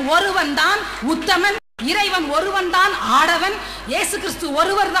 இறைவன் ஒருவன் தான் உத்தமன், இறைவன் ஒருவன் தான் ஆடவன், இயேசு கிறிஸ்து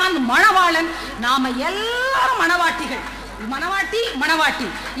ஒருவர் தான் மணவாளன். நாம எல்லாரும் மணவாட்டிகள். மணவாட்டி மணவாட்டி,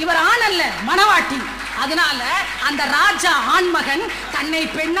 இவர் ஆண் அல்ல, மணவாட்டி. அதனால அந்த ராஜா ஆண்மகன் தன்னை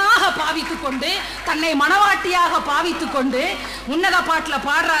பெண்ணாக பாவித்துக் கொண்டு, தன்னை மணவாட்டியாக பாவித்துக் கொண்டு உன்னத பாட்டுல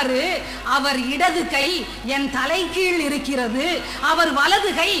பாடுறாரு, அவர் இடது கை என் தலை கீழ் இருக்கிறது, அவர்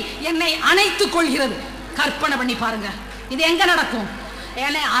வலது கை என்னை அணைத்துக் கொள்கிறது. கற்பனை பண்ணி பாருங்க, இது எங்க நடக்கும்?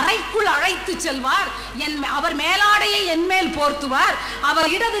 என்னை அறைக்குள் அழைத்து செல்வார், அவர் மேலாடையை என் மேல் போர்த்துவார், அவர்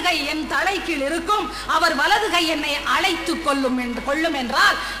இடது கை என் தலை கீழ் இருக்கும், அவர் வலது கை என்னை அழைத்து கொள்ளும்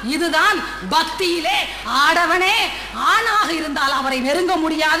என்றால் இதுதான் பக்தியிலே. ஆடவனே ஆணாக இருந்தால் அவரை நெருங்க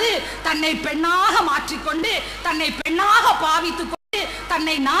முடியாது. தன்னை பெண்ணாக மாற்றிக்கொண்டு, தன்னை பெண்ணாக பாவித்துக்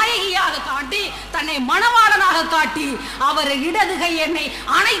தன்னை நாயகியாக காட்டி, தன்னை மணவாளனாக காட்டி, அவர் இடது கை என்னை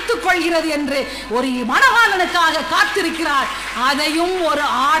அணைத்துக் கொள்கிறது என்று ஒரு மணவாளனுக்காக காத்திருக்கிறார். அதையும் ஒரு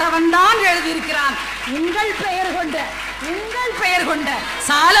ஆடவன் தான் எழுதியிருக்கிறான். உங்கள் பெயர் கொண்ட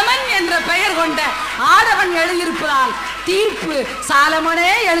சாலமன் என்ற பெயர் கொண்ட ஆடவன் எழுதியிருப்பதால் தீர்ப்பு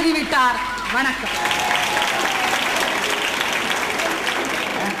சாலமனே எழுதிவிட்டார். வணக்கம்.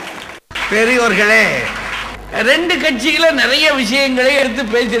 பெரியோர்களே, 2 கட்சிகள நிறைய விஷயங்களை எடுத்து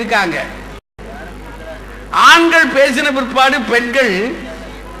பேசியிருக்காங்க. ஆண்கள் பேசின பிற்பாடு பெண்கள்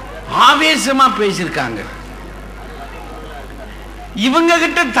ஆவேசமா பேசியிருக்காங்க. இவங்க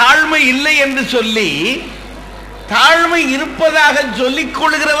கிட்ட தாழ்மை இல்லை என்று சொல்லி, தாழ்மை இருப்பதாக சொல்லிக்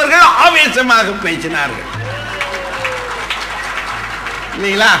கொள்கிறவர்கள் ஆவேசமாக பேசினார்கள்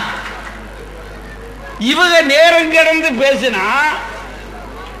இல்லைங்களா? இவங்க நேரம் கடந்து பேசினா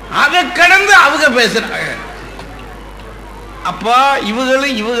அதை கடந்து அவங்க பேசுறாங்க. அப்போ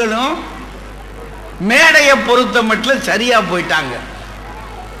இவங்களும் மேடையை பொறுத்த மட்டும் சரியா போயிட்டாங்க.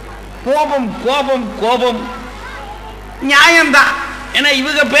 கோபம் கோபம் கோபம் நியாயம்தான். ஏன்னா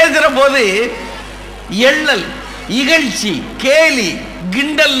இவங்க பேசுற போது எள்ளல் இகழ்ச்சி கேலி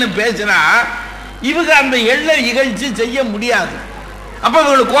கிண்டல்னு பேசினா இவங்க அந்த எள்ளல் இகழ்ச்சி செய்ய முடியாது. அப்ப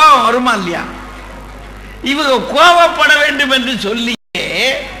இவங்களுக்கு கோபம் வருமா இல்லையா? இவங்க கோபப்பட வேண்டும் என்று சொல்லி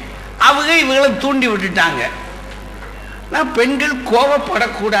அவங்க இவங்களை தூண்டி விட்டுட்டாங்க. பெண்கள்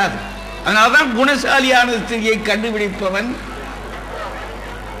கோபப்படக்கூடாது. அதனால்தான் குணசாலியான ஸ்திரியை கண்டுபிடிப்பவன்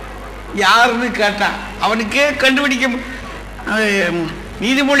யாருன்னு கேட்டான். அவனுக்கே கண்டுபிடிக்க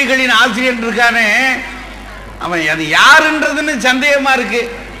நீதிமொழிகளின் ஆசிரியர் இருக்கானே, அவன் அது யாருன்றதுன்னு சந்தேகமா இருக்கு.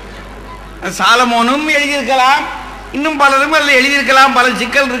 சாலமோனும் எழுதியிருக்கலாம், இன்னும் பலரும் அதில் எழுதியிருக்கலாம். பல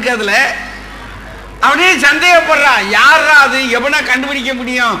சிக்கல் இருக்கு அதுல. அவனே சந்தேகப்படுறான், யாரா அது எவனா கண்டுபிடிக்க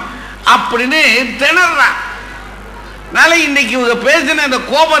முடியும் அப்படின்னு திணறான். அதனால இன்னைக்கு இவங்க பேசின அந்த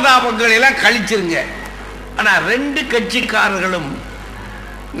கோபதாபங்கள் எல்லாம் கழிச்சிருங்க. ஆனா ரெண்டு கட்சிக்காரர்களும்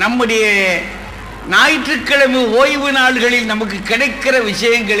நம்முடைய ஞாயிற்றுக்கிழமை ஓய்வு நாள்களில் நமக்கு கிடைக்கிற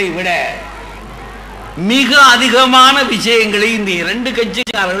விஷயங்களை விட மிக அதிகமான விஷயங்களை இந்த இரண்டு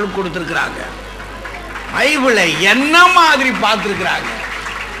கட்சிக்காரர்கள் கொடுத்திருக்கிறாங்க. பைபிளை என்ன மாதிரி பார்த்திருக்கிறாங்க,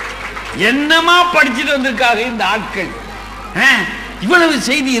 என்னமா படிச்சுட்டு வந்திருக்காங்க இந்த ஆட்கள். இவ்வளவு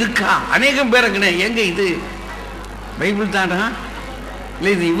செய்தி இருக்கா? அநேகம் பேருங்க எங்க இது பைபிள் தானா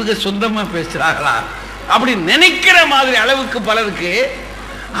இல்லை இது இவங்க சொந்தமா பேசுறாங்களா அப்படி நினைக்கிற மாதிரி அளவுக்கு பலருக்கு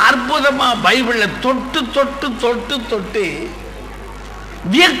அற்புதமா பைபிள்ல தொட்டு தொட்டு தொட்டு தொட்டு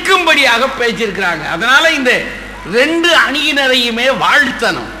வியக்கும்படியாக பேசியிருக்கிறாங்க. அதனால இந்த ரெண்டு அணியினரையுமே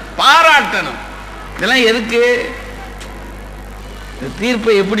வாழ்த்தணும், பாராட்டணும். இதெல்லாம் எதுக்கு?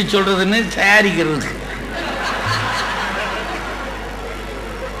 தீர்ப்பை எப்படி சொல்றதுன்னு தயாரிக்கிறதுக்கு.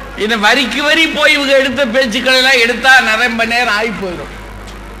 இந்த வரிக்கு வரி போய் இவங்க எடுத்த பேச்சுக்கள் எல்லாம் எடுத்தா ரொம்ப நேரம் ஆகி போயிடும்.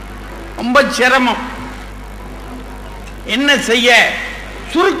 ரொம்ப சிரமம். என்ன செய்ய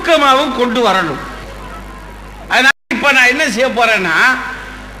சுருக்கமாகவும் கொண்டு வரணும். அதனால இப்ப நான் என்ன செய்ய போறேன்னா,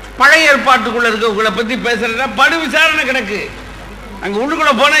 பழைய ஏற்பாட்டுக்குள்ள இருக்கவங்களை பத்தி பேசுறேன்னா படு விசாரணை கிடக்கு. அங்க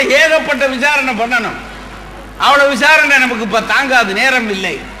உள்ளுக்குள்ள போனா ஏகப்பட்ட விசாரணை பண்ணணும். அவ்வளவு விசாரணை நமக்கு இப்ப தாங்காது, நேரம்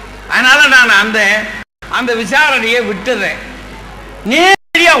இல்லை. அதனால நான் அந்த விசாரணையை விட்டுறேன்.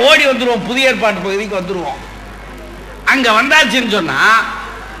 நேரடியா ஓடி வந்துருவோம், புதிய ஏற்பாட்டு பகுதிக்கு வந்துருவோம். அங்க வந்தாச்சுன்னு சொன்னா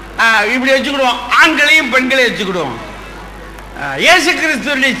இப்படி வச்சுக்கிடுவோம், ஆண்களையும் பெண்களையும் வச்சுக்கிடுவோம். இயேசு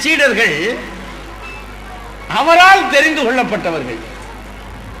கிறிஸ்துவின் சீடர்கள் அவரால் தெரிந்து கொள்ளப்பட்டவர்கள்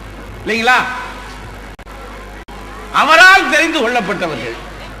இல்லைங்களா? அவரால் தெரிந்து கொள்ளப்பட்டவர்கள்.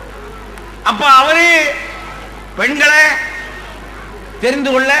 அப்ப அவரே பெண்களை தெரிந்து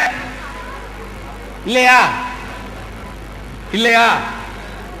கொள்ள இல்லையா? இல்லையா?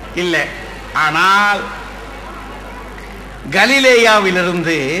 இல்லை. ஆனால்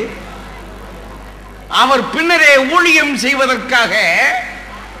கலிலேயாவிலிருந்து அவர் பின்னரே ஊழியம் செய்வதற்காக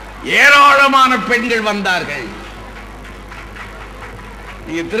ஏராளமான பெண்கள் வந்தார்கள்.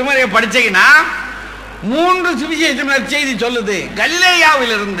 நீங்க திருமறையை படிச்சீங்கன்னா 3 சுவிசேஷம் செய்தி சொல்லுது.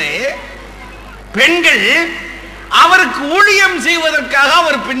 கலிலேயாவிலிருந்து பெண்கள் அவருக்கு ஊழியம் செய்வதற்காக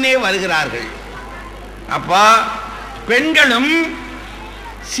அவர் பின்னே வருகிறார்கள். அப்ப பெண்களும்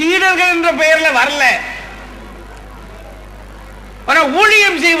சீடர்கள் என்ற பெயர்ல வரல,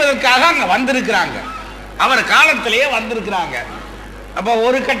 ஊழியம் செய்வதற்காக அங்க வந்திருக்கிறாங்க. அவர் காலத்திலேயே வந்திருக்கிறாங்க. அப்ப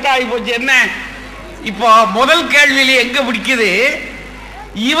ஒரு கட்டாயி போச்சு. என்ன இப்போ முதல் கேள்வியில எங்க பிடிக்குது?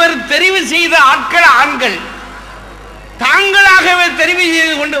 இவர் தெரிவு செய்த ஆட்கள் ஆண்கள், தாங்களாகவே தெரிவு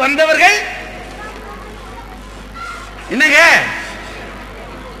செய்து கொண்டு வந்தவர்கள் என்னங்க?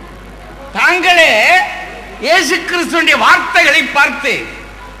 தாங்களே இயேசு கிறிஸ்துவின் வார்த்தைகளை பார்த்து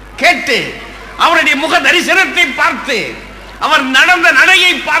கேட்டு, அவருடைய முக தரிசனத்தை பார்த்து, அவர் நடந்த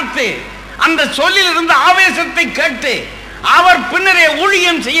நடையை பார்த்து, அந்த சொல்லில் இருந்த ஆவேசத்தை கேட்டு, அவர் பின்னரே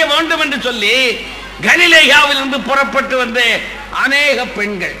ஊழியம் செய்ய வேண்டும் என்று சொல்லி கலிலேயாவில் இருந்து புறப்பட்டு வந்த அநேக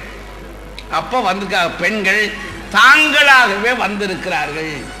பெண்கள் அப்ப வந்திருக்க பெண்கள் தாங்களாகவே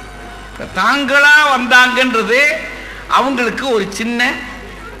வந்திருக்கிறார்கள். தாங்களா வந்தாங்கன்றது அவங்களுக்கு ஒரு சின்ன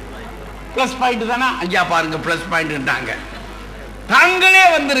பிளஸ் பாயிண்ட் தானே. ஐயா பாருங்க, பிளஸ் பாயிண்ட். தாங்களே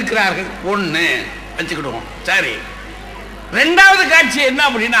வந்திருக்கிறார்கள். ஒண்ணு வச்சுக்கிடுவோம். சரி, ரெண்டாவது காட்சி என்ன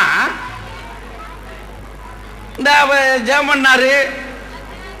அப்படின்னா, இந்த ஜெர்மன்னாரு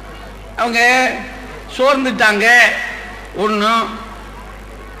அவங்க சோர்ந்துட்டாங்க ஒண்ணு.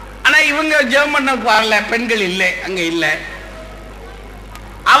 ஆனா இவங்க ஜெர்மனுக்கு வரல, பெண்கள் இல்லை, அங்க இல்லை.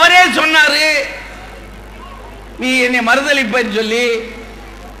 அவரே சொன்னாரு, நீ என்னை மறுதளிப்பேன்னு சொல்லி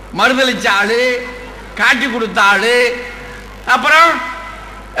மறுதளிச்ச ஆளு காட்டி கொடுத்த ஆளு. அப்புறம்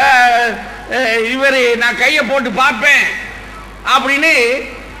இவர் நான் கையை போட்டு பார்ப்பேன் அப்படின்னு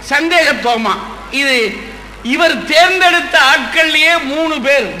சந்தேகத்தோமா. இது இவர் தேர்ந்தெடுத்த ஆட்கள்லயே 3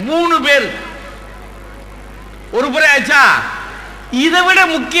 பேர் ஒரு புற ஆச்சா. இதை விட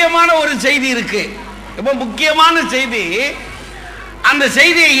முக்கியமான ஒரு செய்தி இருக்கு. ரொம்ப முக்கியமான செய்தி. அந்த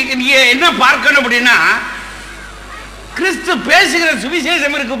செய்தியை நீங்க என்ன பார்க்கணும் அப்படின்னா, கிறிஸ்து பேசுகிற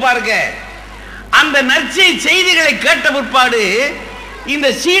சுவிசேஷம் இருக்கு பாருங்க. அந்த செய்திகளை கேட்ட பிற்பாடு இந்த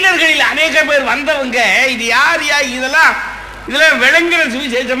சீடர்களில் அநேக பேர் வந்தவங்க, இது யார் இதெல்லாம் விளங்குற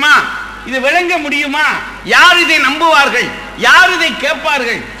சுவிசேஷமா, இது விளங்க முடியுமா, யார் இதை நம்புவார்கள், யார் இதை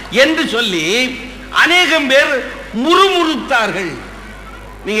கேட்பார்கள் என்று சொல்லி அநேகம் பேர் முறுமுறுத்தார்கள்.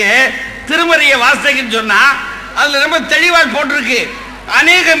 நீங்க திருமறையை வாசிக்கன்னு சொன்னா அதுல ரொம்ப தெளிவாக போட்டிருக்கு.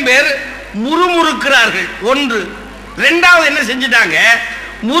 அநேகம் பேர் முறுமுறுக்கிறார்கள். ஒன்று. ரெண்டாவது என்ன செஞ்சிட்டாங்க,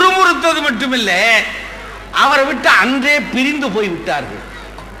 முறுமுறுத்தது மட்டுமில்ல, அவரை விட்டு அன்றே பிரிந்து போய் விட்டார்கள்.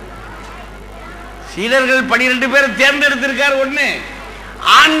 சீடர்கள் 12 பேர் தேர்ந்தெடுத்திருக்காரு. ஒண்ணு,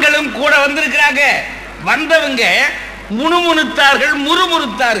 ஆண்களும் கூட வந்திருக்கிறாங்க. வந்தவங்க முணுமுணுத்தார்கள்,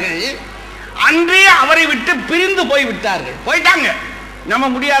 முறுமுறுத்தார்கள், அன்றே அவரை விட்டு பிரிந்து போய் விட்டார்கள். போயிட்டாங்க. நம்ம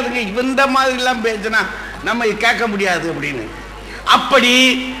முடியாதுங்க, இந்த மாதிரி எல்லாம் பேசினா நம்ம கேட்க முடியாது அப்படின்னு. அப்படி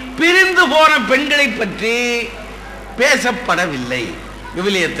பிரிந்து போன பெண்களை பற்றி பேசப்படவில்லை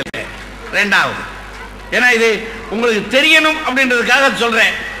விவிலியத்தில். ரெண்டாவது, ஏன்னா இது உங்களுக்கு தெரியணும் அப்படின்றதுக்காக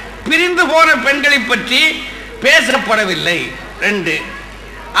சொல்றேன். பிரிந்து போன பெண்களை பற்றி பேசப்படவில்லை. 2.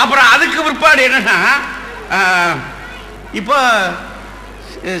 அப்புறம் அதுக்கு பிற்பாடு என்னன்னா, இப்போ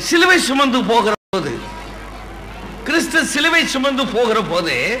சிலுவை சுமந்து போகிற போது, கிறிஸ்து சிலுவை சுமந்து போகிற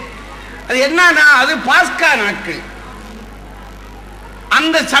போது அது என்னன்னா, அது பாஸ்கா நாட்கள்.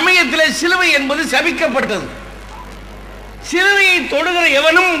 அந்த சமயத்தில் சிலுவை என்பது சபிக்கப்பட்டது. சிலுவையை தொடுகிற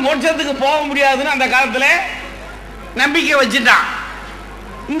எவனும் மோட்சத்துக்கு போக முடியாதுன்னு அந்த காலத்தில் நம்பிக்கை வச்சுட்டான்.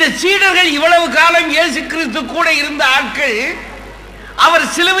 இந்த சீடர்கள் இவ்வளவு காலம் இயேசு கிறிஸ்து கூட இருந்த ஆட்கள்,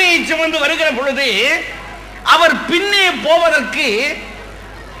 அவர் சிலுவையை சுமந்து வருகிற பொழுது அவர் பின்னே போவதற்கு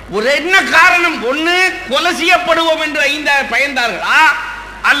ஒரு என்ன காரணம்? ஒன்று, கொலை செய்யப்படுவோம் என்று பயந்தார்களா,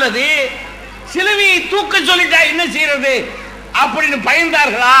 அல்லது சிலுவையை தூக்க சொல்லிட்டா என்ன செய்யறது அப்படின்னு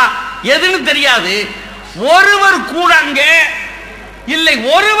பயந்தார்களா, எதுன்னு தெரியாது. ஒருவர் கூட அங்கே இல்லை,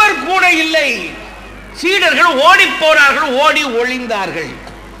 ஒருவர் கூட இல்லை. சீடர்கள் ஓடி போனார்கள், ஓடி ஒளிந்தார்கள்.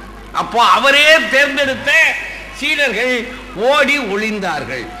 அப்போ அவரே தேர்ந்தெடுத்த சீடர்கள் ஓடி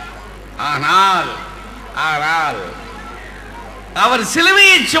ஒளிந்தார்கள். ஆனால் அவர்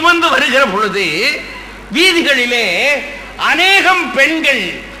சிலுவையை சுமந்து வருகிற பொழுது வீதிகளிலே அநேகம் பெண்கள்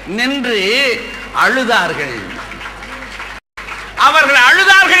நின்று அழுதார்கள். அவர்கள்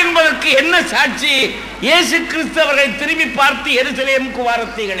அழுதார்கள் என்பதற்கு என்ன சாட்சி? இயேசு கிறிஸ்து அவர்களை திரும்பி பார்த்து, எருசலேமுக்கு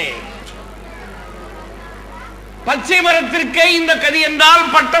வாரத்தீர்களே, பச்சை மரத்திற்கே இந்த கதி என்றால்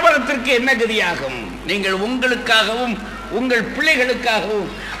பட்ட மரத்திற்கு என்ன கதியாகும்? நீங்கள் உங்களுக்காகவும் உங்கள்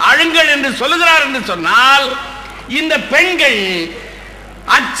பிள்ளைகளுக்காகவும் அழுங்கள் என்று சொல்லுகிறார் என்று சொன்னால், இந்த பெண்கள்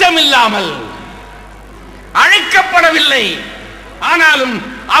அச்சமில்லாமல் அழைக்கப்படவில்லை. ஆனாலும்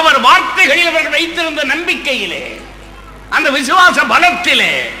அவர் வார்த்தைகளில் அவர்கள் வைத்திருந்த நம்பிக்கையிலே, அந்த விசுவாச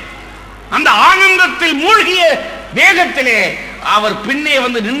பலத்திலே, அந்த ஆனந்தத்தில் மூழ்கிய வேகத்திலே அவர் பின்னே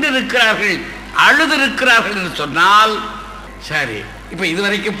வந்து நின்றிருக்கிறார்கள், அழுதிருக்கிறார்கள் என்று சொன்னால் சரி. இப்ப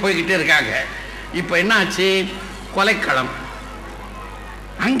இதுவரைக்கும் போய்கிட்டே இருக்காங்க. இப்ப என்ன ஆச்சு? கொலைக்களம்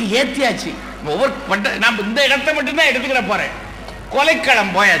அங்க ஏத்தியாச்சு. ஒவ்வொரு நம்ம இந்த இடத்தை மட்டும்தான் எடுத்துக்கிற போறேன்.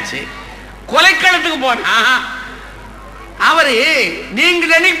 கொலைக்களம் போயாச்சு. கொலைக்களத்துக்கு போனா அவரு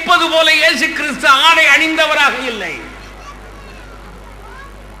நீங்கள் நினைப்பது போல இயேசு கிறிஸ்து ஆடை அணிந்தவராக இல்லை.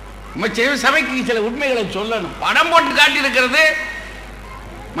 சபைக்கு சில உண்மைகளை சொல்லணும். படம் போட்டு காட்டியிருக்கிறது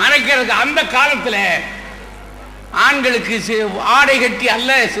மறைக்கிறதுக்கு. அந்த காலத்தில் ஆண்களுக்கு ஆடை கட்டி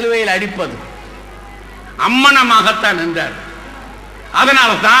அல்ல சிலுவையில் அடிப்பது, அம்மனமாகத்தான் நின்றார்.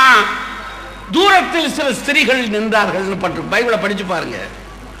 அதனால தான் தூரத்தில் சில ஸ்திரீகள் நின்றார்கள். பைபிளை படிச்சு பாருங்க.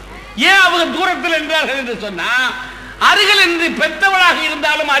 ஏன் அவங்க தூரத்தில் நின்றார்கள் என்று சொன்னா, அருகில் என்று பெத்தவளாக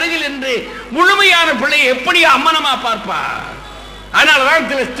இருந்தாலும் அருகில் என்று முழுமையான பிள்ளையை எப்படி அம்மனமா பார்ப்பார்? அதனாலதான்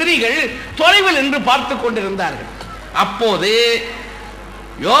சில ஸ்திரீகள் தொலைவில் என்று பார்த்து கொண்டிருந்தார்கள். அப்போது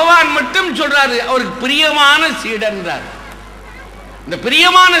யோவான் மட்டும் சொல்றாரு, அவருக்கு பிரியமான சீடன் என்றார். இந்த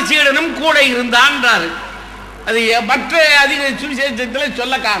பிரியமான சீடனும் கூட இருந்தான். அது மற்ற அதிக சுவிசேஷத்தில்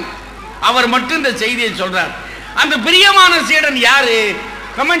சொல்ல காணும். அவர் மட்டும் இந்த செய்தியை சொல்றார். அந்த பிரியமான சீடன் யாரு?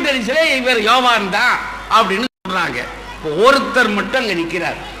 கமெண்டரிஸ்ல இவர் யோவான் தான் அப்படின்னு சொல்றாங்க. ஒருத்தர் மட்டும் அங்க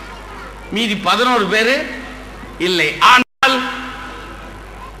நிற்கிறார், மீதி 11 பேரு இல்லை. ஆனால்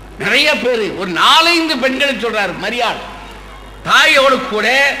நிறைய பேரு, ஒரு 4-5 பெண்களை சொல்றாரு. மரியாள் தாயோடு கூட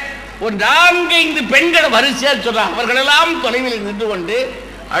ஒரு 4-5 பெண்கள் வரிசையா சொல்றாங்க. அவர்களெல்லாம் தொலைவில் நின்று கொண்டு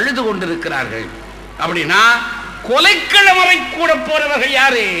அழுது கொண்டிருக்கிறார்கள். அப்படின்னா கொலைக்களமறை கூட போறவர்கள்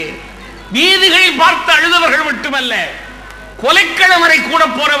யாரு? வீதிகளில் பார்த்து அழுதவர்கள் மட்டுமல்ல, கொலைக்களமறை கூட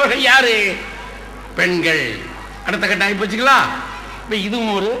போறவர்கள் யாரு? பெண்கள். அடுத்த கட்டம் வச்சுக்கலாம்.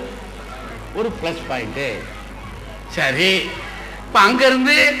 இதுவும் ஒரு பிளஸ் பாயிண்ட். சரி, இப்ப அங்க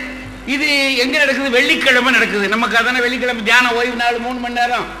இருந்து இது எங்க நடக்குது? வெள்ளிக்கிழமை நடக்குது. நமக்கு அதான வெள்ளிக்கிழமை தியான ஓய்வு நாள் 3 மணி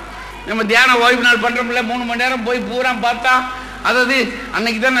நேரம். நம்ம தியான ஓய்வு நாள் பண்றோம்ல, 3 மணி நேரம் போய் பூரா பார்த்தா, அதாவது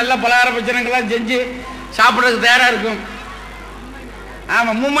அன்னைக்கு தான் நல்ல பலகார பச்சனைகள்லாம் செஞ்சு சாப்பிட்றதுக்கு தயாரா இருக்கும்.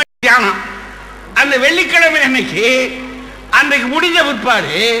 ஆமா, 3 மணி தியானம். அந்த வெள்ளிக்கிழமை அன்னைக்கு அன்றைக்கு முடிஞ்ச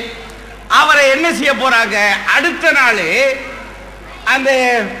பிற்பாடு அவரை என்ன செய்ய போறாங்க? அடுத்த நாள் அந்த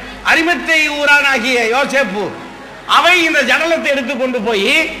அரிமத்தை ஊரானாகிய யோசேப்பு அவை இந்த ஜடலத்தை எடுத்து கொண்டு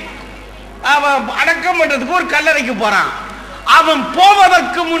போய் அவன் அடக்கம் பண்றதுக்கு ஒரு கல்லறைக்கு போறான். அவன்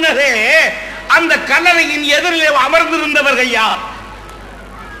போவதற்கு முன்னரே அந்த கல்லறையின் எதிரிலே அமர்ந்திருந்தவர்கள் யார்?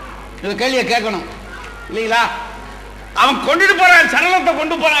 இந்த கேள்வியை கேட்கணும் இல்லைங்களா? அவன் கொண்டுட்டு போறான், சடலத்தை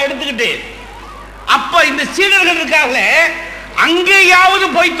கொண்டு போறான் எடுத்துக்கிட்டு. அப்ப இந்த சீடர்கள் இருக்காங்களே, அங்கேயாவது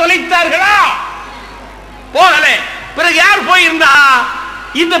போய் தொலைத்தார்களா? போகல. பிறகு யார் போயிருந்தா?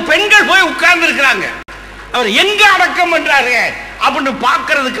 இந்த பெண்கள் போய் உட்கார்ந்து இருக்கிறாங்க. அவர் எங்க அடக்கம் பண்றாரு அப்படின்னு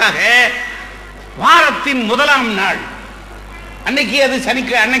பார்க்கிறதுக்காக வாரத்தின் 1ஆம் நாள் அன்னைக்கு, அது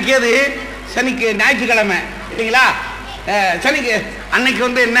அன்னைக்கு அது ஞாயிற்றுக்கிழமை இல்லைங்களா? சனிக்கு அன்னைக்கு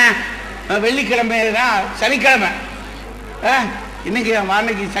என்ன வெள்ளிக்கிழமை தான், சனிக்கிழமை. இன்னைக்கு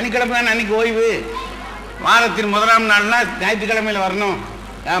அன்னைக்கு சனிக்கிழமை தான் அன்னைக்கு ஓய்வு. வாரத்தின் 1ஆம் நாள்னா ஞாயிற்றுக்கிழமையில வரணும்.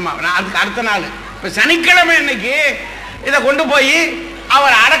 ஆமா, அதுக்கு அடுத்த நாள். இப்ப சனிக்கிழமை அன்னைக்கு இதை கொண்டு போய்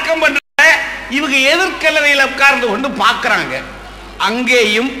அவர் அடக்கம் பண்ற இவங்க எதிர்கல்லறையில் உட்கார்ந்து கொண்டு பார்க்கிறாங்க.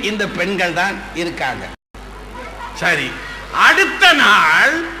 அங்கேயும் இந்த பெண்கள் தான் இருக்காங்க. சரி, அடுத்த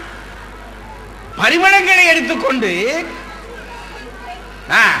நாள் பரிமளங்களை எடுத்துக்கொண்டு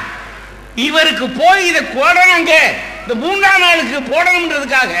இவருக்கு போய் இதை போடணுங்க, இந்த 3ஆம் நாளுக்கு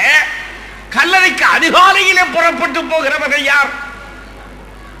போடணும்ன்றதுக்காக கல்லறைக்கு அதிகாலையிலே புறப்பட்டு போகிறவர்கள் யார்?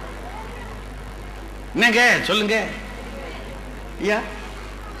 என்னங்க சொல்லுங்க ஐயா?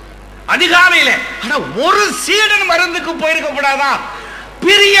 அதிகாலையில. ஆனா ஒரு சீடன் மருந்துக்கு போயிருக்கப்படாதா?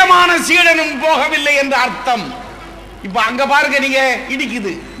 பிரியமான சீடனும் போகவில்லை என்ற அர்த்தம். இப்ப அங்க பாருங்க, நீங்க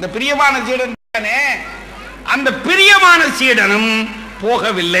இடிக்குது. இந்த பிரியமான சீடன் தானே, அந்த பிரியமான சீடனும்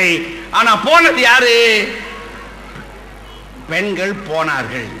போகவில்லை. ஆனா போனது யாரு? பெண்கள்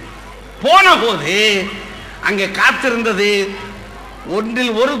போனார்கள். போன போது அங்கே காத்திருந்தது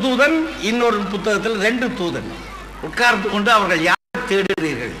ஒன்றில் ஒரு தூதன், இன்னொரு புத்தகத்தில் 2 தூதன். உட்கார்ந்து கொண்டு அவர்கள் யார்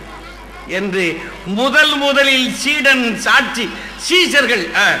தேடுகிறீர்கள் என்று முதலில் சீடன் சாட்சி, சீஷர்கள்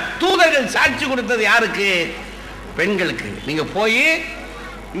தூதர்கள் சாட்சி கொடுத்தது யாருக்கு? பெண்களுக்கு. நீங்க போய்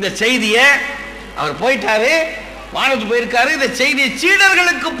இந்த செய்தியை, அவர் போயிட்டாரு, வானத்துக்கு போயிருக்காரு, இந்த செய்தியை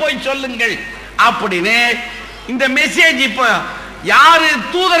சீடர்களுக்கு போய் சொல்லுங்கள் அப்படின்னு இந்த மெசேஜ். இப்ப யாரு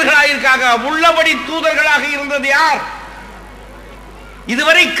தூதர்களாக இருக்காங்க? உள்ளபடி தூதர்களாக இருந்தது யார்?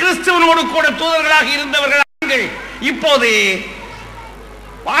 இதுவரை கிறிஸ்துவனோடு கூட தூதர்களாக இருந்தவர்கள். இப்போது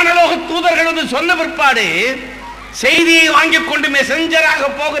வானலோக தூதர்கள் என்று சொன்ன பிற்பாடு செய்தியை வாங்கிக் கொண்டு மெசஞ்சராக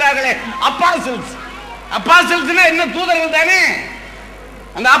போகிறார்களே, அப்பாசல்ஸ். அப்பாசல்ஸ்னா என்ன? தூதர்கள் தானே.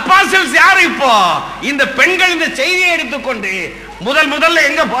 அந்த அப்பாசல்ஸ் யாரு? இப்போ இந்த பெண்கள் இந்த செய்தியை எடுத்துக்கொண்டு முதல்ல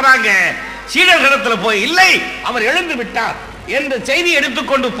எங்க போறாங்க? சீடர்களிடத்துல போய், இல்லை அவர் எழுந்து விட்டார் என்ற செய்தி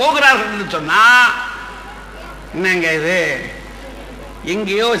எடுத்துக்கொண்டு போகிறார்கள் என்று சொன்னா, என்னங்க இது?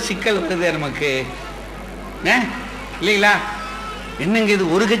 எங்கேயோ சிக்கல் வருது நமக்கு இல்லைங்களா? என்னங்க இது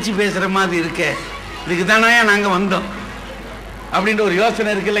ஒரு கட்சி பேசுற மாதிரி இருக்க, இதுக்கு தானே நாங்க வந்தோம் அப்படின்ற ஒரு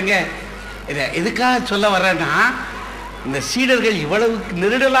யோசனை இருக்கு இல்லைங்க? இதை எதுக்காக சொல்ல வரேன்னா, இந்த சீடர்கள் இவ்வளவு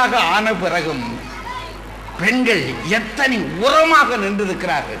நெருடலாக ஆன பிறகும் பெண்கள் எத்தனை உரமாக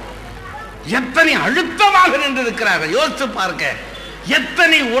நின்றிருக்கிறார்கள், எத்தனை அழுத்தமாக நின்றிருக்கிறார்கள். யோசித்து பார்க்க,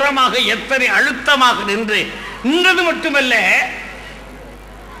 எத்தனை உரமாக, எத்தனை அழுத்தமாக நின்றது மட்டுமல்ல,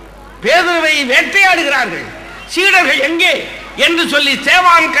 பேதுருவை வேட்டையாடுகிறார்கள். சீடர்கள் எங்கே என்று சொல்லி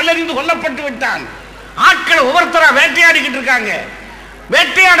சேவான் கல்லறிந்து கொல்லப்பட்டு விட்டான். ஆட்களை ஒவ்வொருத்தரா வேட்டையாடிக்கிட்டு இருக்காங்க.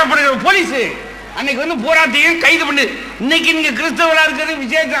 வேட்டையாடப்படுகிற போலீஸ் அன்னைக்கு போராட்டையும் கைது பண்ணு. இன்னைக்கு நீங்க கிறிஸ்தவனா இருக்கிறது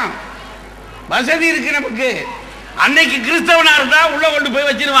விசேஷம், வசதி இருக்கு நமக்கு. அன்னைக்கு கிறிஸ்தவனா இருந்தா உள்ள கொண்டு போய்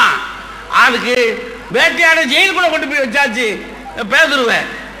வச்சிருவான். அதுக்கு வேட்டையாட ஜெயிலுக்குள்ள கொண்டு போய் வச்சாச்சு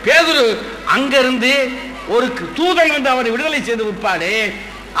பேதுரு. அங்க இருந்து ஒரு தூதன் அவரை விடுதலை செய்து விற்பாடு.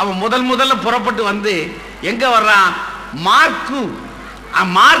 அவன் முதல்ல புறப்பட்டு வந்து எங்க வர்றான்?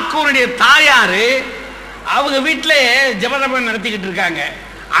 மார்க்குடைய தாயாரு அவங்க வீட்டில் ஜெபதபம் நடத்திக்கிட்டு இருக்காங்க.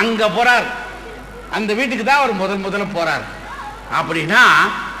 அங்க போறார். அந்த வீட்டுக்கு தான் அவர் முதல்ல போறார். அப்படின்னா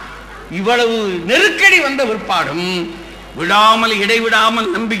இவ்வளவு நெருக்கடி வந்த பிற்பாடும் விடாமல் இடைவிடாமல்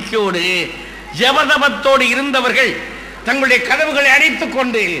நம்பிக்கையோடு ஜெபதபத்தோடு இருந்தவர்கள் தங்களுடைய கதவுகளை அடைத்துக்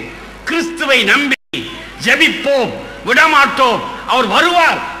கொண்டு கிறிஸ்துவை நம்பி ஜெபிப்போம், விடமாட்டோம், அவர்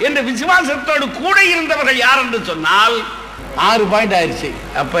வருவார் என்ற விசுவாசத்தோடு கூட இருந்தவர்கள் யார் என்று சொன்னால் 6 பாயிண்ட் ஆயிடுச்சு.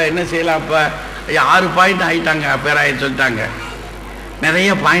 அப்ப என்ன செய்யலாம்? அப்ப 6 பாயிண்ட் ஆயிட்டாங்க, பேராய சொல்லிட்டாங்க. நிறைய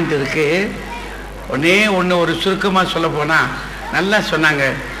பாயிண்ட் இருக்கு. ஒன்னே ஒன்று ஒரு சுருக்கமாக சொல்ல போனால் நல்லா சொன்னாங்க.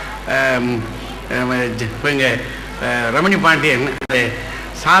 இவங்க ரமணி பாண்டியன்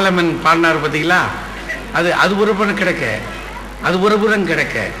சாலமன் பாடினார் பார்த்தீங்களா? அது ஒரு புறம் கிடக்க, அது ஒரு புறம்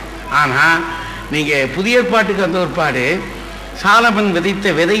கிடக்க. ஆனால் நீங்கள் புதிய பாட்டுக்கு வந்த ஒரு பாடு சாலமன்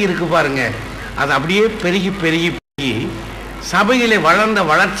விதைத்த விதை இருக்கு பாருங்க, அது அப்படியே பெருகி பெருகி பெருகி சபையிலே வளர்ந்த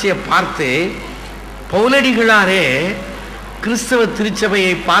வளர்ச்சியை பார்த்து பவுலடிகளாரே கிறிஸ்தவ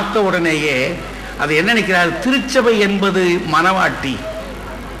திருச்சபையை பார்த்த உடனேயே அது என்ன நினைக்கிறார்? திருச்சபை என்பது மனவாட்டி,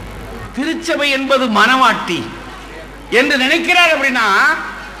 திருச்சபை என்பது மனவாட்டி என்று நினைக்கிறார். அப்படின்னா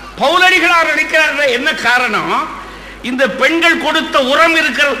பவுலடிகளார் நினைக்கிறார். என்ன காரணம்? இந்த பெண்கள் கொடுத்த உரம்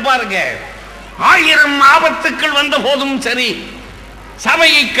இருக்கிறது பாருங்க. 1000 ஆபத்துக்கள் வந்த போதும் சரி,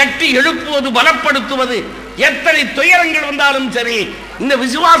 சபையை கட்டி எழுப்புவது, பலப்படுத்துவது, எத்தனை துயரங்கள் வந்தாலும் சரி, இந்த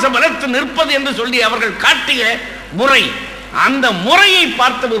விசுவாச பலத்து நிற்பது என்று சொல்லி அவர்கள் காட்டிய முறை, அந்த முறையை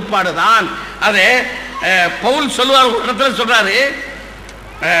பார்த்த பிற்பாடுதான் அதை பவுல் சொல்லுவார். ஒரு இடத்துல சொல்றாரு,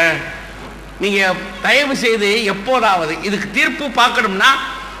 நீங்க தயவு செய்து எப்போதாவது இதுக்கு தீர்ப்பு பார்க்கணும்னா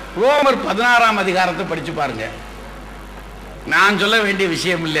ரோமர் 16ஆம் அதிகாரத்தை படிச்சு பாருங்க. நான் சொல்ல வேண்டிய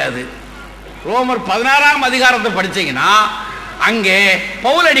விஷயம் இல்லை அது. ரோமர் 16ஆம் அதிகாரத்தை படிச்சீங்கன்னா அங்கே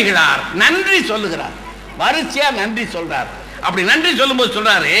பவுலடிகளார் நன்றி சொல்லுகிறார், வரிசையா நன்றி சொல்றார். அப்படி நன்றி சொல்லும்போது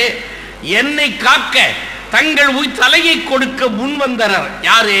சொல்றாரு, என்னை காக்க தங்கள் தலையை கொடுக்க முன் வந்தனர்.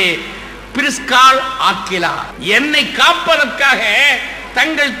 யாரு? Priscal, Aquila. என்னை காப்பதற்காக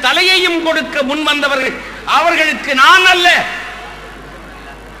தங்கள் தலையையும் கொடுக்க முன் வந்தவர்கள், அவர்களுக்கு நான் அல்ல,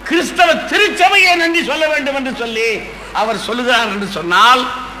 கிறிஸ்தவ திருச்சபையை நன்றி சொல்ல வேண்டும் என்று சொல்லி அவர் சொல்லுகிறார் என்று சொன்னால்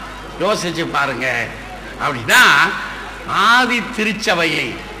யோசிச்சு பாருங்க. அப்படின்னா ஆதி திருச்சபையை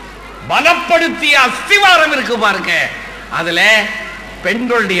பலப்படுத்திய அஸ்திவாரம் இருக்கு பாருங்க, அதுல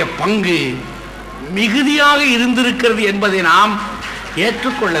பெண்களுடைய பங்கு மிகுதியாக இருந்திருக்கிறது என்பதை நாம்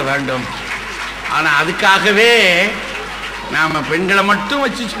ஏற்றுக்கொள்ள வேண்டும். ஆனால் அதுக்காகவே நாம் பெண்களை மட்டும்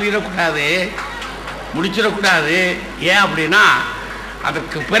வச்சு சொல்லிடக்கூடாது, முடிச்சிடக்கூடாது. ஏன் அப்படின்னா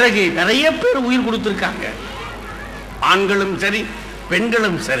அதற்கு பிறகு நிறைய பேர் உயிர் கொடுத்துருக்காங்க, ஆண்களும் சரி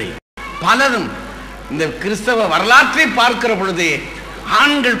பெண்களும் சரி. பலரும் இந்த கிறிஸ்தவ வரலாற்றை பார்க்கிற பொழுது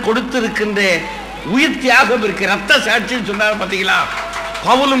ஆண்கள் கொடுத்திருக்கின்ற உயிர் தியாகம் இருக்கு, ரத்த சாட்சின்னு சொன்னார் பார்த்தீங்களா?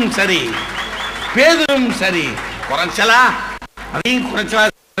 பவுலும் சரி பேதுரும் சரி, குறைச்சலா அதையும்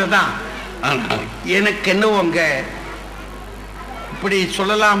குறைச்சலா தான். எனக்கு என்னவோங்க இப்படி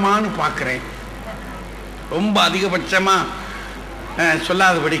சொல்லலாமான்னு பார்க்குறேன். ரொம்ப அதிகபட்சமாக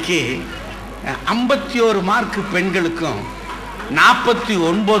சொல்லாதபடிக்கு 51 மார்க் பெண்களுக்கும்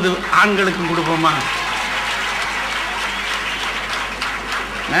 49 ஆண்களுக்கும் கொடுப்போமா?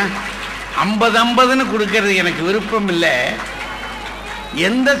 50-50ன்னு கொடுக்கறது எனக்கு விருப்பம் இல்லை.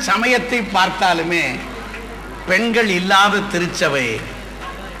 எந்த சமயத்தை பார்த்தாலுமே பெண்கள் இல்லாத திருச்சபை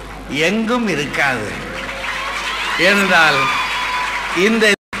எங்கும் இருக்காது. ஏனென்றால்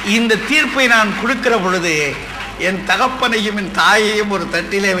இந்த தீர்ப்பை நான் கொடுக்கிற பொழுது என் தகப்பனையும் என் தாயையும் ஒரு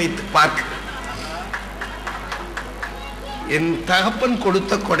தட்டிலே வைத்து பார்க்க, என் தகப்பன்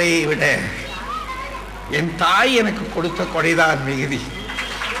கொடுத்த கொடையை விட என் தாய் எனக்கு கொடுத்த கொடைதான் மிகுதி.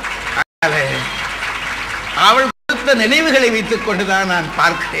 அவள் கொடுத்த நினைவுகளை வைத்துக் கொண்டுதான் நான்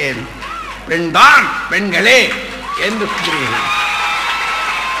பார்க்கிறேன். பெண்தான் பெண்களே என்று கூறுகிறேன்.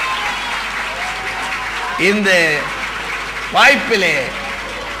 இந்த வாய்ப்பிலே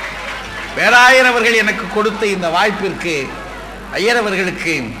பேராயர் அவர்கள் எனக்கு கொடுத்த இந்த வாய்ப்பிற்கு ஐயர்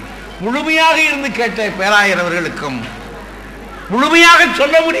அவர்களுக்கு, முழுமையாக இருந்து கேட்ட பேராயர் அவர்களுக்கும் முழுமையாக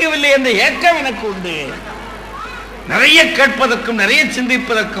சொல்ல முடியவில்லை என்ற ஏக்கம் எனக்கு உண்டு. நிறைய கேட்பதற்கும் நிறைய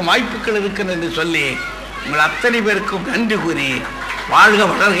சிந்திப்பதற்கும் வாய்ப்புகள் இருக்கிறது என்று சொல்லி உங்கள் அத்தனை பேருக்கும் நன்றி கூறி வாழ்க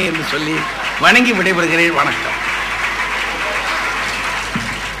வளர்க என்று சொல்லி வணங்கி விடைபெறுகிறேன். வணக்கம்.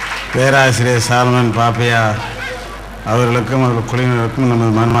 பேராசிரியர் சாலமன் பாப்பையா அவர்களுக்கும் அவர்கள் குழுவினருக்கும்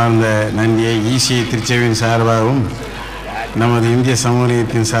நமது மனமார்ந்த நன்றியை ஈசிஐ திருச்சபையின் சார்பாகவும் நமது இந்திய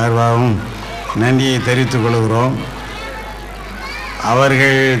சமூகத்தின் சார்பாகவும் நன்றியை தெரிவித்துக் கொள்கிறோம்.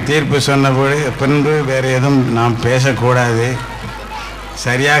 அவர்கள் தீர்ப்பு சொன்னபோது பின்பு வேறு எதுவும் நாம் பேசக்கூடாது,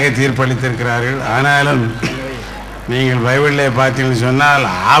 சரியாக தீர்ப்பளித்திருக்கிறார்கள். ஆனாலும் நீங்கள் பைபிளிலே பார்த்தீங்கன்னு சொன்னால்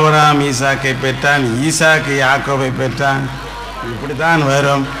ஆபிரகாம் ஈசாக்கை பெற்றான், ஈசாக்கு யாக்கோபை பெற்றான், இப்படி தான்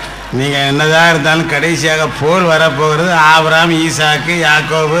வரும். நீங்கள் என்னதான் இருந்தாலும் கடைசியாக போல் வரப்போகிறது ஆபிரகாம் ஈசாக்கு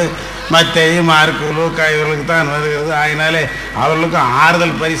யாக்கோபு மத்தேயு, மார்க்கு, லூக்கா இவர்களுக்கு தான் வருகிறது. ஆகினாலே அவர்களுக்கும்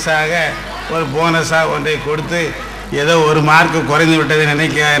ஆறுதல் பரிசாக ஒரு போனஸாக ஒன்றை கொடுத்து ஏதோ ஒரு மார்க்கு குறைந்து விட்டதை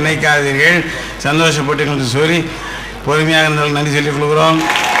நினைக்காதீர்கள், சந்தோஷப்பட்டீர்கள் என்று சொல்லி பொறுமையாக இருந்தாலும் நன்றி சொல்லிக் கொள்கிறோம்.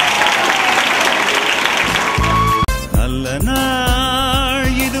 நல்ல நாள்,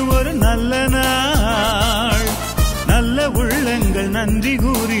 இது ஒரு நல்ல நாள், நல்ல உள்ளங்கள் நன்றி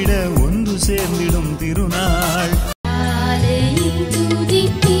கூறிட ஒன்று சேர்ந்திடும் திருநாள்.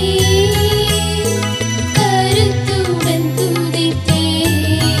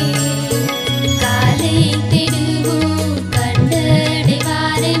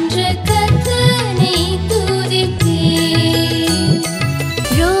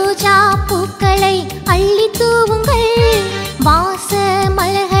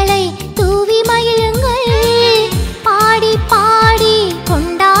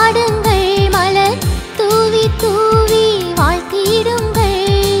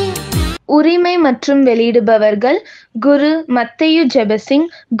 உரிமை மற்றும் வெளியிடுபவர்கள் குரு மத்தேயு Jebasingh,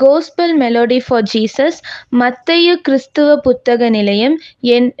 gospel melody for Jesus, மத்தேயு கிறிஸ்துவ புத்தக நிலையம்,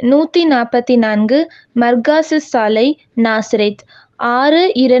 எண் 144, மர்காசிஸ் சாலை, நாசரேத்,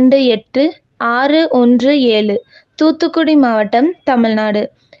 628617, தூத்துக்குடி மாவட்டம், தமிழ்நாடு.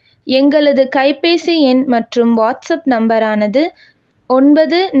 எங்களது கைபேசி எண் மற்றும் வாட்ஸ்அப் நம்பரானது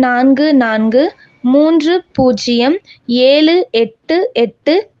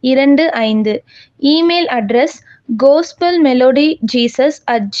 9430788825. Email address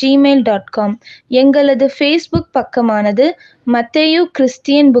gospelmelodyjesus@gmail.com. எங்களது ஃபேஸ்புக் பக்கமானது மத்தேயு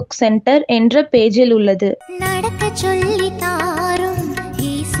கிறிஸ்டியன் புக் சென்டர் என்ற பேஜில் உள்ளது. நடக்க சொல்லி தாரும்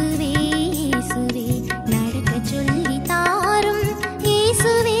இயேசுவே, இயேசுவே, நடக்க சொல்லி தாரும்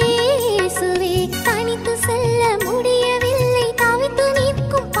இயேசுவே, இயேசுவே, தனித்து செல்ல முடியவில்லை தவித்து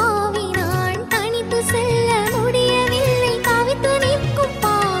நிற்கும் பாவி நான், தனித்து செல்ல முடியவில்லை தவித்து நிற்கும்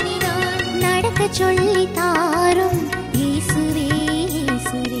பாவி நான், நடக்க சொல்லி தாரும் இயேசுவே,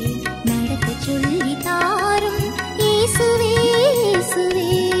 இயேசுவே, நடக்க சொல்லி தாரும் இயேசுவே, இயேசுவே.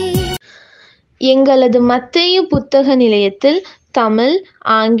 எங்களது மத்தேயு புத்தக நிலையத்தில் தமிழ்,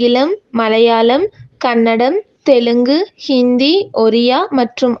 ஆங்கிலம், மலையாளம், கன்னடம், தெலுங்கு, ஹிந்தி, ஒரியா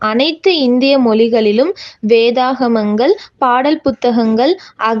மற்றும் அனைத்து இந்திய மொழிகளிலும் வேதாகமங்கள், பாடல் புத்தகங்கள்,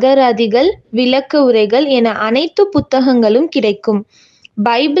 அகராதிகள், விளக்க உரைகள் என அனைத்து புத்தகங்களும் கிடைக்கும்.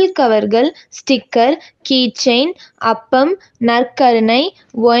 பைபிள் கவர்கள், ஸ்டிக்கர், கீச்செயின், அப்பம், நற்கருணை,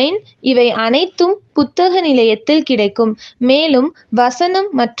 ஒயின் இவை அனைத்தும் புத்தக நிலையத்தில் கிடைக்கும். மேலும் வசனம்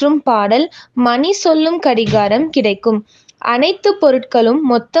மற்றும் பாடல், மணி சொல்லும் கடிகாரம் கிடைக்கும். அனைத்து பொருட்களும்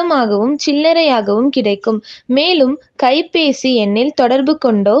மொத்தமாகவும் சில்லறையாகவும் கிடைக்கும். மேலும் கைபேசி எண்ணில் தொடர்பு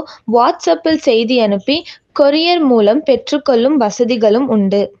கொண்டோ வாட்ஸ்அப்பில் செய்தி அனுப்பி கொரியர் மூலம் பெற்றுக்கொள்ளும் வசதிகளும்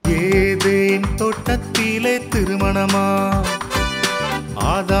உண்டு. ஏதேன் தோட்டத்திலே திருமணமா,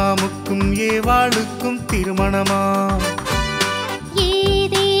 ஆதாமுக்கும் ஏவாளுக்கும் திருமணமா,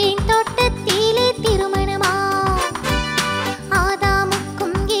 ஏதேன் தோட்டத்திலே திருமணமா,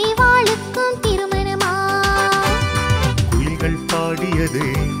 ஆதாமுக்கும் ஏவாளுக்கும் திருமணமா, குயில்கள் பாடியதே,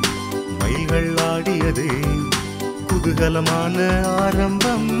 மயில்கள் ஆடியதே, குதூகலமான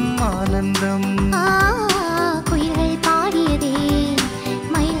ஆரம்பம் ஆனந்தம். குயில்கள் பாடியதே,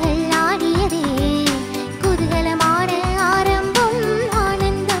 மயில்கள் ஆடியதே, குதூகலமான ஆரம்பம்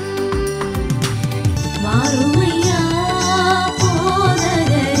ஆனந்தம். வாருமையா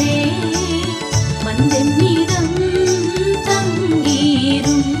போதகரே, வந்தெம்மிடம்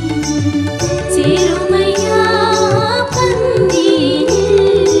தங்கீரும், சேருமையா பந்தியில்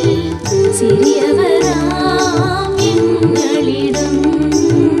சிறியவராம் எங்களிடம்.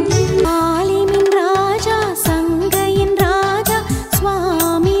 ஆலிமின் ராஜா, சங்கையின் ராஜா,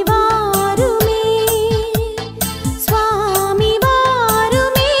 சுவாமி வாருமே, சுவாமி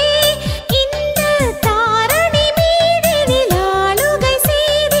வாருமே, இந்த தாரணி மீதினில் ஆளுகை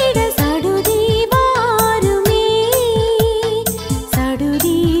செய்திட சடுதி வாருமே,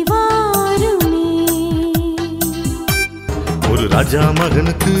 சடுதி வாருமே. ஒரு ராஜா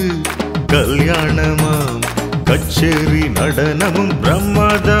மகனுக்கு கல்யாணமாம், கச்சேரி நடனமும்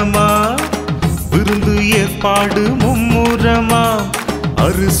பிரமாதமா, விருந்து ஏற்பாடு மும்முரமா,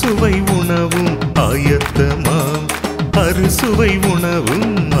 அறுசுவை உணவும் ஆயத்தமா, அறுசுவை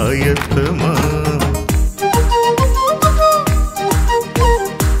உணவும் ஆயத்தமா.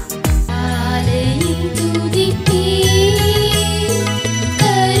 ஆலயம் துதித்தே,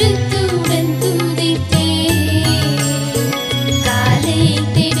 கருத்துடன் துதித்தே, காலை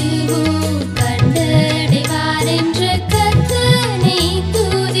தேடுவோர் கண்டடைவார் என்ற கர்த்தனை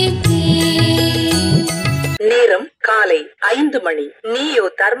துதித்தே. நேரம் காலை 5 மணி. நீயோ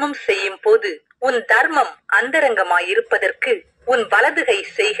தர்மம் செய்யும் போது உன் தர்மம் அந்தரங்கமாயிருப்பதற்கு உன் வலது கை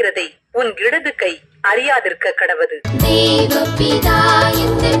செய்கிறதை உன் இடது கை அறியாதிருக்க கடவது. தேவபிதா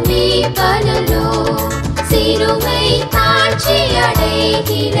எந்தன் மேய்ப்பனோ, சிறுமை தாழ்ச்சி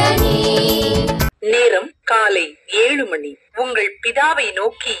அடைகிறனே. நேரம் காலை 7 மணி. உங்கள் பிதாவை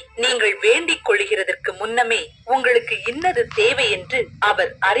நோக்கி நீங்கள் வேண்டிக் கொள்கிறதற்கு முன்னமே உங்களுக்கு இன்னது தேவை என்று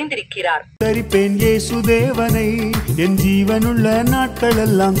அவர் அறிந்திருக்கிறார். தோத்தரிப்பேன் இயேசு தேவனை, என் ஜீவனுள்ள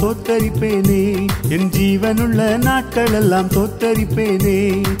நாட்களெல்லாம் தோத்தரிப்பேனே, என் ஜீவனுள்ள நாட்களெல்லாம் தோத்தரிப்பேனே.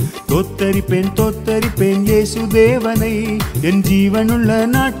 தோத்தரிப்பேன் தோத்தரிப்பேன் இயேசு தேவனை, என் ஜீவனுள்ள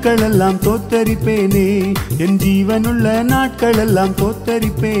நாட்களெல்லாம் தோத்தரிப்பேனே, என் ஜீவனுள்ள நாட்களெல்லாம்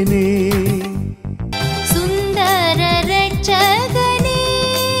தோத்தரிப்பேனே. சுந்தர ரட்சகனே,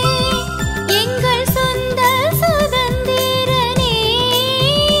 எங்கள் சொந்த சுதந்திரனே,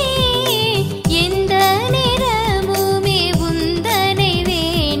 எந்த நேரமுமே உந்தனை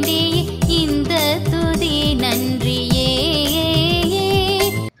வேண்டி இந்த துதி நன்றியே.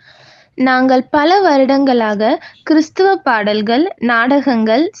 நாங்கள் பல வருடங்களாக கிறிஸ்துவ பாடல்கள்,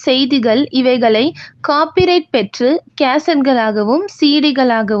 நாடகங்கள், செய்திகள் இவைகளை காப்பிரைட் பெற்று கேசட்களாகவும்,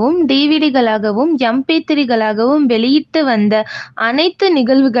 சிடிகளாகவும், டிவிடிகளாகவும், MP3களாகவும் வெளியிட்டு வந்த அனைத்து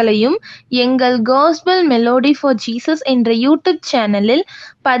நிகழ்வுகளையும் எங்கள் காஸ்பல் மெலோடி ஃபார் ஜீசஸ் என்ற யூடியூப் சேனலில்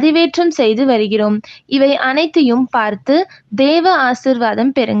பதிவேற்றம் செய்து வருகிறோம். இவை அனைத்தையும் பார்த்து தேவ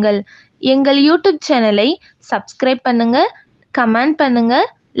ஆசீர்வாதம் பெறுங்கள். எங்கள் யூடியூப் சேனலை சப்ஸ்கிரைப் பண்ணுங்க, கமெண்ட் பண்ணுங்க,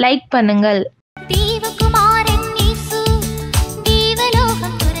 லைக் பண்ணுங்கள்.